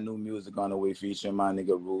 I got new music on the way featuring my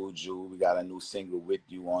nigga Rude Jew. We got a new single with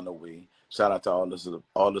you on the way. Shout out to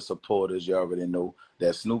all the supporters. You already know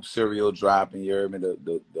that Snoop cereal dropping. You heard me?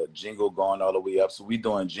 The jingle going all the way up. So we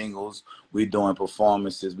doing jingles. We doing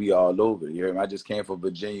performances. We all over. You heard me? I just came from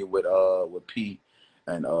Virginia with P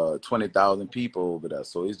and 20,000 people over there.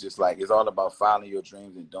 So it's just like, it's all about following your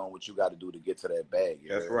dreams and doing what you got to do to get to that bag.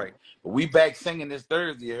 That's right. But we back singing this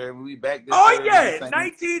Thursday. You heard me? We back this Thursday. Yeah,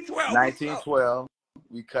 1912. 1912.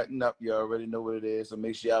 We cutting up. You already know what it is. So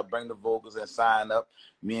make sure y'all bring the vocals and sign up.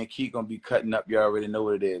 Me and Keith gonna be cutting up. You already know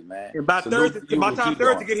what it is, man. And by Thursday, by the time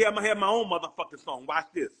Thursday get here, I'm gonna have my own motherfucking song. Watch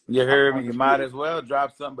this. You heard me? You might as well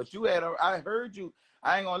drop something. But you had I heard you.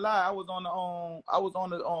 I ain't gonna lie. I was on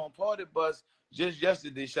the party bus just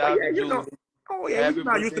yesterday. Shout out to Julie. Oh yeah, you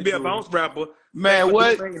know I used to be a bounce rapper. Man,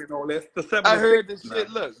 what? I heard the shit.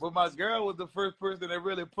 Look, but my girl was the first person that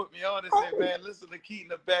really put me on and said, man, listen to Keith in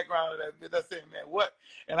the background of that bitch. I said, man, what?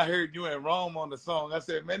 And I heard you and Rome on the song. I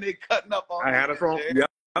said, man, they cutting up on I had a song. Yeah,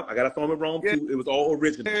 I got a song with Rome too. It was all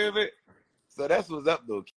original. So that's what's up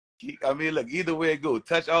though. I mean, look, either way it go.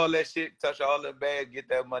 Touch all that shit, touch all that bag, get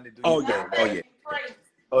that money. Do Yeah.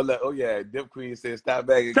 Oh yeah. Dip Queen said, stop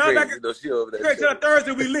bagging crazy. You know, she over there. Till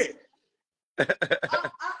Thursday we lit.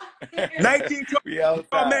 1912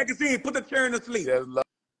 magazine, put the chair in the sleep.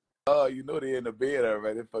 Oh, you know they in the bed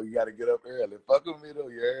already. Fuck, you gotta get up early. Fuck with me though,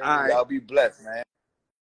 you heard me? Y'all be blessed, man.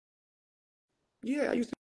 Yeah, I used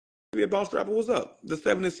to be a bounce rapper. What's up? The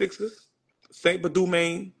 76ers, Saint Badou,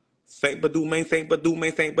 Maine, Saint Badou, Maine, Saint Badou,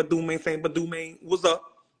 Maine, Saint Badou, Maine, Saint Badou, Maine. What's up?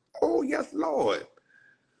 Oh yes, Lord.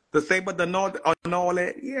 The Saint Badou North and all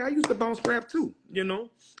that. Yeah, I used to bounce rap too, you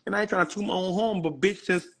know. And I ain't trying to toot my own horn, but bitch,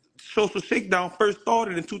 since Social Shakedown first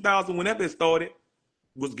started in 2000, whenever it started,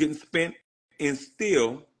 was getting spent, and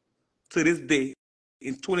still to this day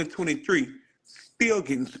in 2023 still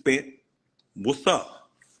getting spent. What's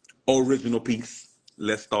up? Original piece.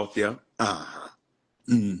 Let's start there.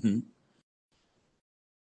 Mm-hmm.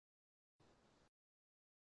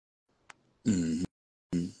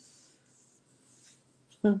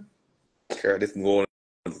 Girl, this New Orleans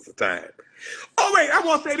is a time. Oh wait, I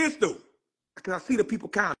want to say this though, because I see the people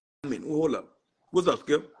commenting. Well, hold up. What's up,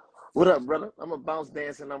 Skip? What up, brother? I'm a bounce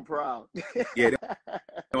dancer and I'm proud. Yeah, they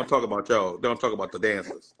don't talk about y'all. They don't talk about the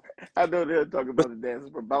dancers. I know they'll talk about the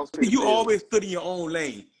dancers, but bounce. You always stood in your own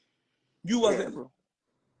lane. You wasn't.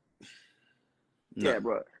 Yeah,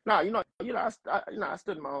 bro. No. Yeah, bro. Nah, I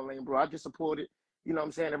stood in my own lane, bro. I just supported, you know what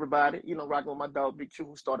I'm saying, everybody, you know, rocking with my dog Big Chew,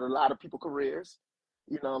 who started a lot of people's careers.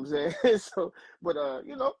 You know what I'm saying? So, but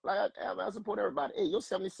you know, like I support everybody. Hey, your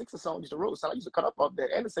 76er song used to roll. So I used to cut up off that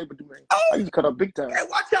and the Saber do, man. I used to cut up big time. Hey,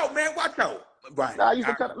 watch out, man. Watch out. Right. Nah, I used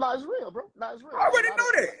to cut up. Nah, it's real, bro. Nah, it's real. I already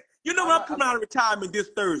know that. You know I'm coming out of retirement this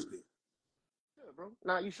Thursday. Yeah, bro.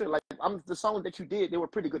 Nah, you should. Like, the songs that you did, they were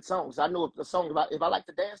pretty good songs. I know if the song, if I like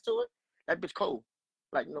to dance to it, that bitch cold.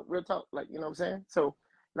 Like, no, real talk. Like, you know what I'm saying? So,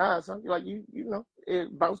 nah, son, like you know,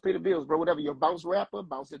 bounce pay the bills, bro. Whatever, you're a bounce rapper,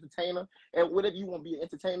 bounce entertainer, and whatever you want to be an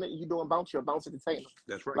entertainer, you doing bounce, you're a bounce entertainer.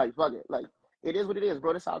 That's right. Like, fuck it. Like, it is what it is,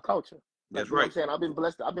 bro. That's our culture. That's right. right. You know what I'm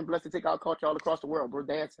saying? I've been blessed to take our culture all across the world, bro,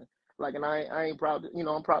 dancing. Like, and I ain't proud,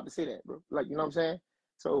 I'm proud to say that, bro. Like, you know what I'm saying?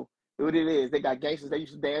 So, what it is, they got gangsters, they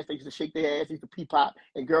used to dance, they used to shake their ass, they used to pee-pop,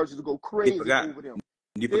 and girls used to go crazy over them.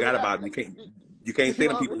 You forgot about them. You can't say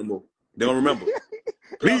them people no more. They don't remember.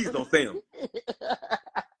 Please don't say them.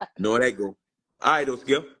 Know that go. All right, though,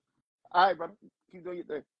 Skip. All right, brother. Keep doing your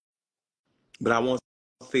thing. But I want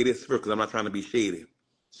to say this first because I'm not trying to be shady.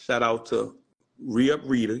 Shout out to Re-Up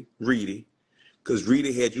Reedy, because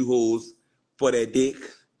Reedy had you hoes for that dick,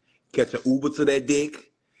 catch an Uber to that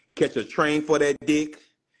dick, catch a train for that dick,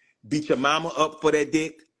 beat your mama up for that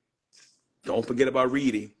dick. Don't forget about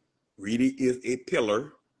Reedy. Reedy is a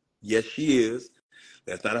pillar. Yes, she is.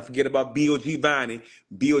 Let's not forget about B.O.G. Viney.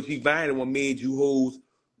 B.O.G. Viney what made you hoes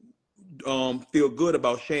feel good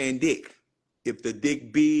about sharing dick. If the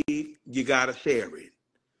dick big, you gotta share it.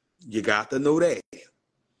 You got to know that.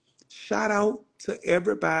 Shout out to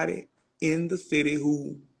everybody in the city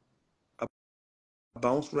who a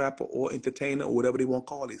bounce rapper or entertainer or whatever they want to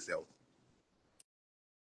call themselves.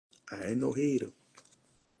 I ain't no hater.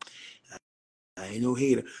 I ain't no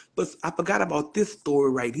hater. But I forgot about this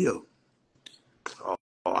story right here. Oh,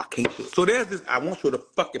 I can't show. So there's this. I want to show the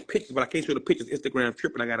fucking pictures, but I can't show the pictures. Instagram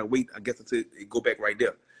tripping. I gotta wait. I guess until it go back right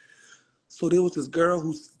there. So there was this girl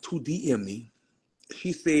who DM'd me.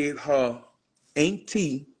 She said her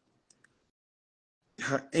auntie,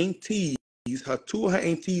 two of her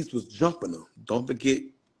aunties was jumping her. Don't forget,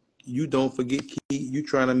 Key, you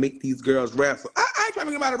trying to make these girls wrestle. I ain't trying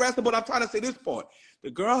to make them out of wrestle, but I'm trying to say this part.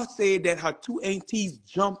 The girl said that her two aunties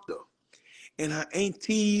jumped her, and her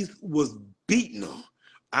aunties was beating her.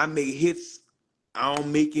 I make hits, I'm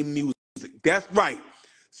making music. That's right.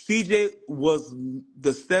 CJ was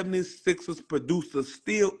the 76ers producer,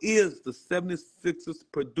 still is the 76ers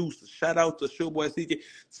producer. Shout out to Showboy CJ.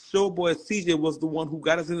 Showboy CJ was the one who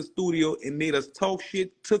got us in the studio and made us talk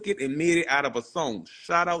shit, took it and made it out of a song.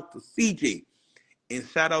 Shout out to CJ. And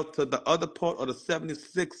shout out to the other part of the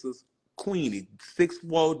 76ers, Queenie, Six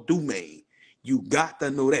Wall Dumaine. You got to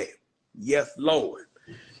know that. Yes, Lord.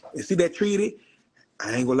 And see that Treaty?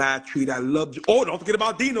 I ain't gonna lie, Treaty, I love you. Oh, don't forget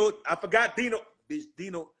about Dino. I forgot Dino. Bitch,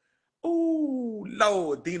 Dino. Oh,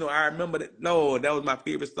 Lord, Dino, I remember that. Lord, that was my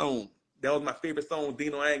favorite song. That was my favorite song,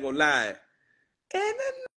 Dino, I ain't gonna lie. And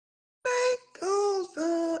the night goes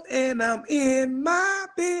on and I'm in my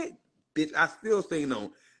bed. Bitch, I still sing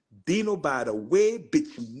on. Dino, by the way,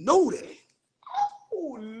 bitch, you know that.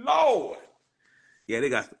 Oh, Lord. Yeah,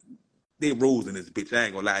 they rose in this bitch. I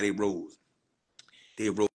ain't gonna lie, they rose. They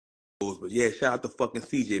rose. But yeah, shout out to fucking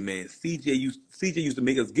CJ, man. CJ used to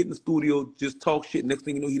make us get in the studio, just talk shit. Next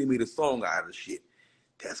thing you know, he done made a song out of the shit.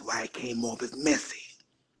 That's why it came off as messy.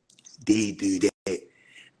 They do that.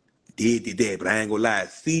 They did that. But I ain't gonna lie,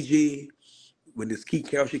 CJ, when this Keith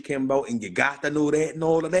Carroll shit came out and you got to know that and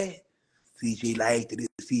all of that, CJ liked it.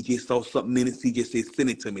 CJ saw something in it. CJ said, send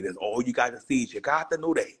it to me. That's all you got to see. You got to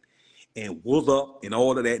know that. And what's up and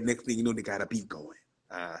all of that. Next thing you know, they got a beat going.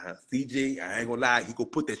 CJ, I ain't gonna lie, he go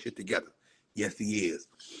put that shit together. Yes, he is.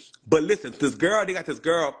 But listen, they got this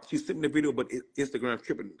girl, she's sitting in the video, but Instagram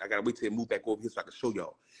tripping. I gotta wait till it move back over here so I can show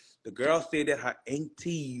y'all. The girl said that her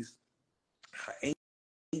aunties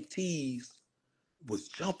was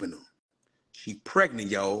jumping her. She pregnant,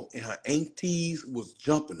 y'all, and her aunties was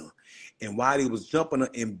jumping her. And while they was jumping her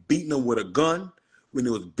and beating her with a gun, when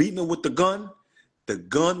they was beating her with the gun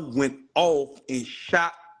went off and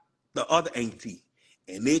shot the other auntie.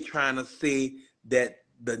 And they trying to say that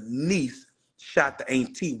the niece shot the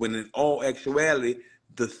auntie, when in all actuality,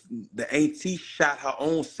 the auntie shot her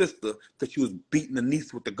own sister because she was beating the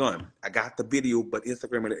niece with the gun. I got the video, but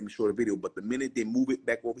Instagram let me show the video. But the minute they move it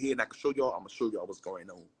back over here and I can show y'all, I'm going to show y'all what's going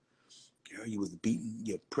on. Girl, you was beating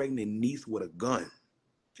your pregnant niece with a gun.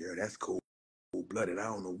 Girl, that's cold-blooded. I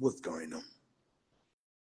don't know what's going on.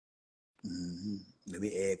 Let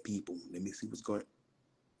me add people. Let me see what's going on.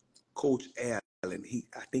 Coach Allen, let me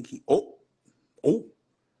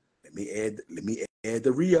add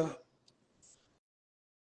the Rhea.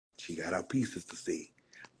 She got her pieces to say.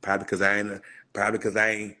 Probably because I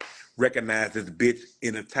ain't recognized this bitch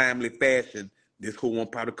in a timely fashion. This whole one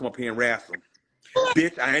probably come up here and wrestle.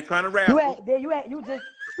 Bitch, I ain't trying to wrestle. You just.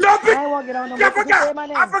 No, bitch. I ain't want to get on no I more. forgot. Say my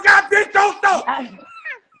name. I forgot, bitch. Don't stop.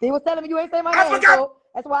 They was telling me you ain't say my I name, forgot. so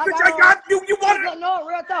that's why I Bitch, got on. you wanted Look, no,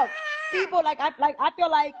 real talk. People I feel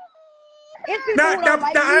like it's people Nah, who don't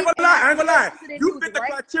like I me ain't gonna and lie. listen to their You music, fit the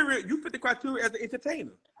right? criteria. You fit the criteria as an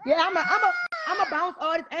entertainer. Yeah, I'm a bounce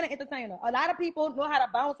artist and an entertainer. A lot of people know how to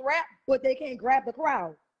bounce rap, but they can't grab the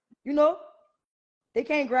crowd. You know, they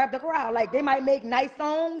can't grab the crowd. Like they might make nice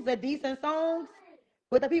songs or decent songs,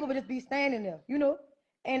 but the people will just be standing there. You know,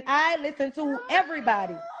 and I listen to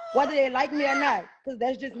everybody, whether they like me or not, because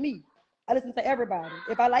that's just me. I listen to everybody.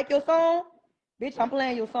 If I like your song, bitch, I'm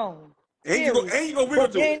playing your song. Ain't you gonna wiggle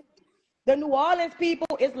But to then it? the New Orleans people,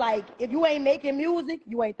 it's like, if you ain't making music,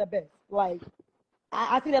 you ain't the best. Like,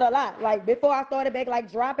 I see that a lot. Like, before I started back, like,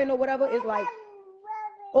 dropping or whatever, it's like,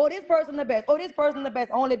 oh, this person the best. Oh, this person the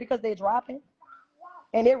best, only because they're dropping.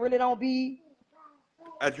 And it really don't be,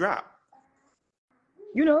 A drop.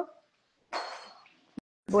 you know. See,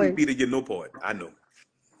 Boy. Peter get no part. I know.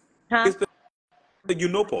 Huh? It's the the you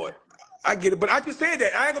know part. I get it, but I just said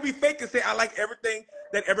that. I ain't gonna be fake and say I like everything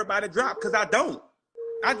that everybody dropped, because I don't.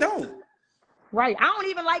 I don't. Right. I don't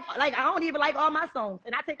even like all my songs.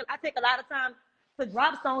 And I take a lot of time to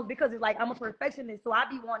drop songs because it's like I'm a perfectionist. So I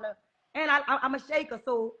be wanna and I'm a shaker.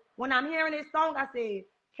 So when I'm hearing this song, I said,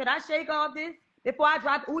 can I shake off this? Before I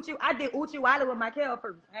dropped Uchi, I did Uchi Wale with my Carroll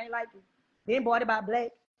first. I ain't like it. Then bought it by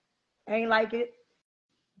Black. I ain't like it.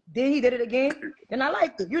 Then he did it again, and I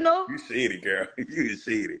liked it, you know? You shady, girl. You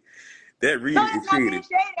shady. That No, really is it's not being shady.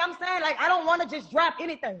 shady. I'm saying, like, I don't want to just drop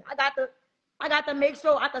anything. I got to make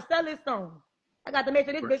sure I can sell this song. I got to make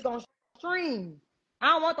sure this bitch gonna stream. I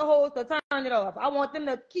don't want the hoes to turn it off. I want them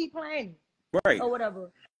to keep playing Right. or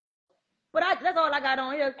whatever. But that's all I got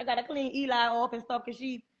on here. I got to clean Eli off and stuff because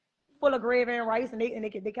she full of gravy and rice, and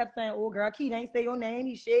they kept saying, "Oh, girl, Keith ain't say your name.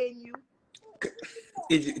 He's shading you."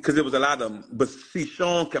 Because it was a lot of them. But see,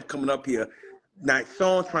 Sean kept coming up here. Now,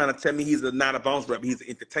 Sean trying to tell me he's not a bounce rapper, he's an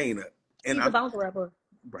entertainer. And He's a bounce rapper.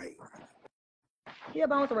 Right. He a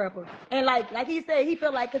bounce rapper. And like he said, he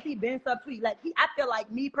feel like, because he been subtweet. Like, I feel like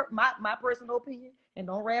my personal opinion, and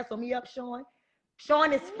don't wrestle me up, Sean.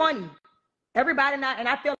 Sean is funny. Everybody not, and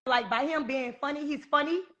I feel like by him being funny,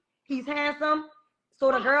 he's handsome.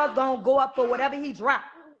 So the girls gonna go up for whatever he drop.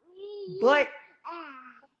 But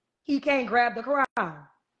he can't grab the crowd.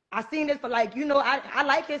 I seen this for like, I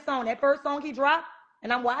like his song. That first song he dropped,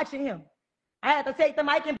 and I'm watching him. I had to take the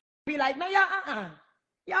mic and be like, man,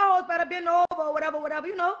 y'all better bend over or whatever,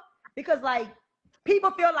 because like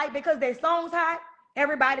people feel like because their song's hot,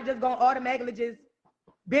 everybody just gonna automatically just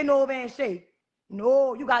bend over and shake.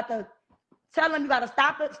 No, you got to tell them, you got to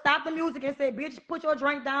stop the music and say, bitch, put your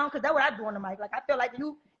drink down, because that's what I do on the mic. Like, I feel like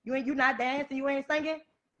you not dancing, you ain't singing,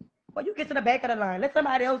 but you get to the back of the line. Let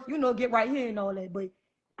somebody else, get right here and all that. But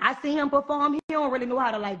I see him perform. He don't really know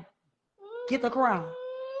how to like get the crowd.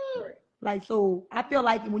 Like, so I feel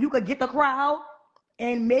like when you could get the crowd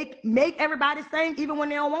and make everybody sing, even when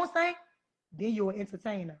they don't want to sing, then you're an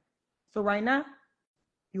entertainer. So right now,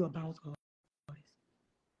 you a bounce artist.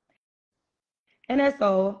 And that's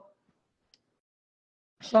all.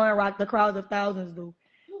 Showing rock the crowds of thousands do.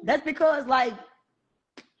 That's because, like,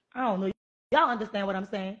 I don't know. Y'all understand what I'm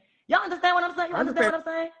saying? Y'all understand what I'm saying? You understand what I'm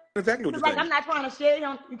saying? Exactly what you're like, saying. I'm not trying to share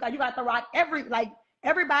him. You got to rock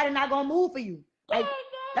everybody not gonna move for you. Like,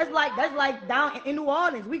 that's like down in New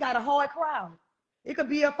Orleans. We got a hard crowd. It could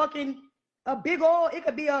be a big old. It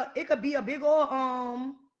could be a big old.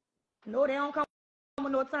 No, they don't come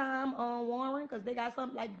with no time on Warren, because they got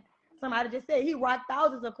something, like somebody just said, he rocked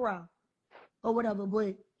thousands of crowds or whatever.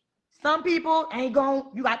 But some people ain't going.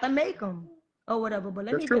 You got to make them or whatever. But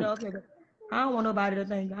let me get off here. I don't want nobody to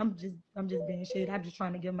think I'm just being shit. I'm just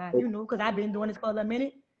trying to get my, because I've been doing this for a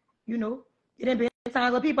minute. It didn't be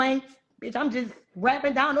times where people ain't, bitch, I'm just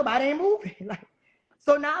rapping down, nobody ain't moving. Like,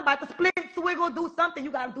 so now I'm about to split, swiggle, do something.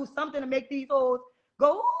 You gotta do something to make these hoes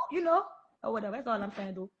go, or whatever. That's all I'm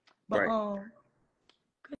saying, dude. But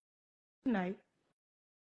good night.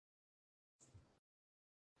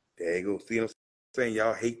 There you go. See what I'm saying?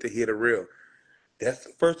 Y'all hate to hear the real. That's,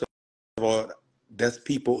 first of all, that's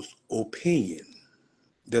people's opinion.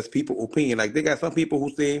 That's people's opinion. Like, they got some people who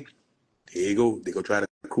say, there you go. They go try to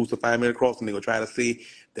crucify me across, and they go try to say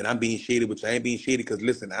that I'm being shady, which I ain't being shady, because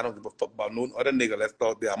listen, I don't give a fuck about no other nigga. Let's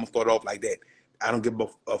start there. I'm going to start off like that. I don't give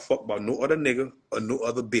a fuck about no other nigga or no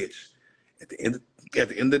other bitch. At the end of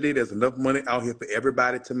the day, there's enough money out here for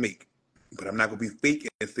everybody to make. But I'm not going to be fake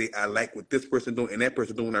and say I like what this person doing and that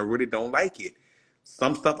person doing. I really don't like it.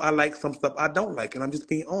 Some stuff I like, some stuff I don't like. And I'm just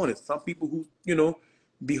being honest. Some people who,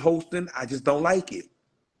 be hosting, I just don't like it.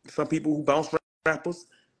 Some people who bounce rappers,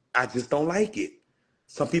 I just don't like it.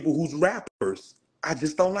 Some people who's rappers, I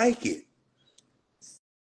just don't like it.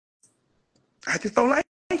 I just don't like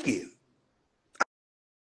it.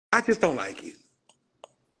 I just don't like it.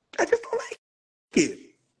 I just don't like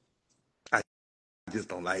it. I just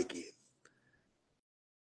don't like it.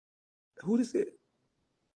 Who this is?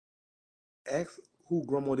 Ask who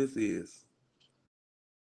grandma this is.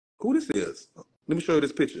 Who this is? Let me show you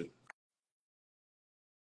this picture.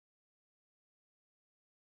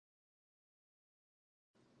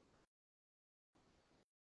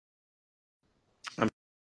 I'm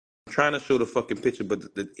trying to show the fucking picture, but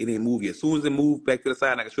it ain't moved yet. As soon as it moves back to the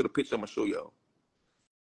side and I can show the picture, I'm gonna show y'all.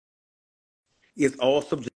 It's all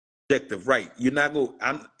subjective, right? You're not gonna,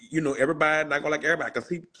 everybody not gonna like everybody.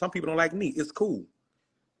 Cause some people don't like me. It's cool.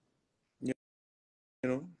 You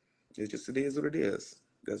know, it is what it is.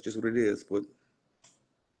 That's just what it is. But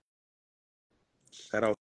shout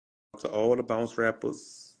out to all the bounce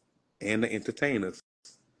rappers and the entertainers.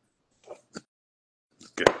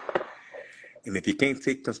 Okay. And if you can't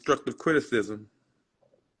take constructive criticism,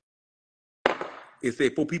 It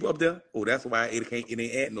said 4 people up there. Oh, that's why it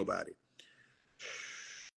ain't add nobody.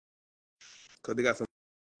 Cause they got some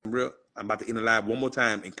real. I'm about to end the live one more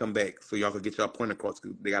time and come back so y'all can get y'all point across.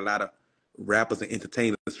 Cause they got a lot of rappers and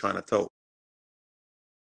entertainers trying to talk.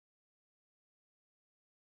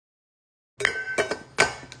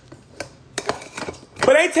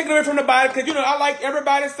 But ain't taking away from the body, because, you know, I like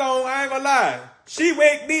everybody's song. I ain't gonna lie. She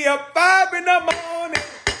wake me up 5 in the morning.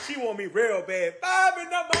 She want me real bad. 5 in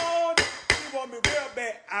the morning. She want me real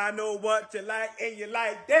bad. I know what you like and you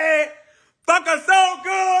like that. Fuck her so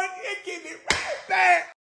good, it keep me right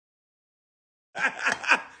back.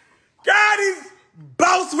 God, these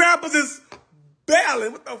bounce rappers is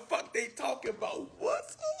battling. What the fuck they talking about?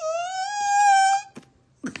 What's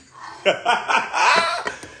up?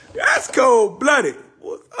 That's cold-blooded.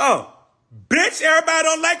 What's up? Bitch, everybody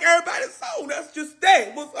don't like everybody's song. That's just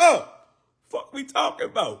that. What's up? Fuck we talking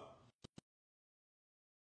about?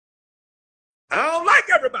 I don't like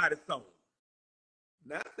everybody's song.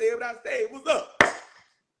 Now I say what I say. What's up?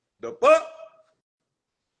 The fuck?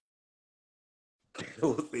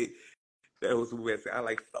 That was who I said. I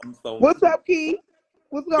like some songs. What's up, Key?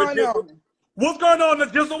 What's going on? What's going on, the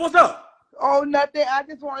Jizzle? What's up? Oh, nothing. I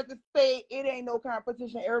just wanted to say it ain't no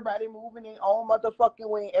competition. Everybody moving their own motherfucking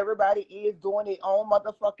way. Everybody is doing their own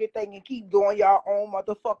motherfucking thing and keep doing y'all own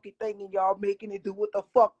motherfucking thing and y'all making it do what the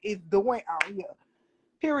fuck it's doing out here.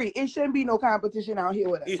 Period. It shouldn't be no competition out here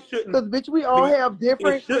with us. It shouldn't. Because bitch, we all have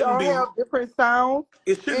different sounds.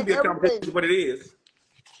 It shouldn't be a competition, but it is.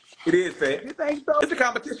 It is, fat. You think so? It's a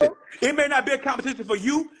competition. It may not be a competition for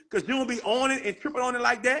you because you don't be on it and tripping on it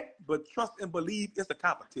like that, but trust and believe it's a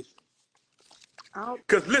competition.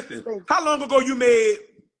 Because listen, how long ago you made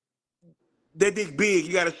that dick big?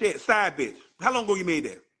 You got a side bitch. How long ago you made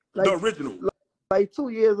that? The original. Like 2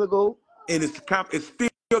 years ago. And it's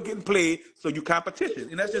still getting played, so you competition.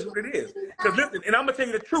 And that's just what it is. Because listen, and I'm going to tell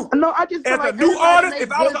you the truth. No, I just as like a new artist,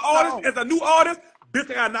 if I was an artist, as a new artist,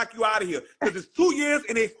 bitch, I gotta knock you out of here. Because it's 2 years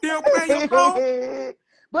and they still playing your song.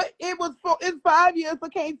 But it's 5 years, so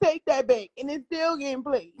can't take that back. And it's still getting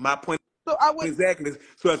played. My point so I went exactly.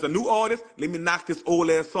 So as a new artist, let me knock this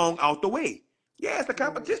old ass song out the way. Yeah, it's a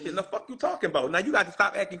competition. The fuck you talking about? Now you got to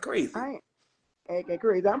stop acting crazy. I ain't acting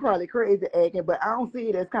crazy. I'm probably crazy acting, but I don't see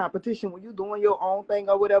it as competition when you doing your own thing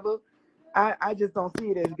or whatever. I just don't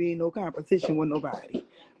see it as being no competition with nobody.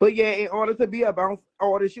 But yeah, in order to be a bounce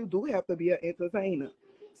artist, you do have to be an entertainer.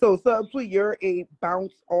 So subtly, you're a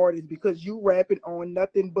bounce artist because you rapping on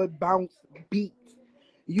nothing but bounce beats.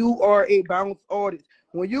 You are a bounce artist.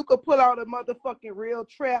 When you could pull out a motherfucking real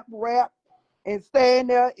trap rap and stand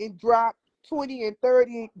there and drop 20 and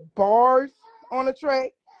 30 bars on a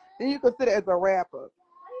track, then you consider as a rapper.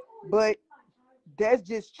 But that's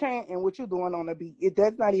just chanting what you're doing on the beat.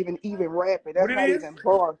 That's not even rapping. That's not even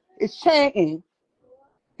bars. It's chanting.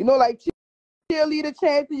 You know, like cheerleader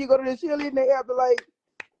chanting. You go to the cheerleader and they have to like,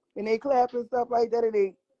 and they clap and stuff like that, and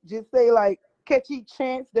they just say like catchy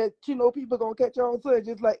chants that you know people gonna catch on to. It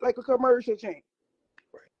just like a commercial chant.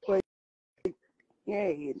 But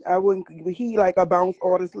yeah, I wouldn't. He like a bounce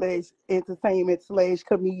artist / entertainment /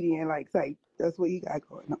 comedian like type. That's what he got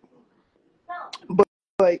going on.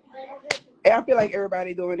 But I feel like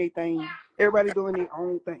everybody doing their thing. Everybody doing their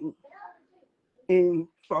own thing. And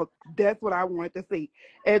so that's what I wanted to say.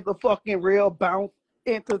 As a fucking real bounce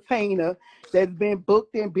entertainer that's been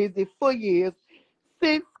booked and busy for years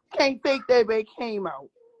since Can't Take That Back came out.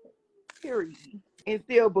 Period. And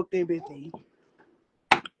still booked and busy.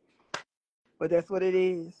 But that's what it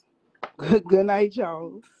is. Good night,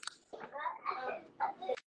 y'all.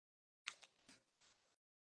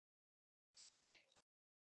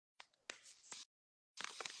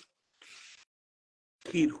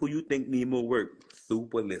 Kid, who you think need more work?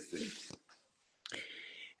 Super listen.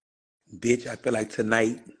 Bitch, I feel like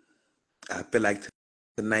tonight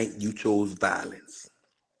you chose violence.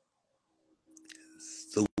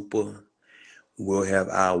 Super, we'll have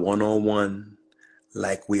our one-on-one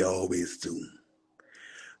like we always do.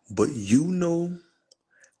 But you know,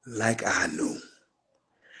 like I know,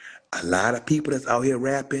 a lot of people that's out here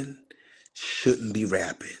rapping shouldn't be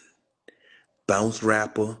rapping. Bounce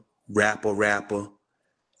rapper, rapper,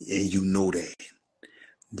 and you know that.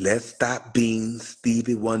 Let's stop being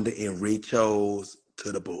Stevie Wonder and Ray Charles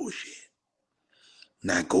to the bullshit.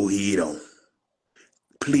 Now go ahead on.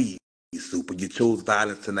 Please, Super, you chose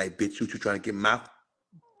violence tonight, bitch. You trying to get my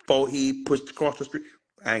forehead pushed across the street?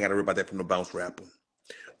 I ain't got to worry about that from the bounce rapper.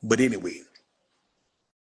 But anyway,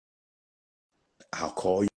 I'll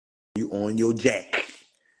call you on your jack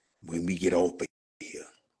when we get off of here.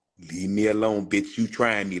 Leave me alone, bitch. You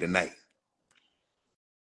trying me tonight.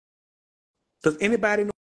 Does anybody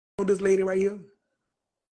know this lady right here?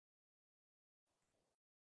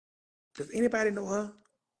 Does anybody know her?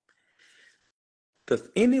 Does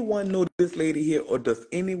anyone know this lady here, or does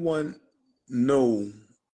anyone know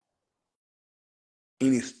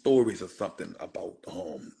any stories or something about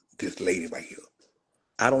this lady right here?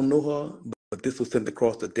 I don't know her, but this was sent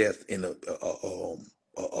across the desk, and a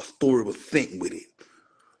story was sent with it.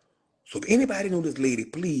 So if anybody know this lady,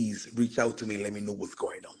 please reach out to me and let me know what's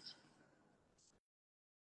going on.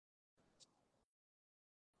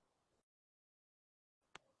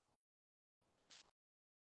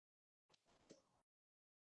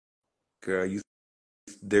 Girl, you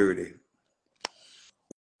dirty.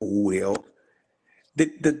 Well,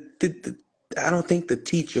 I don't think the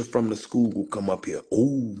teacher from the school will come up here.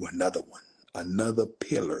 Oh, another one. Another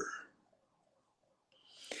pillar.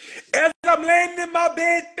 As I'm laying in my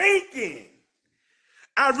bed thinking,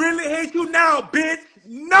 I really hate you now, bitch.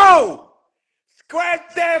 No!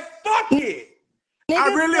 Scratch that, fuck it. I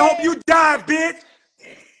Nigga really hope said, you die, bitch.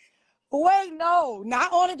 wait, no.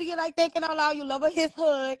 Not only do you like thinking out loud, you love his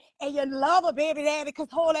hood, and you love a baby daddy, cause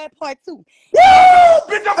hold that part too. Woo! And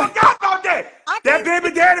Bitch, I forgot about that. I That can't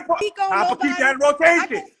baby daddy part. speak on I'm gonna keep that nobody. in I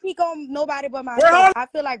rotation. can't speak on nobody but Wait, myself. hold I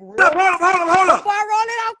feel like up, real. hold Before up. I roll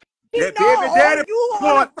it out, he That know. baby Oh, daddy you on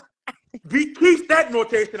part, the. we keep that in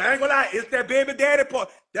rotation. I ain't gonna lie. It's that baby daddy part.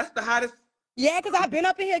 That's the hottest. Yeah, because I've been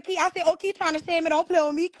up in here, Key. I said, oh, Key trying to shame me. Don't play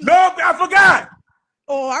with me, Key. No, I forgot.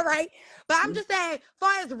 Oh, all right. But I'm just saying,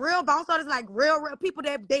 far as real bounce artists, like real people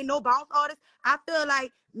that they know bounce artists, I feel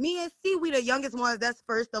like me and C, we the youngest ones. That's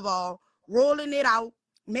first of all, rolling it out,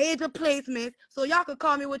 major placements. So y'all could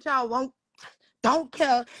call me what y'all want. Don't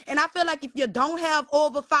care. And I feel like if you don't have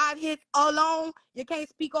over 5 hits alone, you can't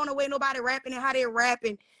speak on the way nobody rapping and how they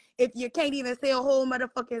rapping if you can't even say a whole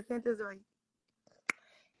motherfucking sentence right.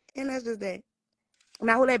 And that's just that.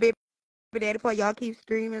 Now who that baby daddy part? Y'all keep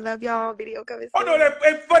streaming. Love y'all. Video coming Oh no, soon.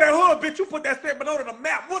 for that hood, bitch, you put that segment on the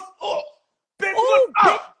map. What's up? Bitch, what's Oh,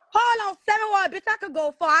 bitch. up? Hold on. 7 wall, bitch. I could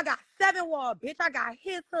go far. I got 7 wall, bitch. I got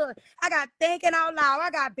his hood. I got thinking out loud. I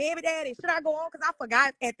got baby daddy. Should I go on? Because I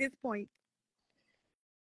forgot at this point.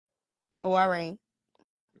 Oh, all right.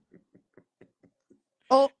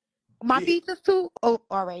 Oh, my Yeah. features too? Oh,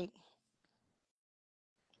 all right.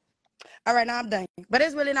 All right, now I'm done. But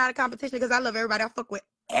it's really not a competition because I love everybody. I fuck with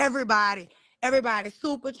everybody. Everybody.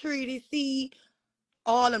 Super Treaty, C,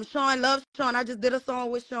 all them. Sean loves Sean. I just did a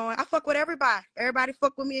song with Sean. I fuck with everybody. Everybody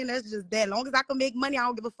fuck with me, and that's just that. As long as I can make money, I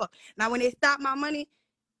don't give a fuck. Now, when they stop my money,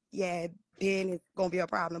 yeah, then it's gonna be a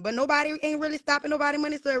problem. But nobody ain't really stopping nobody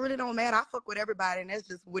money, so it really don't matter. I fuck with everybody, and that's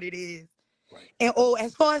just what it is. Right. And oh,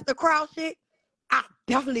 as far as the crowd shit, I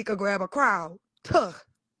definitely could grab a crowd. Tuh.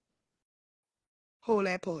 Hold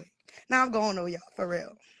that point. Now I'm going on y'all for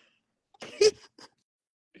real.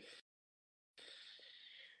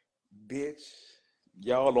 Bitch,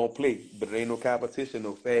 y'all don't play, but it ain't no competition,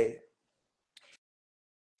 no fad.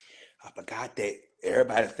 I forgot that.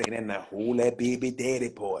 Everybody saying that now. Hold that baby daddy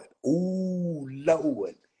part. Ooh,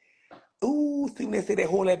 Lord. Ooh, see when they say that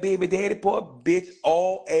hold that baby daddy part, bitch,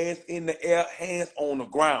 all ass in the air, hands on the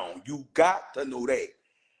ground. You got to know that.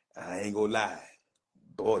 I ain't gonna lie.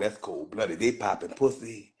 Boy, that's cold blooded. They popping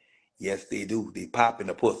pussy. Yes, they do. They popping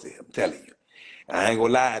the pussy. I'm telling you. I ain't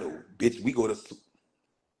gonna lie though. Bitch, we go to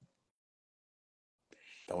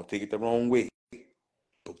don't take it the wrong way.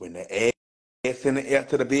 But when the ass in the air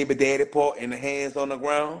to the baby daddy part and the hands on the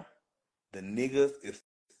ground, the niggas is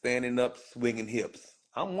standing up swinging hips.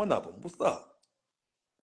 I'm one of them. What's up?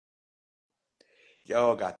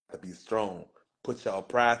 Y'all got to be strong. Put y'all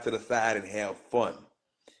pride to the side and have fun.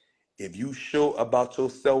 If you sure about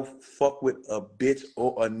yourself, fuck with a bitch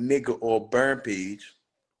or a nigga or a burn page,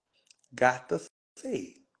 got to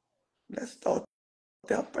say. Let's start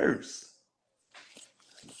that first.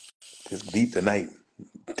 It's deep tonight.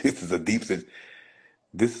 This is a deep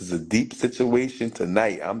this is a deep situation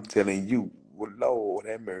tonight. I'm telling you. Well, Lord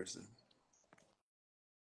have mercy.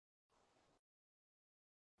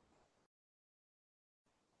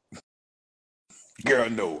 Girl,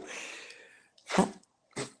 no.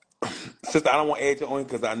 Sister, I don't want to add you on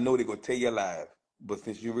because I know they're going to tell you live. But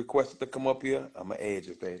since you requested to come up here, I'm going to add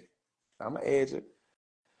you, baby. I'm going to add you.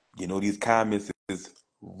 You know, these comments is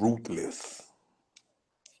ruthless.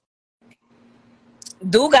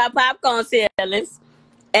 Do got popcorn sellers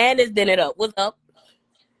and it's dinner up. What's up?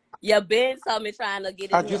 You been saw me trying to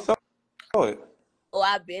get I in here. just saw it. Oh,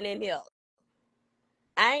 I been in here.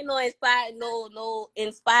 I ain't no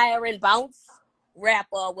inspiring bounce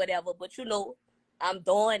rapper or whatever, but you know, I'm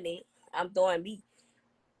doing it. I'm doing me.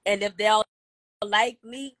 And if they don't like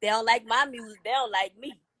me, they don't like my music, they don't like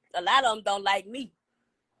me. A lot of them don't like me.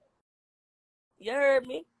 You heard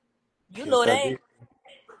me? You Yes, know I that. did.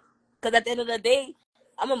 Because at the end of the day,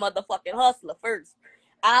 I'm a motherfucking hustler first.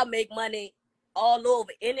 I'll make money all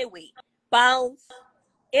over anyway. Bounce,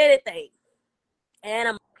 anything. And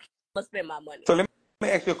I'm gonna spend my money. So let me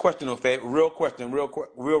ask you a question, though, Fat. Real question,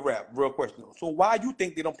 real rap, real question. So why you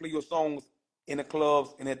think they don't play your songs in the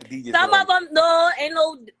clubs and at the DJs? Some of them, no, ain't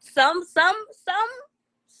no. Some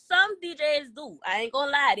DJs do. I ain't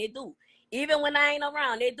gonna lie, they do. Even when I ain't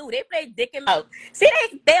around, they do. They play dick and mouth. See,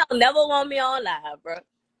 they'll never want me on live, bro.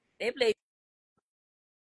 They play.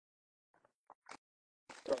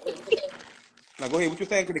 Now go ahead. What you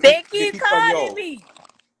saying? They They keep keep cutting you calling off. me.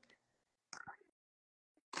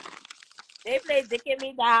 They play dicking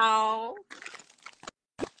me down,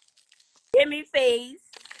 give me face.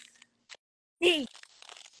 See,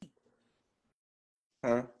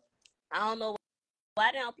 Huh? I don't know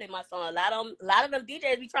why they don't play my song. A lot of them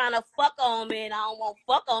DJs be trying to fuck on me, and I don't want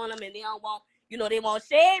fuck on them, and they don't want, they won't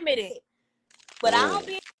shame me there. But I don't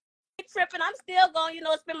be tripping. I'm still going,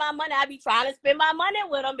 spend my money. I be trying to spend my money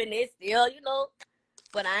with them, and they still,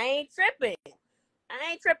 but I ain't tripping.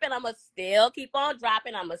 I'ma still keep on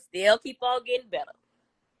dropping. I'ma still keep on getting better.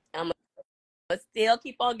 I'ma still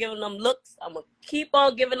keep on giving them looks. I'ma keep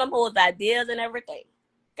on giving them hoes ideas and everything.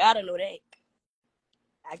 Gotta know that.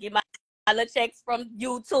 I get my little checks from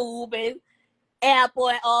YouTube and Apple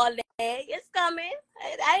and all that. It's coming.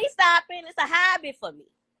 I ain't stopping. It's a hobby for me.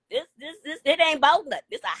 This it ain't about nothing.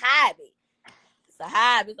 It's a hobby. It's a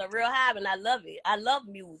hobby. It's a real hobby, and I love it. I love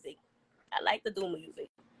music. I like to do music.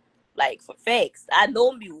 Like, for facts. I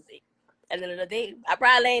know music. At the end of the day, I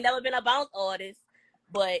probably ain't never been a bounce artist,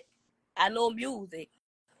 but I know music.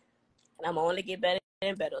 And I'm only get better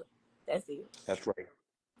and better. That's it. That's right.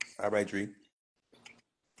 All right, Dree.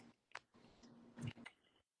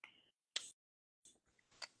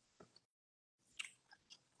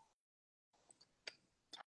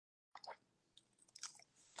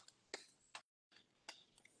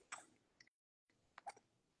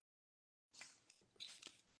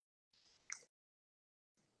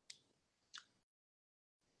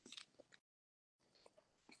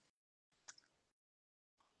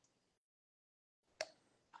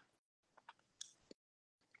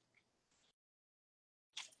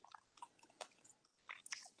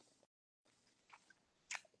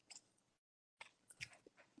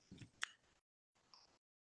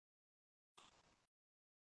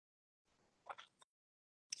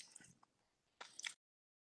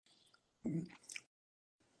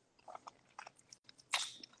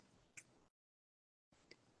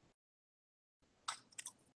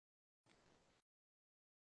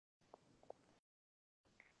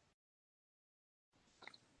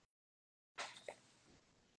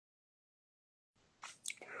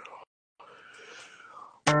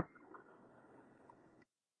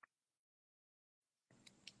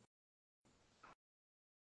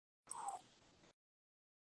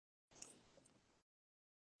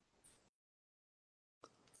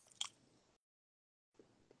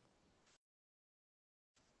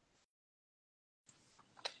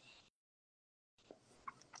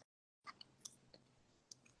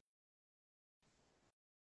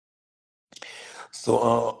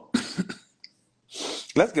 So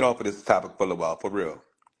let's get off of this topic for a while, for real.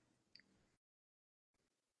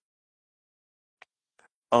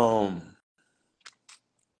 Um,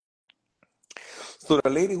 so the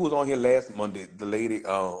lady who was on here last Monday, the lady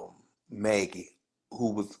Maggie,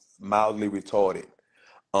 who was mildly retarded,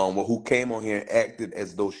 well, who came on here and acted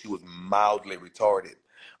as though she was mildly retarded.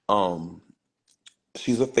 Um,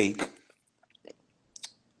 she's a fake.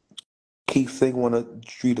 Keep singing one of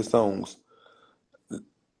Drita songs.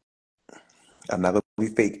 I'm not gonna be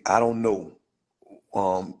fake. I don't know.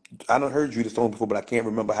 I done heard Drita songs before, but I can't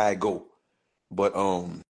remember how it go. But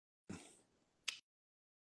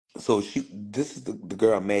so this is the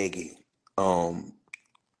girl Maggie. Um,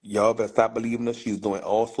 y'all better stop believing her. She's doing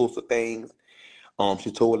all sorts of things.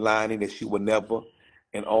 She told Lonnie that she would never,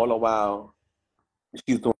 and all the while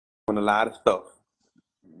she's doing a lot of stuff.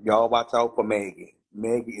 Y'all watch out for Maggie.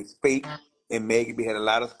 Maggie is fake, and Maggie had a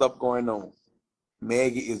lot of stuff going on.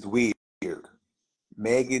 Maggie is weird.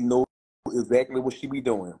 Maggie knows exactly what she be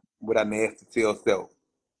doing with her nasty tail self.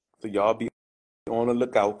 So y'all be on the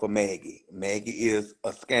lookout for Maggie. Maggie is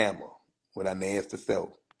a scammer with her nasty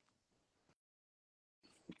self.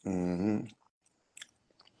 Hmm.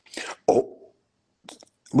 Oh,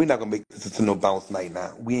 we're not gonna make this into no bounce night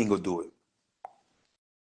now. We ain't gonna do it.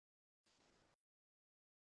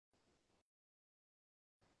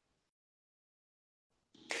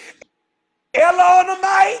 Hello on the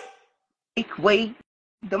mic. Wait,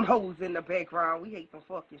 them hoes in the background. We hate them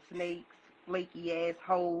fucking snakes, flaky ass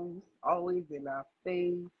hoes, always in our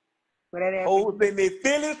face. What that at for Hoes you? in their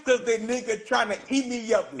feelings because they nigga trying to eat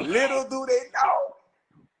me up. Little do they know.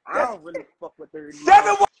 I That's don't really fuck with 30 7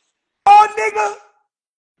 miles. more, nigga.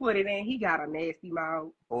 Put it in. He got a nasty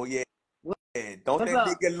mouth. Oh, yeah. What, Don't what's that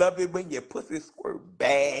up? nigga love it when your pussy squirt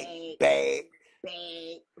bag, Bag, bag.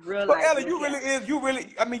 bag. Real So, life, Ella, no cap.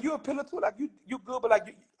 I mean, you a pillar too. Like, you good, but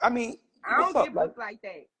like, I mean, I what's don't up? get Like, booked like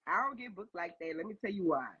that. I don't get booked like that. Let me tell you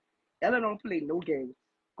why. Ella don't play no games.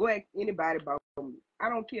 Go ask anybody about me. I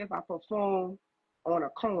don't care if I perform on a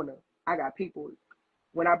corner. I got paperwork.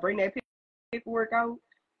 When I bring that paperwork out,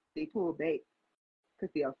 they pull back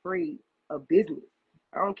because they're afraid of business.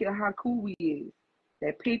 I don't care how cool we is.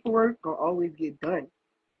 That paperwork gonna always get done.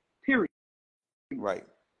 Period. right,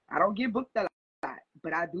 I don't get booked a lot,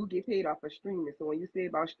 but I do get paid off of streaming. So when you say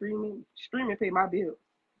about streaming pay my bills.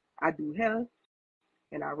 I do hair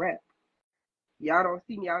and I rap. Y'all don't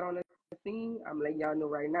see me out on the scene. I'm letting y'all know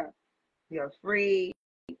right now. They're afraid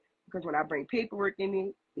because when I bring paperwork in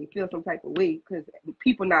it, they feel some type of way because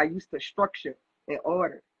people not used to structure and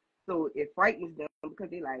order. So it frightens them because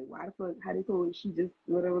they like, why the fuck, how they told she just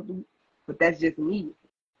whatever do? But that's just me.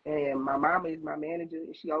 And my mama is my manager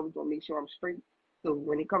and she always gonna make sure I'm straight. So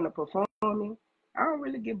when it come to performing, I don't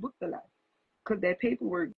really get booked a lot because that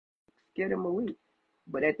paperwork scare them away.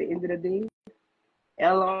 But at the end of the day,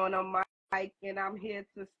 Ella on a mic and I'm here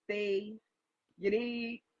to stay. You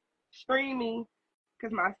need streaming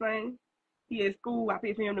because my son, he in school. I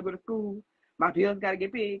pay for him to go to school. My bills got to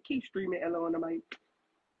get paid. Keep streaming Ella on the mic.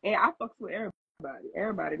 And I fucks with everybody.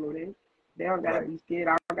 Everybody know that. They don't got to right, be scared.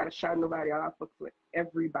 I don't got to shout nobody out. I fucks with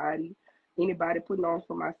everybody. Anybody putting on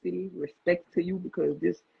for my city, respect to you because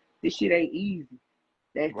this shit ain't easy.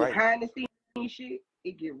 That right. behind the scenes shit,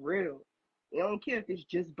 it get real. It don't care if it's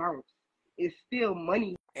just bounce. It's still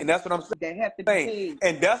money And that's what I'm that have to be saying. paid.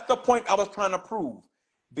 And that's the point I was trying to prove.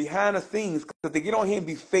 Behind the scenes, because they get on here and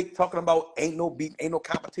be fake talking about ain't no beef, ain't no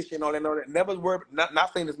competition, all that, all that. Never word, not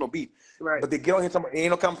saying there's no beef. Right. But they get on here talking about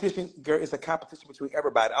ain't no competition. Girl, it's a competition between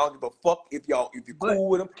everybody. I don't give a fuck if you're But cool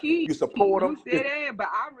with them, Key, you support them. you said that, but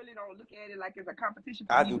I really don't look at it like it's a competition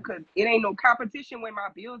for I me do. because it ain't no competition when my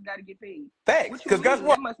bills got to get paid. Facts. What you Because guess mean? That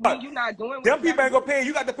what? must mean you not doing what Them you got people to ain't gonna do. pay you.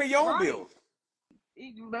 You got to pay your own Right. bills.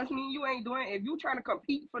 It must mean you ain't doing. If you trying to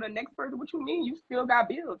compete for the next person, what you mean? You still got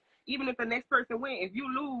bills. Even if the next person win, if you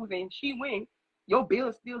lose and she win, your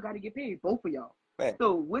bills still got to get paid. Both of y'all. Facts.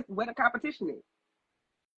 So what the competition is?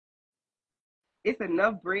 It's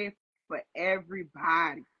enough bread for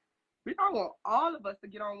everybody. I want all of us to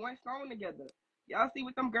get on one song together. Y'all see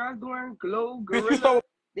what them girls doing? Glow, Bitch, you saw Gorilla.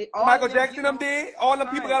 They what all Michael of them Jackson getting them on. did? All them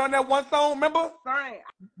people Son, got on that one song, remember? son.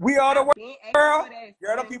 We are the I've been asking world. for that,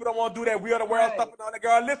 Girl, them son. people don't want to do that. We are the world Son. stuff and all that.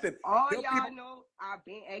 Girl, listen. All Them people, y'all know I've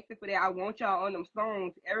been asking for that. I want y'all on them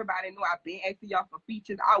songs. Everybody know I've been asking y'all for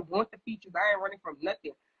features. I want the features. I ain't running from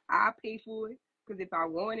nothing. I pay for it. Because if I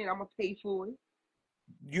want it, I'm going to pay for it.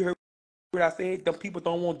 you heard what I said? Them people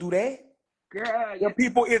don't want to do that. Girl, Them yes,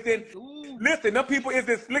 people is they in, do. listen, them people is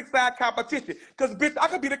in slick side competition. Because, bitch, I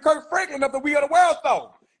could be the Kirk Franklin of the We Are the World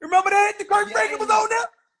song. You remember that? The Kirk Franklin was Yes. on there?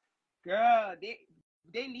 Girl,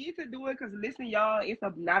 they need to do it because listen, y'all, it's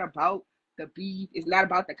not about the beef, it's not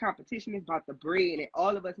about the competition, it's about the bread, and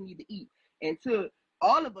all of us need to eat. And to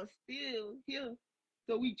all of us still here,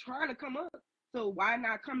 so we trying to come up. So why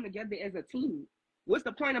not come together as a team? What's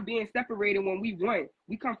the point of being separated when we won?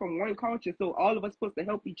 We come from one culture, so all of us supposed to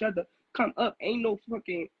help each other come up. Ain't no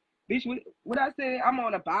fucking bitch. What I said, I'm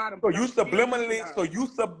on the bottom, So but you I'm still reaching subliminally, down.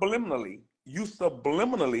 you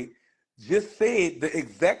subliminally just said the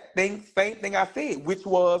exact thing, same thing I said, which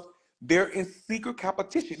was they're in secret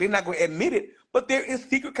competition. They're not going to admit it, but they're in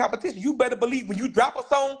secret competition. You better believe when you drop a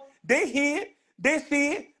song, they hear it, they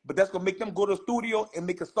see it, but that's going to make them go to the studio and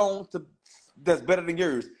make a song that's better than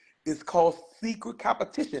yours. It's called secret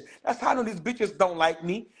competition. That's how I know these bitches don't like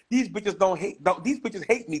me. These bitches these bitches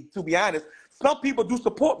hate me, to be honest. Some people do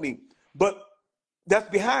support me, but that's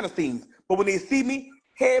behind the scenes. But when they see me,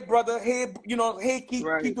 hey brother, hey, hey, keep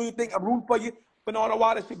Right, doing your thing. I'm rooting for you. But all the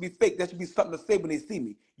while that should be fake. That should be something to say when they see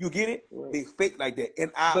me. You get it? right. They fake like that.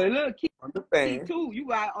 And I But look, key understand. too, you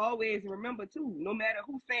gotta always remember too, no matter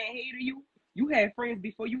who's saying hey to you, you had friends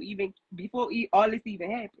all this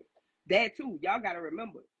even happened. That too, y'all gotta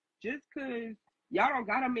remember. Just cause y'all don't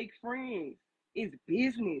gotta make friends. It's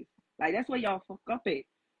business. Like that's where y'all fuck up at.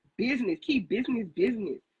 Business. Keep business.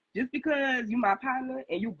 Just because you my partner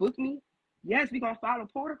and you book me, yes, we gonna follow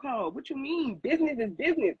protocol. What you mean? Business is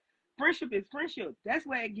business. Friendship is friendship. That's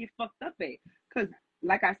where it get fucked up at. Cause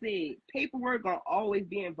like I said, paperwork gonna always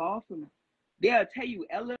be involved for me. They'll tell you,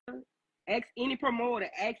 Ella, ask any promoter,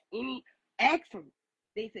 ask them.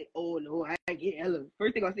 They say, oh no, I ain't get Ella.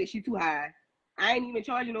 First they gonna say she too high. I ain't even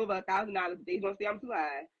charging over $1,000. They gonna say I'm too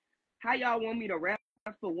high. How y'all want me to rap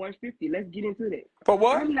for $150? Let's get into that. For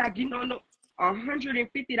what? I'm not getting on no $150.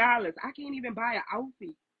 I can't even buy an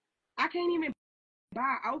outfit. I can't even buy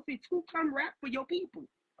an outfit to come rap for your people.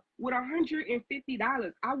 With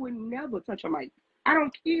 $150, I would never touch a mic. I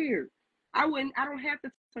don't care. I don't have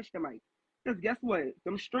to touch the mic. Because guess what?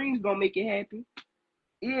 Them streams gonna make it happen.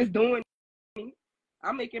 It is doing it.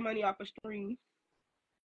 I'm making money off of streams.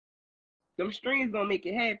 Them streams gonna make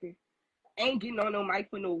it happen. Ain't getting on no mic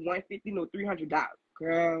for no $150, no $300.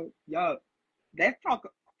 Girl, yo, let's talk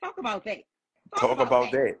about that. Talk Talk about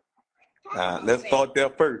about that. that. Talk about Let's that. start there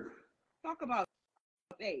first. Talk about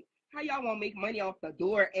that. How y'all want to make money off the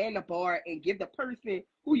door and the bar and give the person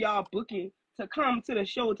who y'all booking to come to the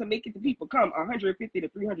show to make it the people come $150 to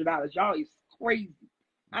 $300? Y'all is crazy.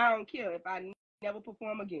 I don't care if I never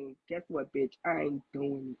perform again. Guess what, bitch? I ain't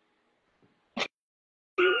doing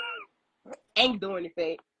it. Ain't doing it,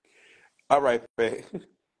 fat. All right, fat.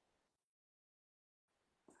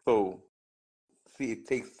 So, see, it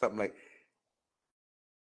takes something like,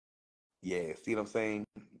 yeah, see what I'm saying?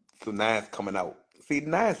 So now it's coming out. See,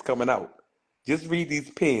 now it's coming out. Just read these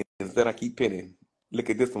pins that I keep pinning. Look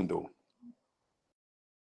at this one, though.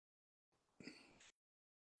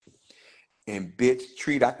 And bitch,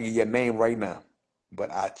 treat, I can give your name right now.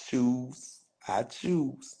 But I choose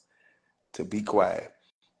to be quiet.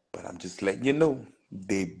 But I'm just letting you know,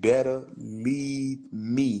 they better leave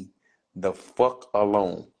me the fuck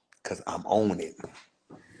alone. Because I'm on it.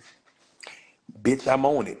 Bitch, I'm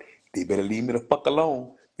on it. They better leave me the fuck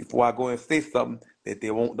alone before I go and say something that they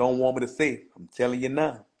don't want me to say. I'm telling you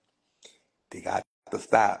now. They got to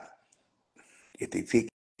stop. If they taking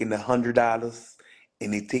 $100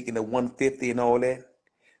 and they taking the $150 and all that,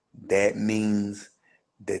 that means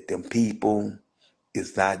that them people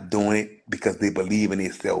is not doing it because they believe in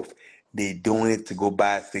themselves. They doing it to go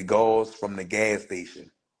buy cigars from the gas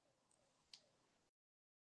station.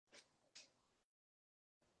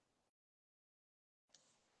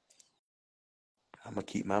 I'm gonna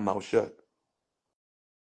keep my mouth shut.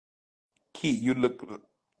 Keith, you look.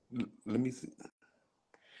 Let me see.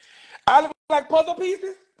 I look like puzzle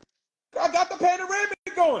pieces. I got the panoramic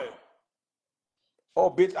going. Oh,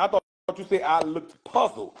 bitch! I thought you said I looked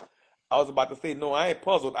puzzled. I was about to say no. I ain't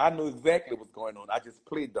puzzled. I know exactly what's going on. I just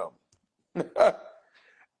played dumb.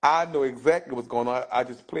 I know exactly what's going on. I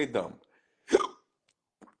just played dumb.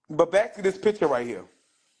 But back to this picture right here.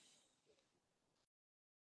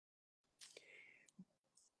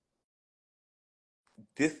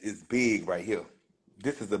 This is big right here.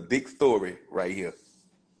 This is a big story right here.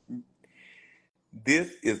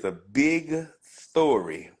 This is a big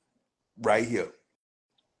story right here.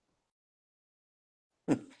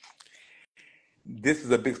 This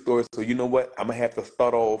is a big story. So you know what? I'm gonna have to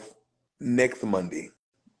start off next Monday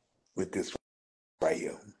with this right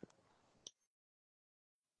here.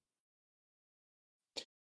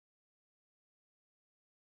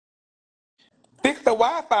 Fix the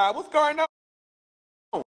Wi-Fi. What's going on?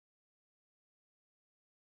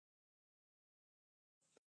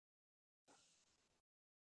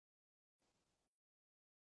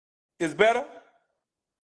 It's better?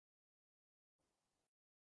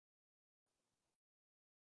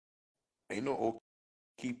 Ain't no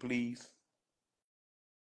okay, please.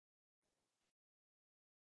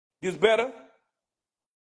 It's better?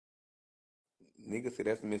 Nigga said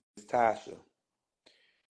that's Miss Tasha.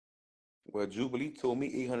 Well, Jubilee told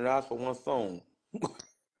me $800 for one song.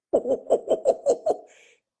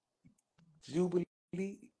 Jubilee.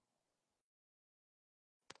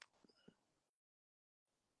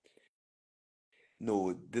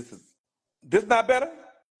 No, this not better?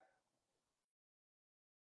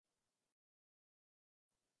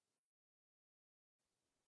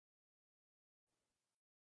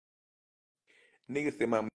 Nigga said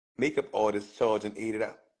my makeup artist charging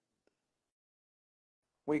 $80.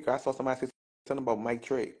 Wait, I saw somebody say something about Mike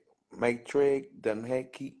Trigg. Mike Trigg doesn't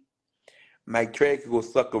have key. Mike Trigg could go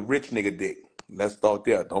suck a rich nigga dick. Let's start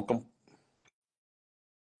there. Don't come.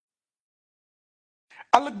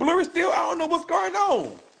 I look blurry still. I don't know what's going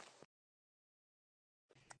on.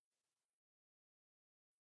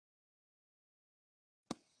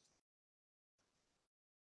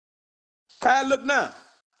 How I look now?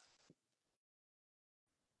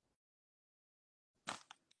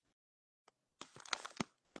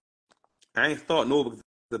 I ain't starting over because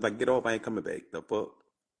if I get off, I ain't coming back. The fuck?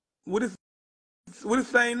 What is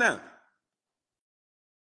saying now?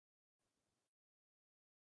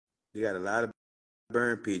 You got a lot of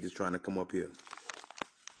burn pages trying to come up here.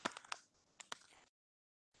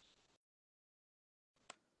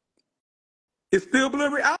 It's still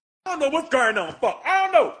blurry. don't know what's going on. Fuck. I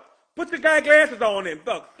don't know. Put your guy glasses on and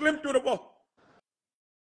fuck. Slim through the wall.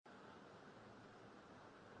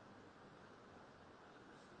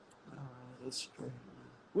 That's strange.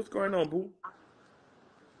 What's going on, boo?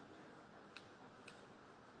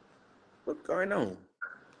 What's going on?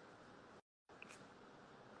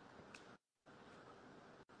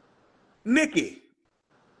 Nikki.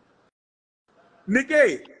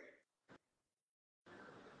 Nikki.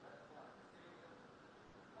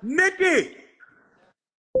 Nikki.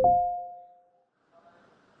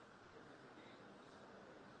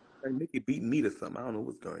 Like Nikki beating me to something. I don't know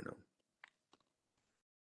what's going on.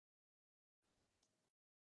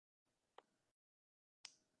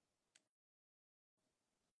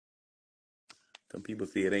 Some people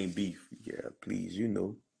say it ain't beef. Yeah, please, you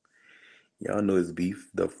know. Y'all know it's beef.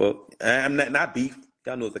 The fuck? I'm not beef.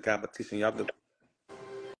 Y'all know it's a competition. Y'all go.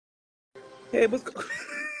 Hey, what's go-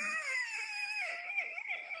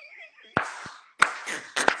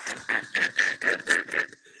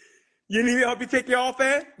 You need me to help you take you off,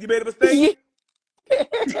 man? You made a mistake?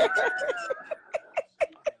 Yeah.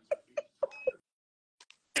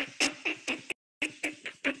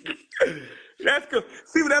 That's good.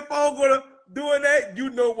 See what that phone gonna doing that? You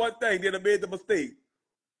know one thing. They done made the mistake.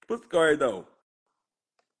 What's going on?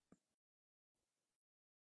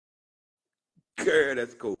 Girl,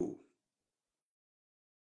 that's cool.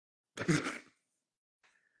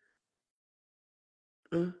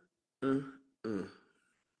 uh, uh, uh.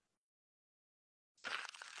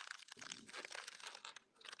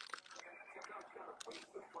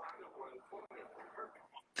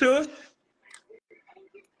 Tush,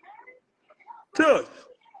 Tush,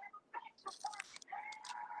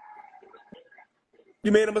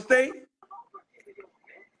 you made a mistake?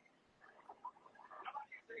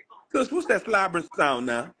 Tush, what's that slobbering sound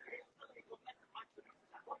now?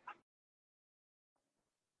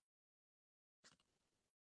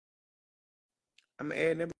 I'm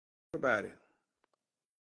adding everybody.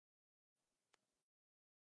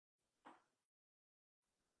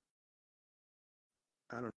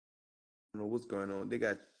 I don't know what's going on. They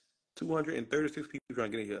got 236 people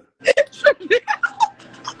trying to get in here.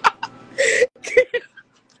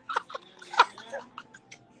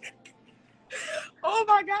 Oh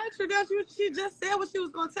my God, Trinell, she just said what she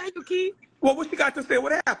was gonna tell you, Keith. Well, what she got to say?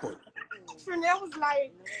 What happened? Trinell was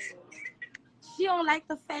like, she don't like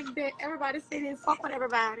the fact that everybody said they fuck with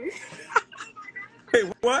everybody. Hey,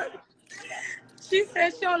 what? She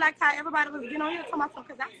said she don't like how everybody was getting on here talking about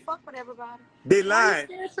because I fuck with everybody. They Why you lying.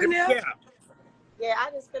 scared, They don't Trinell? care. Yeah,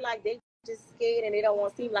 I just feel like they just scared and they don't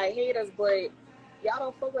want to seem like haters, but y'all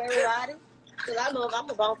don't fuck with everybody. Cause I know if I'm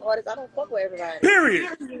a bounce artist, I don't fuck with everybody. Period.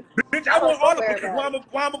 Bitch, I I don't want all fuck the with bitches.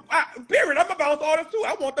 everybody. Period. I'm a bounce artist too.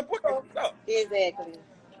 I want the bookings. So, What's up? exactly.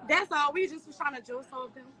 That's all. We just was trying to joke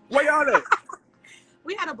something. Where y'all at?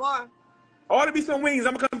 We had a bar. Ought to be some wings.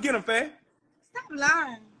 I'm gonna come get them, fam. Stop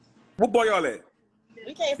lying. What boy y'all at?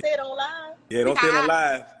 We can't say it on live. Yeah, don't say it on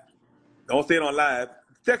live. Don't say it on live.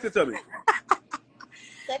 Text it to me.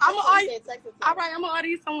 Text I'm it gonna to me. Text it to all me. right. I'm gonna order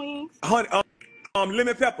you some wings. Honey,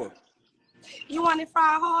 lemon pepper. You want it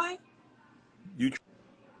fried hard? You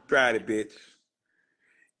tried it, bitch.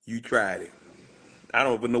 You tried it. I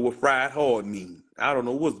don't even know what fried hard mean. I don't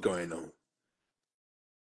know what's going on.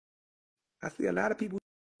 I see a lot of people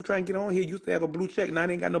trying to get on here. Used to have a blue check. Now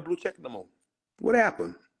they ain't got no blue check no more. What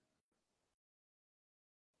happened?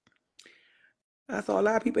 I saw a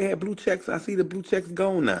lot of people had blue checks. I see the blue checks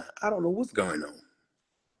gone now. I don't know what's going on.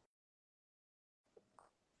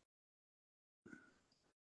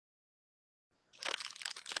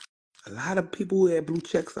 A lot of people who had blue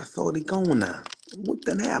checks, I saw they gone now. What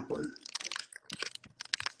done happened?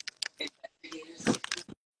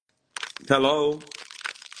 Hello?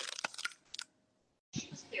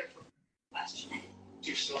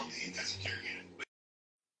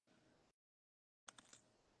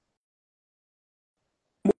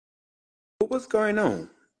 What's going on?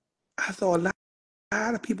 I saw a lot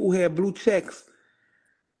of people who had blue checks.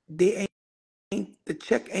 They ain't the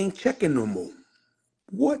check ain't checking no more.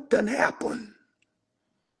 What done happened?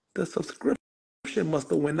 The subscription must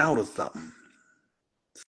have went out or something.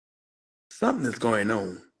 Something is going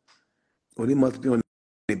on. Or they must be on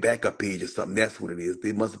the backup page or something. That's what it is.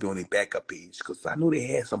 They must be on the backup page because I know they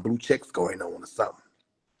had some blue checks going on or something.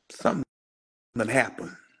 Something done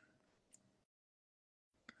happened.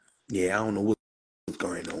 Yeah, I don't know what's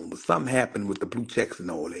going on, but something happened with the blue checks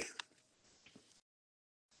and all that.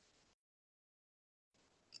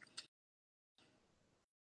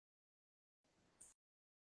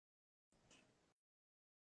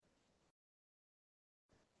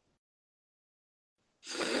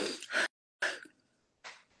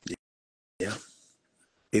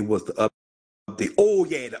 It was the update. Oh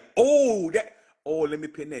yeah, let me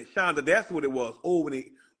pin that. Shonda, that's what it was. Oh,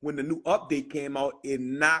 when the new update came out, it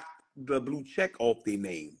knocked the blue check off their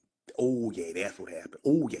name. Oh yeah, that's what happened.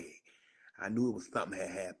 Oh yeah. I knew it was something had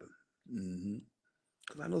happened. Mm-hmm.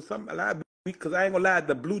 Cause I know something a lot because I ain't gonna lie,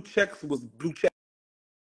 the blue checks was blue check.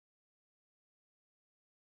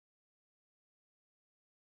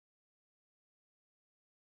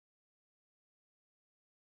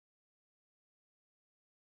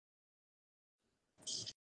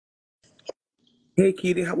 Hey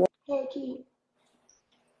Kitty, how Hey, Key.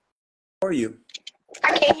 are you?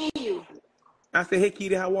 I can't hear you. I said, hey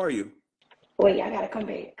Kitty, how are you? Wait, I gotta come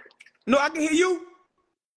back. No, I can hear you.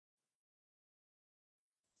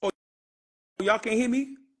 Oh, y'all can't hear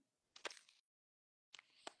me?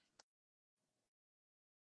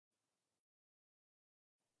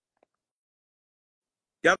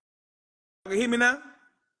 Y'all can hear me now?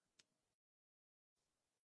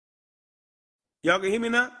 Y'all can hear me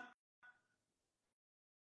now?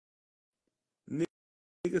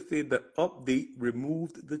 Nigga said the update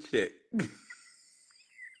removed the check.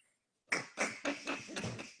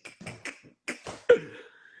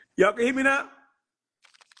 Y'all can hear me now?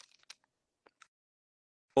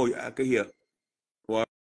 Oh, yeah, I can hear. Well,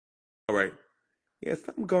 all right. Yeah,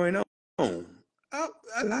 something going on.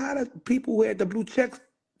 A lot of people who had the blue checks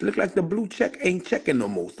look like the blue check ain't checking no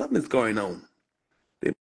more. Something's going on.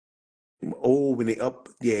 They, when they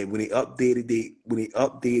updated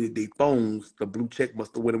their phones, the blue check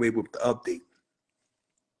must have went away with the update.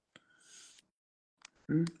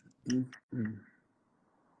 Mm, mm, mm.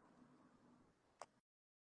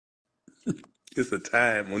 It's a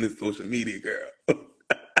time on this social media, girl.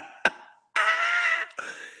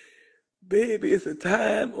 Baby, it's a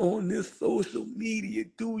time on this social media.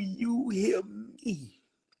 Do you hear me?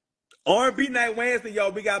 R&B Night Wednesday,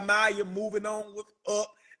 y'all. We got Maya moving on. What's up?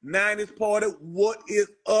 90s party. What is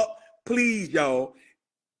up? Please, y'all,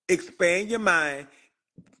 expand your mind.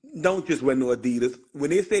 Don't just wear no Adidas. When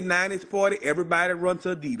they say 90s party, everybody run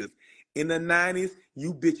to Adidas. In the 90s,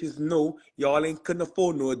 you bitches know y'all ain't couldn't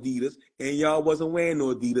afford no Adidas, and y'all wasn't wearing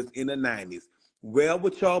no Adidas in the 90s. Well,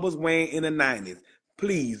 what y'all was wearing in the 90s.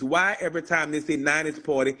 Please, why every time they say 90s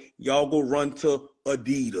party, y'all go run to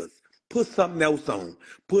Adidas? Put something else on.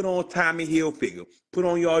 Put on Tommy Hilfiger. Put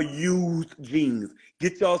on y'all used jeans.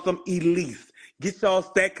 Get y'all some Elise. Get y'all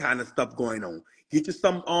that kind of stuff going on. Get you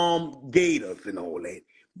some Gators and all that.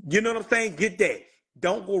 You know what I'm saying? Get that.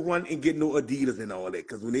 Don't go run and get no Adidas and all that.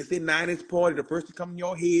 Because when they say 90s party, the first thing come in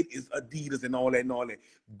your head is Adidas and all that and all that.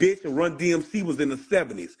 Bitch, Run DMC was in the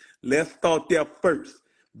 70s. Let's start there first.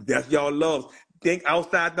 That's y'all love. Think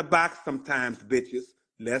outside the box sometimes, bitches.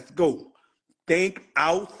 Let's go. Think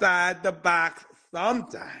outside the box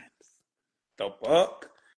sometimes. The fuck?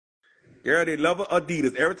 Girl, they love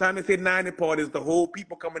Adidas. Every time they say 90 parties, the whole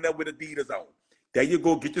people coming up with Adidas on. There you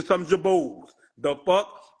go. Get you some Jabos. The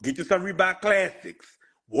fuck? Get you some Reebok Classics.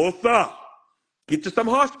 What's up? Get you some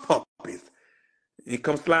Hush Puppies. And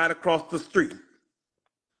come slide across the street.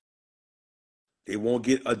 They won't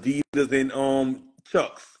get Adidas and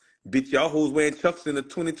Chucks. Bitch, y'all hoes wearing Chucks in the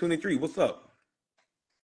 2023. What's up?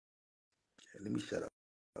 Let me shut up.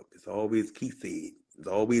 It's always Keith said. It's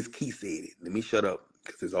always Keith said it. Let me shut up.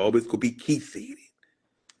 Because it's always going to be Keith said it.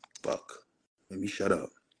 Fuck. Let me shut up.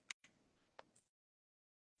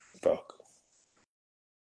 Fuck.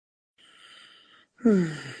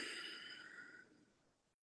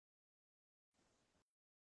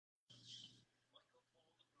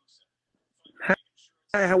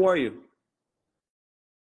 Hi, how are you?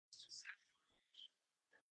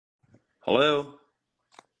 Hello?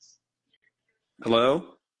 Hello?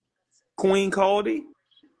 Queen Caldy?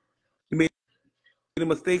 You made a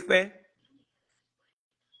mistake, man?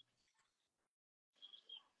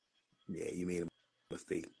 Yeah, you made a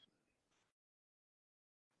mistake.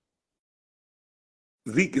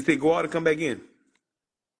 Zeke can say go out and come back in.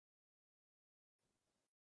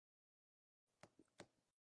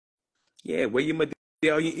 Yeah, wear your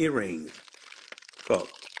medallion earrings. Fuck.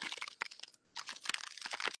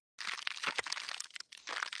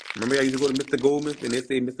 Remember I used to go to Mr. Goldman's and they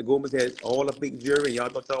say Mr. Goldman's had all the big jewelry and y'all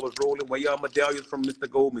thought y'all was rolling? Where y'all medallions from Mr.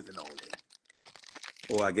 Goldman's and all that?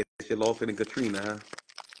 Oh, I guess you lost it in Katrina, huh?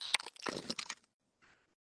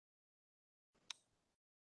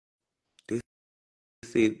 They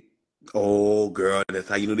said, oh, girl, that's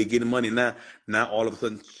how you know they getting money now. Now all of a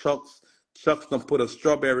sudden Chuck's done put a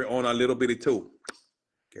strawberry on a little bitty toe.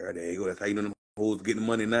 Girl, there you go. That's how you know them hoes getting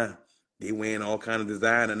money now. They wearing all kind of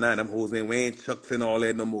designer now. Them hoes ain't wearing Chucks and all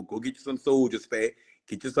that no more. Go get you some Soldiers, fat.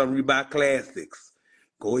 Get you some Reebok Classics.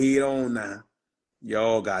 Go ahead on now.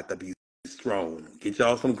 Y'all got to be strong. Get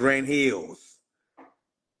y'all some Grand Hills.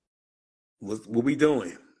 What we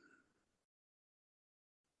doing?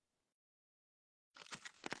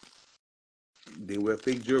 They wear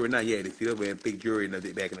fake jewelry. Not yet. They still wearing fake jewelry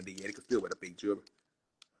back in the day. Yeah, they could still wear the fake jewelry.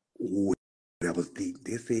 Ooh, that was deep.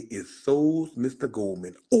 They say it souls Mr.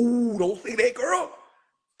 Goldman. Ooh, don't say that, girl.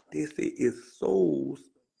 They say it souls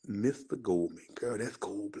Mr. Goldman. Girl, that's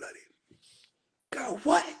cold-blooded. Girl,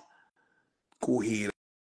 what? Go ahead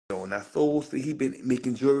on. Now, Souls say he been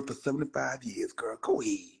making jewelry for 75 years, girl. Go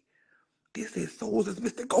ahead. They say Souls is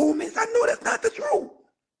Mr. Goldman. I know that's not the truth.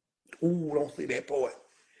 Ooh, don't say that part.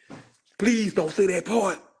 Please don't say that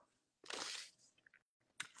part.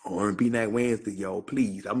 R&B Night Wednesday, y'all.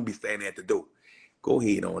 Please, I'm gonna be standing at the door. Go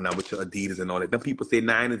ahead on now with your Adidas and all that. Them people say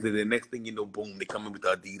Niners, and the next thing you know, boom, they come in with the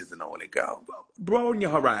Adidas and all that. Girl, broaden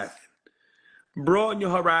your horizon. Broaden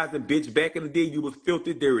your horizon, bitch. Back in the day, you was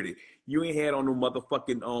filthy dirty. You ain't had on no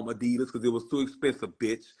motherfucking Adidas because it was too expensive,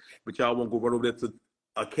 bitch. But y'all won't go run over there to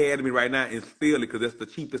Academy right now and steal it because that's the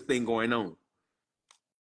cheapest thing going on.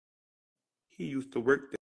 He used to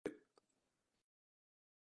work there.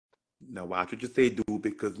 Now watch what you say, dude,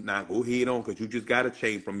 because now go ahead on, because you just got a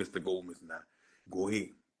chain from Mr. Goldman's now. Go ahead.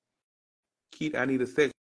 Keith, I need a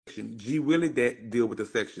section. G Willie that deal with the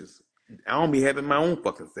sections. I don't be having my own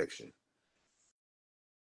fucking section.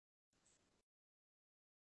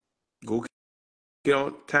 Go get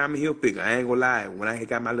on Tommy Hilfiger. I ain't gonna lie. When I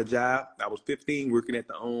got my little job, I was 15 working at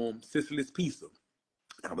the Sicily's Pizza.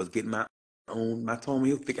 I was getting my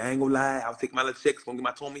Tommy Hilfiger. I ain't gonna lie. I was taking my little checks, gonna get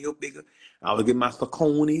my Tommy Hilfiger. I was getting my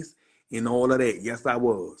Sauconys and all of that. Yes, I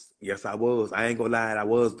was. Yes, I was. I ain't gonna lie. I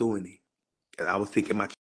was doing it. And I was taking my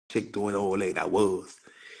check doing all that. I was.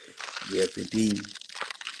 Yes, indeed.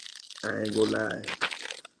 I ain't gonna lie.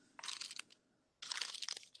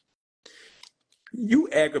 You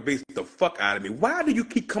aggravate the fuck out of me. Why do you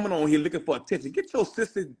keep coming on here looking for attention? Get your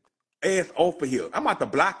sister ass off of here. I'm about to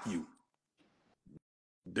block you.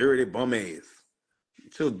 Dirty bum ass.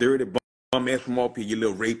 Get your dirty bum ass from off here, you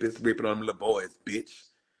little rapist, raping on them little boys, bitch.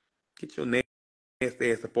 Get your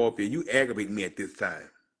nasty ass up off here. You aggravate me at this time.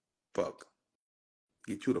 Fuck.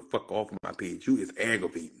 Get you the fuck off of my page. You is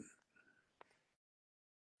aggravating.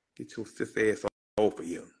 Get your sister ass off of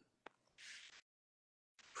here.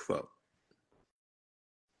 Fuck.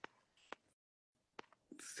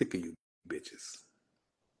 Sick of you bitches.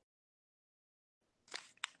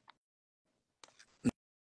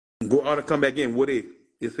 Go out and come back in. What if?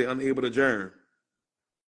 It say unable to adjourn.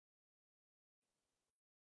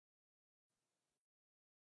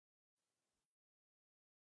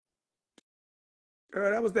 Girl,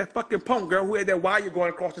 that was that fucking punk girl who had that wire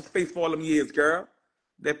going across his face for all them years, girl.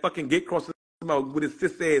 That fucking gate crossing with his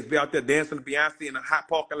sister ass be out there dancing to Beyonce in a hot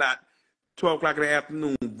parking lot, 12 o'clock in the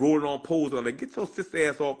afternoon, rolling on poles on there. Get your sister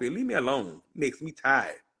ass off here. Leave me alone. Makes me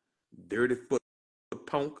tired. Dirty foot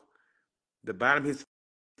punk. The bottom of his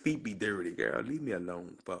feet be dirty, girl. Leave me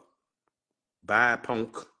alone. Fuck. Bye,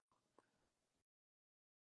 punk.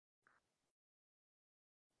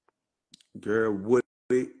 Girl,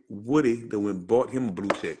 Woody that went bought him a blue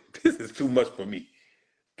check. This is too much for me.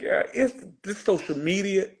 Girl, it's this social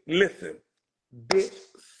media. Listen, bitch,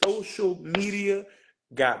 social media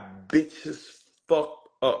got bitches fucked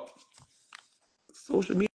up.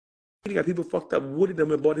 Social media got people fucked up. Woody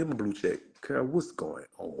done bought him a blue check. Girl, what's going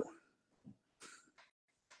on?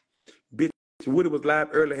 Bitch, Woody was live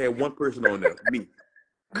earlier, had one person on there, me.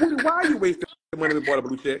 Woody, why are you wasting money and bought a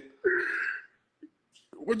blue check?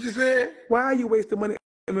 What you said? Why are you wasting money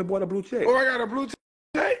and bought a blue check? Oh, I got a blue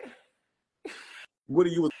check.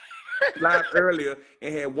 Woody, you was live earlier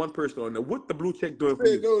and had one person on there. What the blue check doing for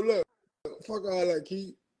you? No, look. Fuck all that,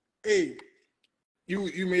 Keith. Hey,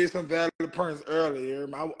 you made some valid points earlier.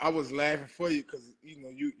 I was laughing for you because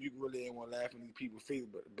you really ain't want to laugh in these people's face,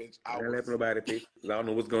 but bitch, I ain't laughing nobody's face because I don't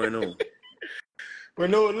know what's going on.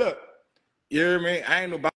 But no, look, you hear me? I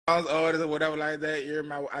ain't no bounce artist or whatever like that. You hear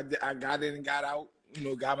me? I got in and got out.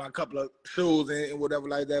 Got my couple of shows and whatever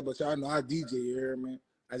like that. But y'all know I DJ. You hear me?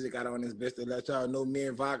 I just got on this bitch to let y'all know me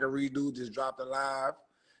and Vodka Redo just dropped a live.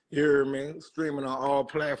 You hear me? Streaming on all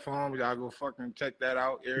platforms. Y'all go fucking check that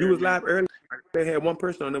out. You was live earlier. They had one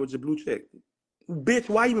person on there with your blue check. Bitch,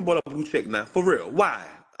 why you even bought a blue check now? For real. Why?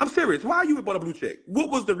 I'm serious. Why you even bought a blue check? What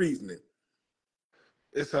was the reasoning?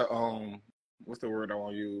 It's a what's the word I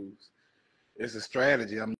want to use? It's a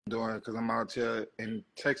strategy I'm doing because I'm out here in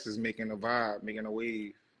Texas making a vibe, making a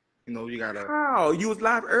wave. You gotta. How? You was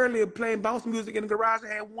live earlier playing bounce music in the garage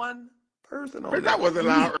and had one person on But there. that wasn't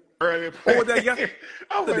live earlier. Or was that yesterday?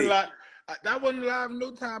 I wasn't live. That wasn't live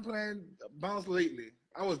no time playing bounce lately.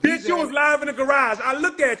 I was Bitch, DJing. you was live in the garage. I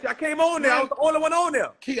looked at you. I came on there. I was the only one on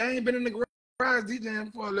there. Key, I ain't been in the garage garage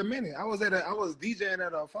DJing for a minute. I was DJing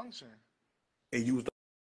at a function. And you was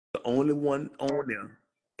the only one on there.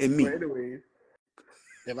 And me. But anyways,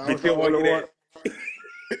 if I They was the still want only to one, that.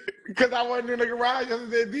 because I wasn't in the garage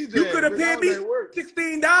yesterday DJing. You could have Bitch, I paid me was at work.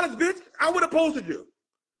 $16, bitch. I would have posted you.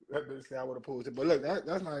 That bitch said I would have posted. But look, that's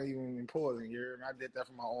not even important. I did that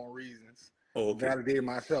for my own reasons. Oh, okay. Validated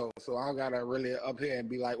myself. So I don't gotta really up here and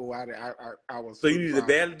be like, oh, I was. So you need to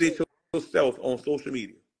validate yourself on social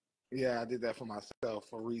media. Yeah, I did that for myself,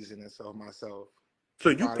 for reasoning of myself. So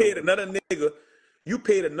you paid another nigga, you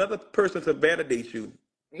paid another person to validate you.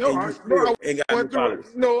 No, and you still ain't got no followers.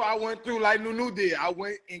 No, I went through like Nunu did. I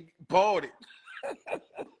went and bought it.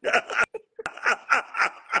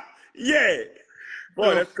 Yeah.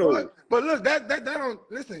 Boy, that's cool. But look, that don't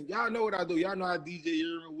listen. Y'all know what I do. Y'all know how DJ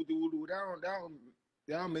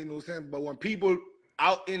that don't make no sense. But when people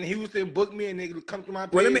out in Houston book me and they come to my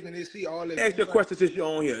page and they see all this. Ask your question since you're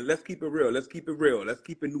on here. Let's keep it real. Let's keep it real. Let's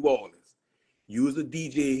keep it New Orleans. You was a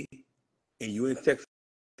DJ and you in Texas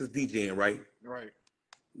DJing, right? Right.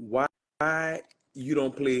 Why you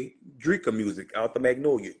don't play Drika music out the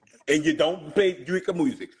Magnolia? And you don't play Drika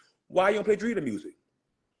music. Why you don't play Drika music?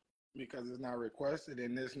 Because it's not requested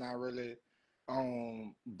and it's not really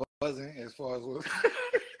buzzing as far as what.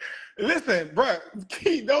 Listen, bro,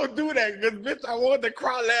 Key, don't do that, because bitch, I want the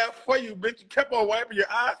crowd laugh for you, bitch. You kept on wiping your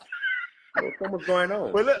eyes. What's going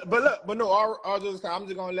on? But no, all those times, I'm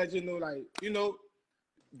just gonna let you know, like,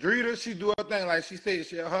 Drita, she do her thing, like she said,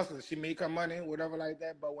 she a hustler, she make her money, whatever like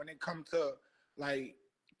that. But when it comes to like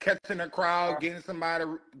catching a crowd,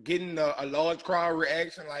 getting a large crowd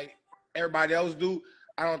reaction like everybody else do,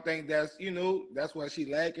 I don't think that's what she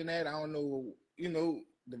lacking at. I don't know,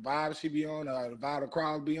 the vibe she be on, the vibe the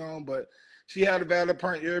crowd be on, but she had a valid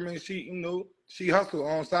point. She hustle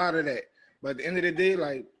on side of that. But at the end of the day,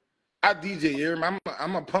 like, I DJ,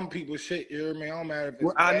 I'm a pump people shit, I don't matter if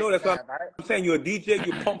it's I know that's what I'm saying. You're a DJ,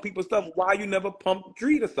 you pump people stuff. Why you never pump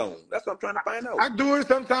Drita song? That's what I'm trying to find out. I do it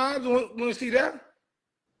sometimes when she there.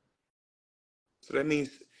 So that means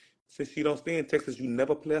since she don't stay in Texas, you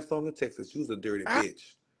never play a song in Texas. You's a dirty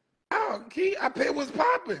bitch. Oh, Key, I pay what's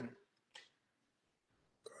popping.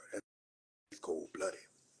 That's cold-blooded.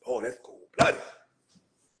 Oh, that's cold-blooded.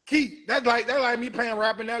 Key, that's like me playing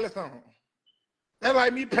Rappinella song. That's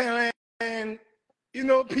like me playing,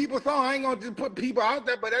 people's song. I ain't gonna just put people out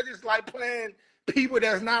there, but that's just like playing people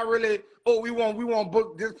that's not really, we want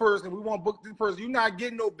book this person, we want book this person. You're not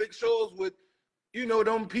getting no big shows with,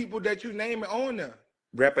 them people that you name it on there.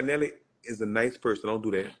 Rappinelli is a nice person. Don't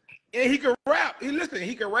do that. And he can rap.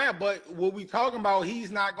 He can rap, but what we talking about,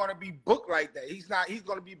 he's not gonna be booked like that. He's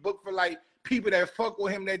gonna be booked for like people that fuck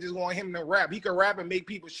with him that just want him to rap. He can rap and make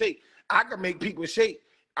people shake. I can make people shake.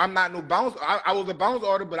 I'm not no bounce. I was a bounce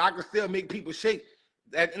artist, but I can still make people shake.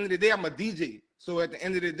 At the end of the day, I'm a DJ. So at the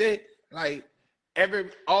end of the day, like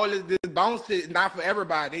all of this bounce shit is not for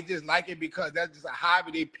everybody. They just like it because that's just a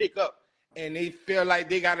hobby they pick up, and they feel like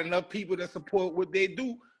they got enough people to support what they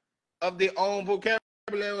do of their own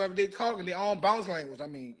vocabulary, of they talking their own bounce language. I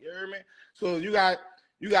mean, you hear me? So you got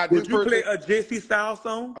Would this you person. play a JC style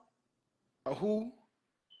song? Who?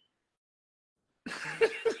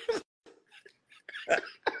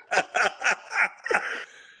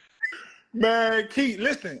 Man, Keith,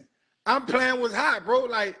 listen, I'm playing what's hot, bro.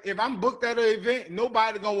 Like, if I'm booked at an event,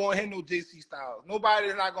 nobody gonna want to hear no JC Styles.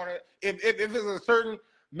 Nobody's not gonna. If it's a certain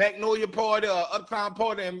Magnolia party or Uptown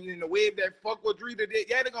party and in the wave that fuck with Drita,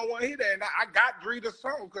 they're gonna want to hear that. And I got Drita's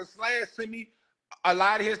song because Slash sent me a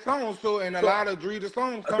lot of his songs, a lot of Drita's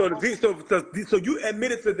songs. So you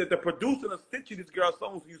admitted to that the producer sent you this girl's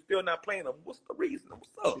songs, you still not playing them. What's the reason? What's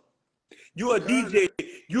up? You're a DJ.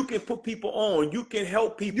 You can put people on. You can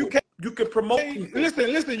help people. You can promote people.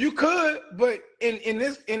 Listen. You could, but in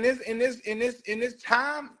this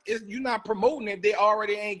time, you're not promoting it. They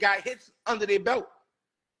already ain't got hits under their belt.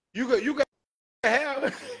 You could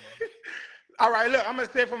have. All right, look, I'm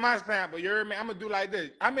gonna say for my sample. You heard me? I'm gonna do like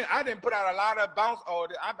this. I mean, I didn't put out a lot of bounce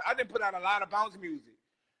orders. I didn't put out a lot of bounce music.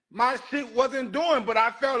 My shit wasn't doing, but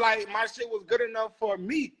I felt like my shit was good enough for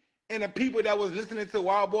me and the people that was listening to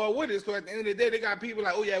Wild Boy with it. So at the end of the day, they got people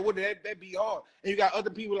like, oh yeah, what that be hard. And you got other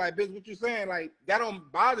people like, bitch, what you saying? Like, that don't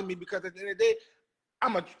bother me because at the end of the day,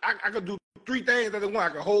 I could do three things at the one. I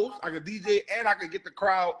could host, I could DJ, and I could get the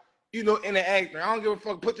crowd, interacting. I don't give a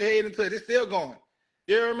fuck. Put your head into it. It's still going.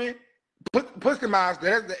 You know what I mean? Pussy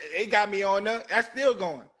Monster, they got me on there. That's still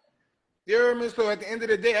going. You know what I mean? So at the end of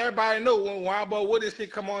the day, everybody know when Wild Boy with this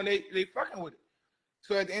shit come on, they fucking with it.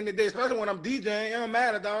 So at the end of the day, especially when I'm DJing, it don't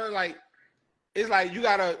matter, dog. Like, it's like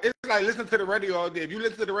listen to the radio all day. If you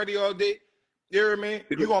listen to the radio all day, you know what I mean?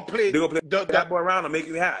 You're gonna play that boy around and make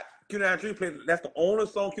you hot. Q93 play. That's the only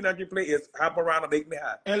song Q93 play is "Hop Around and Make Me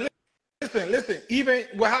High." And listen. Even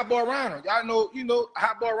with Hot Boy Rhino, y'all know,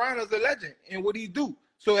 Hot Boy Rhino's a legend in what he do.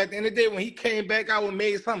 So at the end of the day, when he came back out and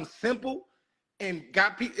made something simple and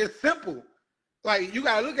got people, it's simple. Like, you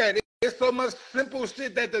gotta look at it. There's so much simple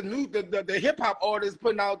shit that the hip hop artists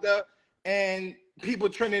putting out there, and people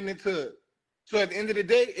trending into it. So at the end of the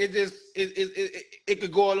day, it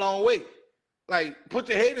could go a long way. Like, put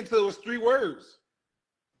your head into those 3 words.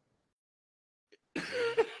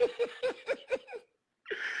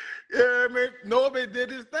 Yeah, man. Nobody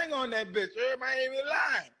did his thing on that bitch. Everybody ain't even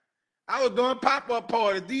lying. I was doing pop-up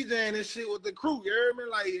parties, DJing and shit with the crew. You heard me?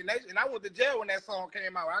 Like, and I went to jail when that song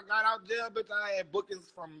came out. I got out of jail, bitch. I had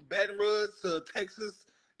bookings from Baton Rouge to Texas.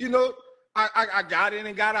 I got in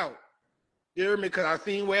and got out. You hear me? Because I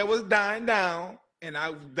seen where it was dying down, and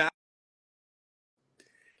I died.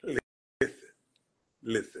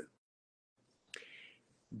 Listen.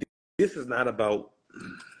 This is not about.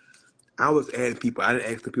 I was adding people. I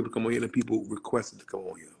didn't ask the people to come on here, and people requested to come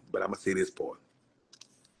on here. But I'm gonna say this part,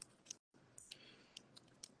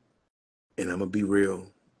 and I'm gonna be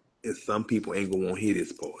real. And some people ain't gonna want to hear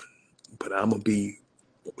this part, but I'm gonna be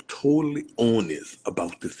totally honest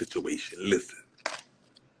about this situation. Listen,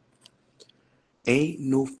 ain't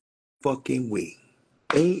no fucking way.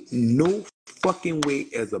 Ain't no fucking way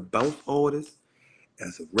as a bounce artist,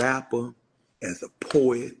 as a rapper, as a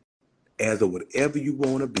poet, as a whatever you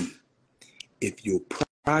want to be. If your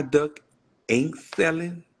product ain't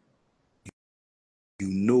selling, you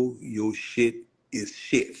know your shit is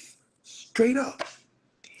shit. Straight up.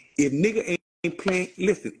 If nigga ain't playing,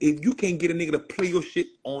 listen, if you can't get a nigga to play your shit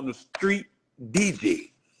on the street,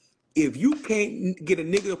 DJ. If you can't get a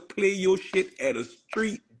nigga to play your shit at a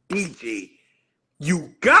street DJ,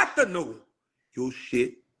 you got to know your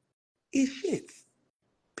shit is shit.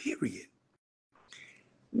 Period.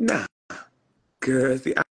 Nah, cause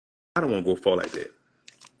see, I don't want to go fall like that.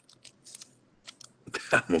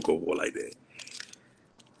 I don't want to go fall like that.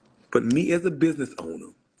 But me as a business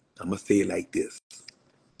owner, I'm going to say it like this.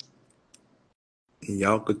 And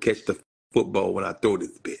y'all could catch the football when I throw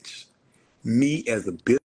this bitch. Me as a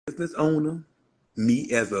business owner, me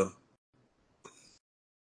as a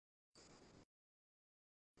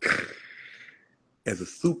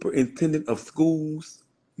superintendent of schools,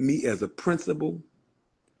 me as a principal,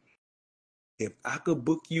 if I could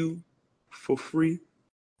book you for free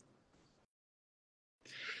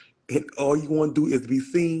and all you want to do is be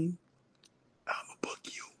seen, I'm going to book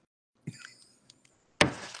you.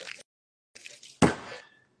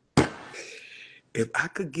 If I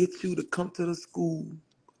could get you to come to the school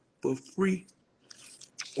for free,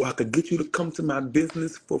 or I could get you to come to my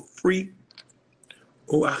business for free,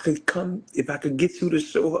 or if I could get you to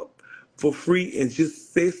show up for free and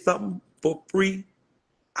just say something for free,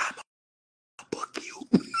 I'm gonna book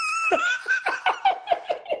you.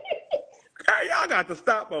 Hey, y'all got to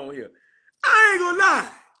stop on here. I ain't gonna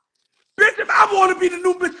lie. Bitch, if I want to be the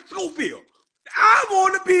new Mr. Schofield, I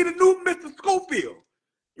want to be the new Mr. Schofield.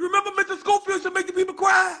 You remember Mr. Schofield should make the people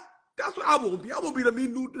cry? That's what I want to be. I want to be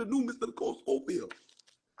the new Mr. Schofield.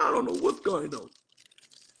 I don't know what's going on.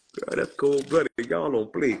 Girl, that's cold blooded. Y'all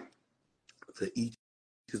don't play. To each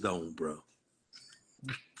his own, bro.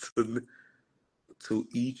 to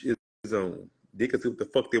each his own. They can see what the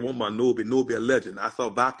fuck they want my Nobi. Nobi a legend. I saw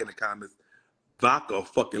Vodka in the comments. Vodka a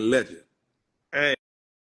fucking legend. I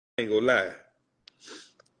ain't gonna lie.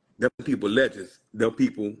 Them people legends. Them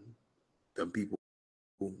people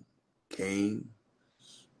came,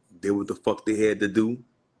 did what the fuck they had to do.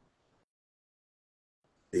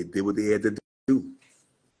 They did what they had to do.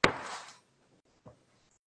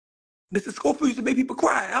 Mr. Schofield used to make people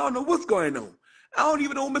cry. I don't know what's going on. I don't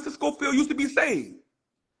even know what Mr. Schofield used to be saying.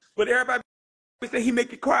 But everybody said he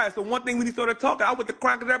make you cry. So one thing when he started talking, I went to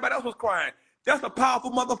crying because everybody else was crying. That's a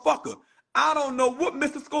powerful motherfucker. I don't know what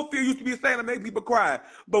Mr. Schofield used to be saying to make people cry.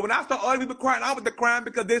 But when I saw other people crying, I went to crying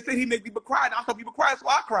because they said he make people cry. And I saw people cry, so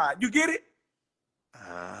I cried. You get it?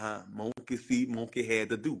 Monkey see, monkey had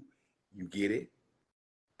to do. You get it?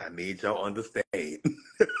 I made y'all understand.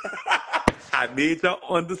 I made y'all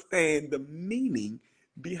understand the meaning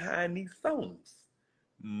behind these songs.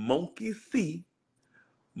 Monkey see,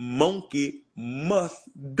 monkey must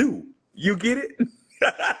do. You get it?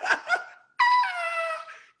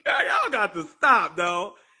 Y'all got to stop,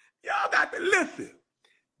 dog. Y'all got to listen.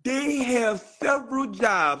 They have several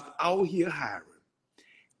jobs out here hiring.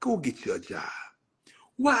 Go get your job.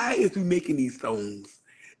 Why is we making these songs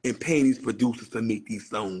and paying these producers to make these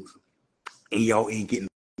songs and y'all ain't getting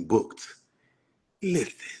booked?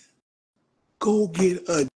 Listen, go get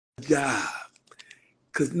a job.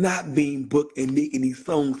 Because not being booked and making these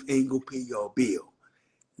songs ain't gonna pay your bill.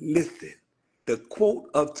 Listen, the quote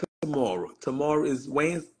of tomorrow is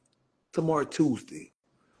Wednesday, tomorrow Tuesday.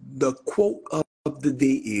 The quote of the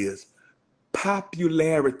day is,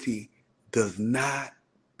 popularity does not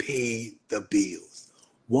pay the bills.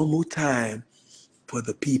 One more time for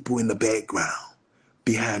the people in the background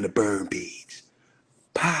behind the burn page.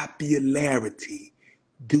 Popularity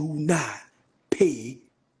do not pay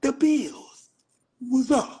the bills.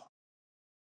 What's up?